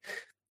they're like,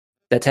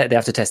 they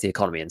have to test the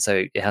economy, and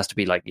so it has to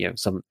be like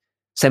some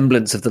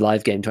semblance of the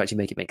live game to actually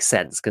make it make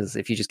sense. Because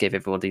if you just gave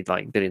everybody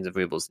like billions of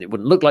rubles, it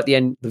wouldn't look like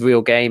the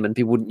real game, and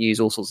people wouldn't use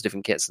all sorts of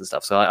different kits and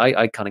stuff. So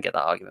I kind of get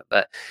that argument,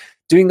 but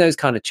doing those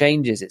kind of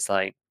changes, it's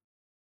like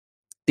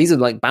these are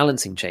like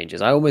balancing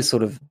changes. I almost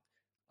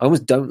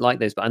don't like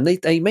those, and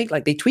they make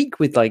like they tweak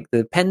with like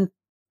the pen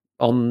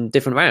on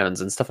different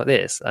rounds and stuff like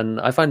this, and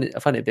I find it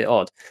a bit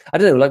odd. I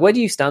don't know, like where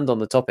do you stand on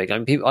the topic? I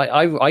mean,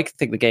 I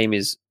think the game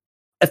is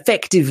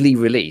effectively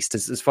released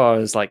as far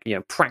as like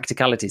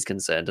practicality is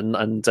concerned,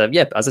 and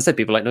as I said,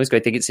 people like Noise Guy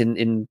think it's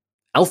in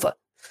alpha.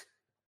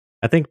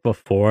 I think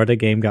before the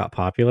game got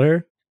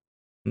popular,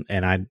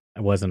 and I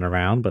wasn't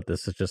around, but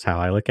this is just how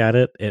I look at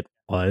it, it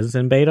was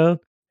in beta.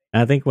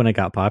 And I think when it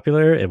got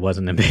popular, it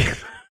wasn't in beta.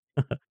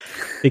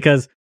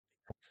 Because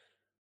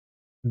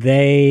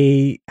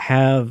they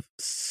have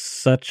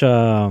such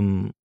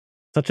a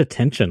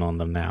tension on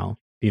them now.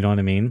 You know what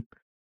I mean?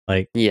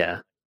 Like,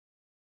 yeah,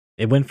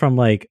 it went from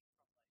like,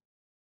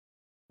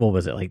 what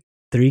was it, like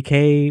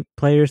 3K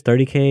players,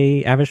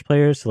 30K average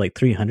players to like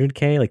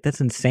 300K. Like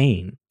that's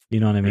insane. You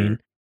know what I mean?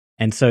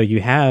 And so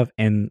you have,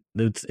 and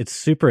it's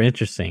super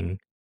interesting.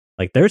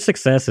 Like their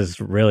success is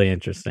really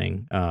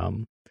interesting.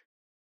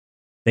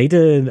 They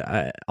did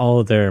all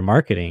of their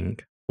marketing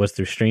was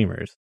through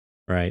streamers,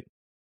 right?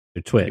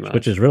 Through Twitch,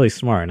 which is really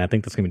smart, and I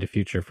think that's gonna be the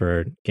future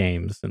for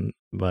games.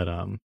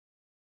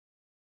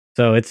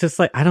 So it's just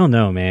like, I don't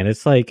know, man.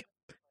 It's like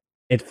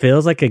it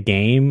feels like a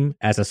game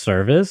as a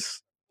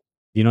service.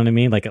 You know what I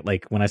mean? Like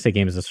when I say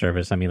game as a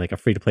service, I mean like a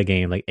free to play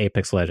game like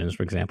Apex Legends,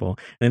 for example.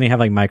 And then they have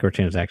like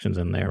microtransactions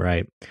in there,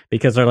 right?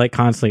 Because they're like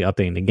constantly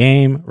updating the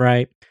game,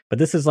 right? But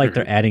this is like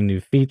they're adding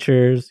new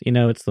features.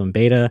 It's some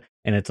beta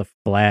and it's a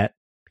flat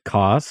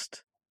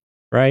cost,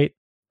 right?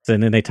 So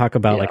and then they talk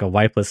about like a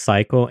wipeless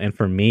cycle, and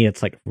for me,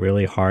 it's like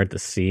really hard to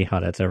see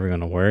how that's ever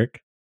going to work,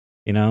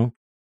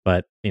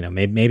 But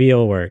maybe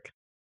it'll work.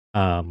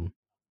 So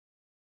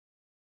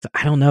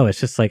I don't know. It's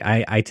just like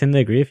I tend to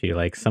agree with you.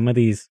 Like some of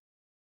these,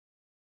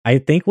 I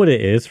think what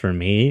it is for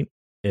me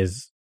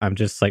is I'm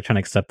just like trying to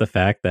accept the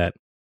fact that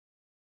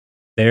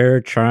they're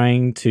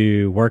trying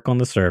to work on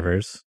the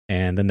servers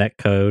and the net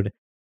code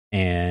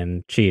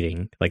and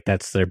cheating. Like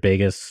that's their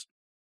biggest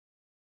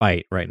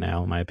fight right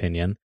now, in my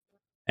opinion.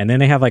 And then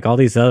they have like all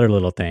these other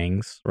little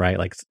things, right?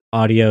 Like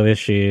audio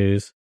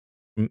issues,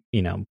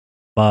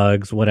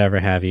 bugs, whatever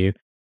have you.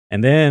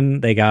 And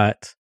then they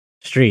got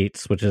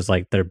Streets, which is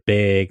like their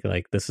big,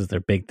 like this is their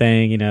big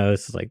thing.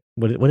 This is like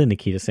what did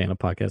Nikita say on a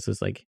podcast?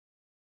 Is like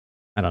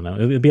I don't know.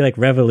 It would be like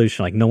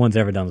revolution. Like no one's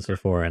ever done this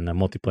before in a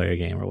multiplayer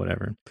game or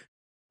whatever.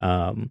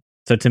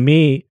 So to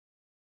me,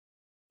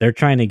 they're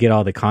trying to get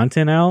all the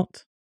content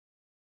out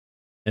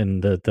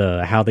and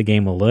the how the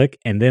game will look,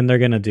 and then they're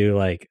gonna do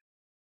like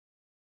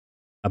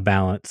a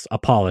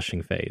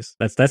polishing phase.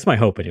 That's my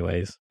hope,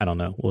 anyways. I don't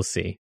know. We'll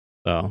see.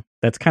 So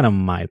that's kind of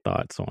my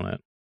thoughts on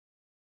it.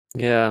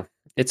 Yeah,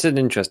 it's an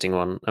interesting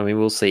one. I mean,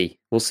 we'll see.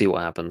 We'll see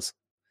what happens.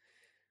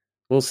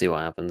 We'll see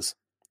what happens.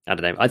 I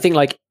don't know. I think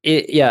like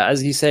it. Yeah,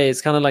 as you say,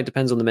 it's kind of like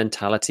depends on the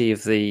mentality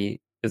of the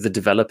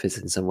developers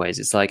in some ways.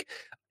 It's like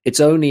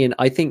it's only in.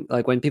 I think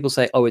like when people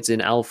say, "Oh, it's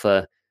in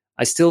alpha,"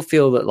 I still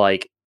feel that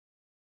like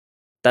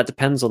that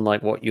depends on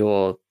like what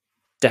your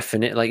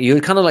definite. Like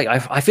you're kind of like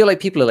I feel like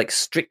people are like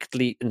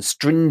strictly and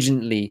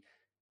stringently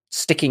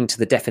sticking to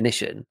the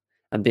definition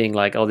and being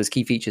like, "Oh, there's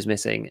key features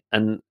missing,"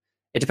 and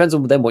it depends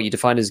on then what you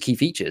define as key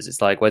features.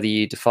 It's like whether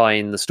you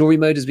define the story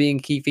mode as being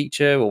a key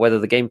feature or whether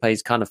the gameplay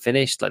is kind of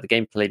finished, like the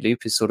gameplay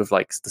loop is sort of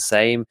like the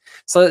same.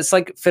 So it's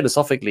like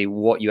philosophically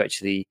what you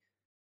actually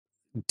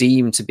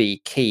deem to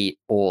be key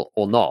or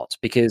not.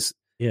 Because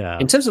Yeah.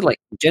 in terms of like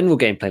general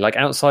gameplay, like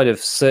outside of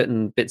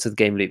certain bits of the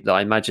game loop that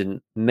I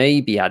imagine may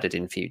be added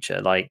in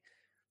future, like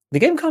the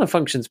game kind of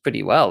functions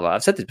pretty well.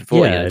 I've said this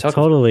before, Yeah, Tarkov is an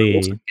totally.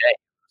 awesome game.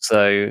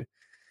 So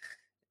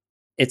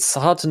it's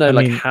hard to know I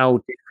like mean, how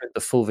different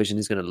the full vision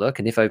is going to look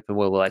and if open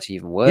world will actually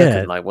even work Yeah.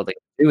 and like what they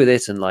can do with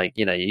it. And like,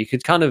 you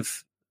could kind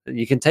of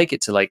you can take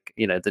it to like,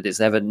 that it's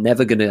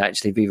never going to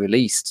actually be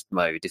released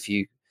mode if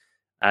you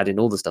add in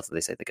all the stuff that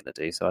they say they're going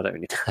to do. So I don't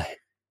really know.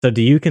 So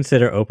do you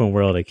consider open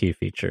world a key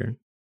feature?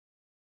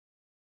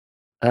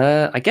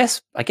 I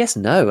guess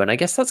no, and I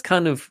guess that's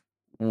kind of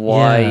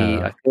why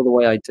Yeah. I feel the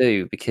way I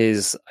do,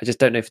 because I just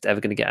don't know if it's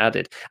ever going to get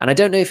added, and I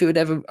don't know if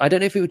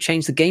it would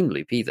change the game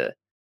loop either,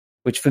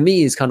 which for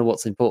me is kind of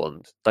what's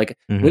important. Like,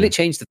 will it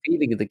change the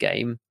feeling of the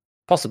game?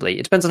 Possibly.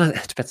 It depends on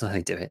it depends on how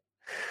they do it.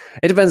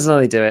 It depends on how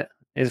they do it.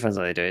 It depends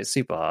on how they do it. It's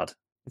super hard.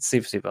 It's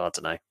super hard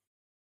to know.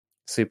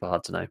 Super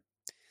hard to know.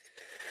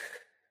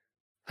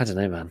 I don't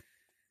know, man.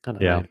 I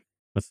don't know.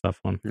 That's a tough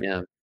one.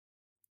 Yeah.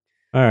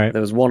 All right.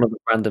 There was one other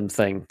random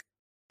thing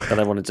that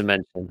I wanted to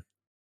mention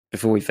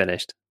before we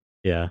finished.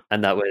 Yeah.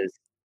 And that was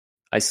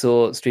I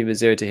saw streamer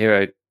Zero to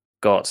Hero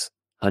got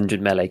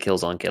 100 melee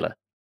kills on Killer.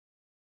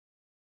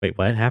 Wait,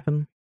 what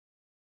happened?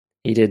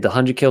 He did the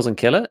 100 kills on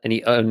Killer, and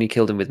he only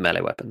killed him with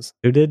melee weapons.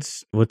 Who did?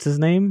 What's his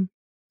name?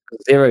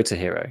 Zero to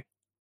Hero.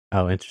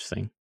 Oh,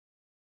 interesting.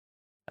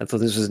 I thought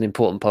this was an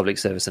important public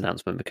service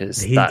announcement because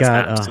He that's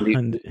got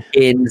absolutely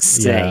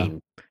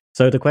insane. Yeah.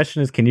 So the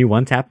question is, can you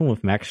one tap him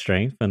with max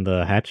strength and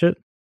the hatchet?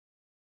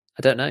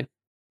 I don't know.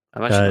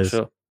 I'm actually not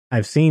sure.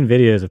 I've seen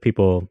videos of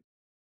people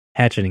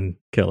hatcheting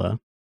Killer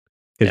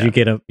because you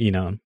get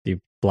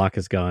you block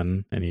his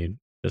gun and you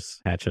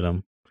just hatchet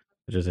him,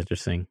 which is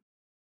interesting.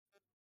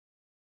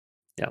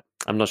 Yeah,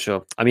 I'm not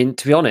sure. I mean,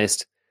 to be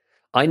honest,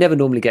 I never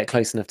normally get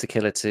close enough to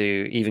Killer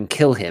to even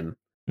kill him.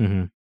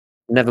 Mm-hmm.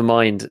 Never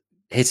mind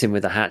hit him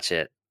with a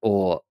hatchet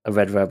or a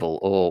Red Rebel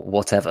or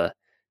whatever,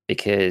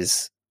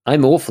 because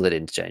I'm awful at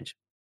interchange.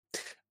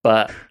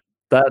 But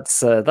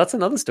that's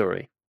another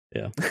story.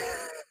 Yeah.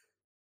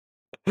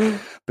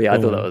 But yeah,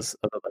 I thought that was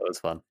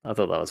fun. I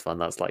thought that was fun.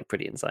 That's like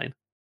pretty insane.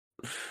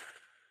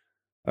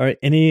 All right.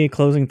 Any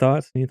closing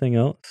thoughts? Anything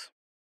else?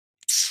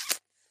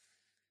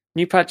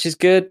 New patch is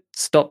good.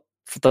 Stop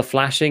the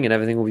flashing and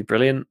everything will be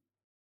brilliant.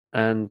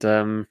 And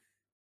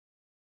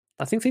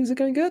I think things are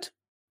going good.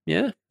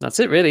 Yeah, that's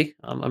it really.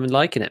 I'm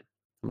liking it.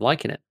 I'm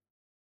liking it.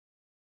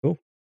 Cool.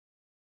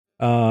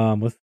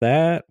 With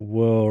that,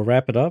 we'll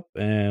wrap it up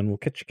and we'll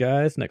catch you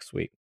guys next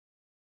week.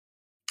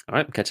 All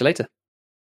right, catch you later.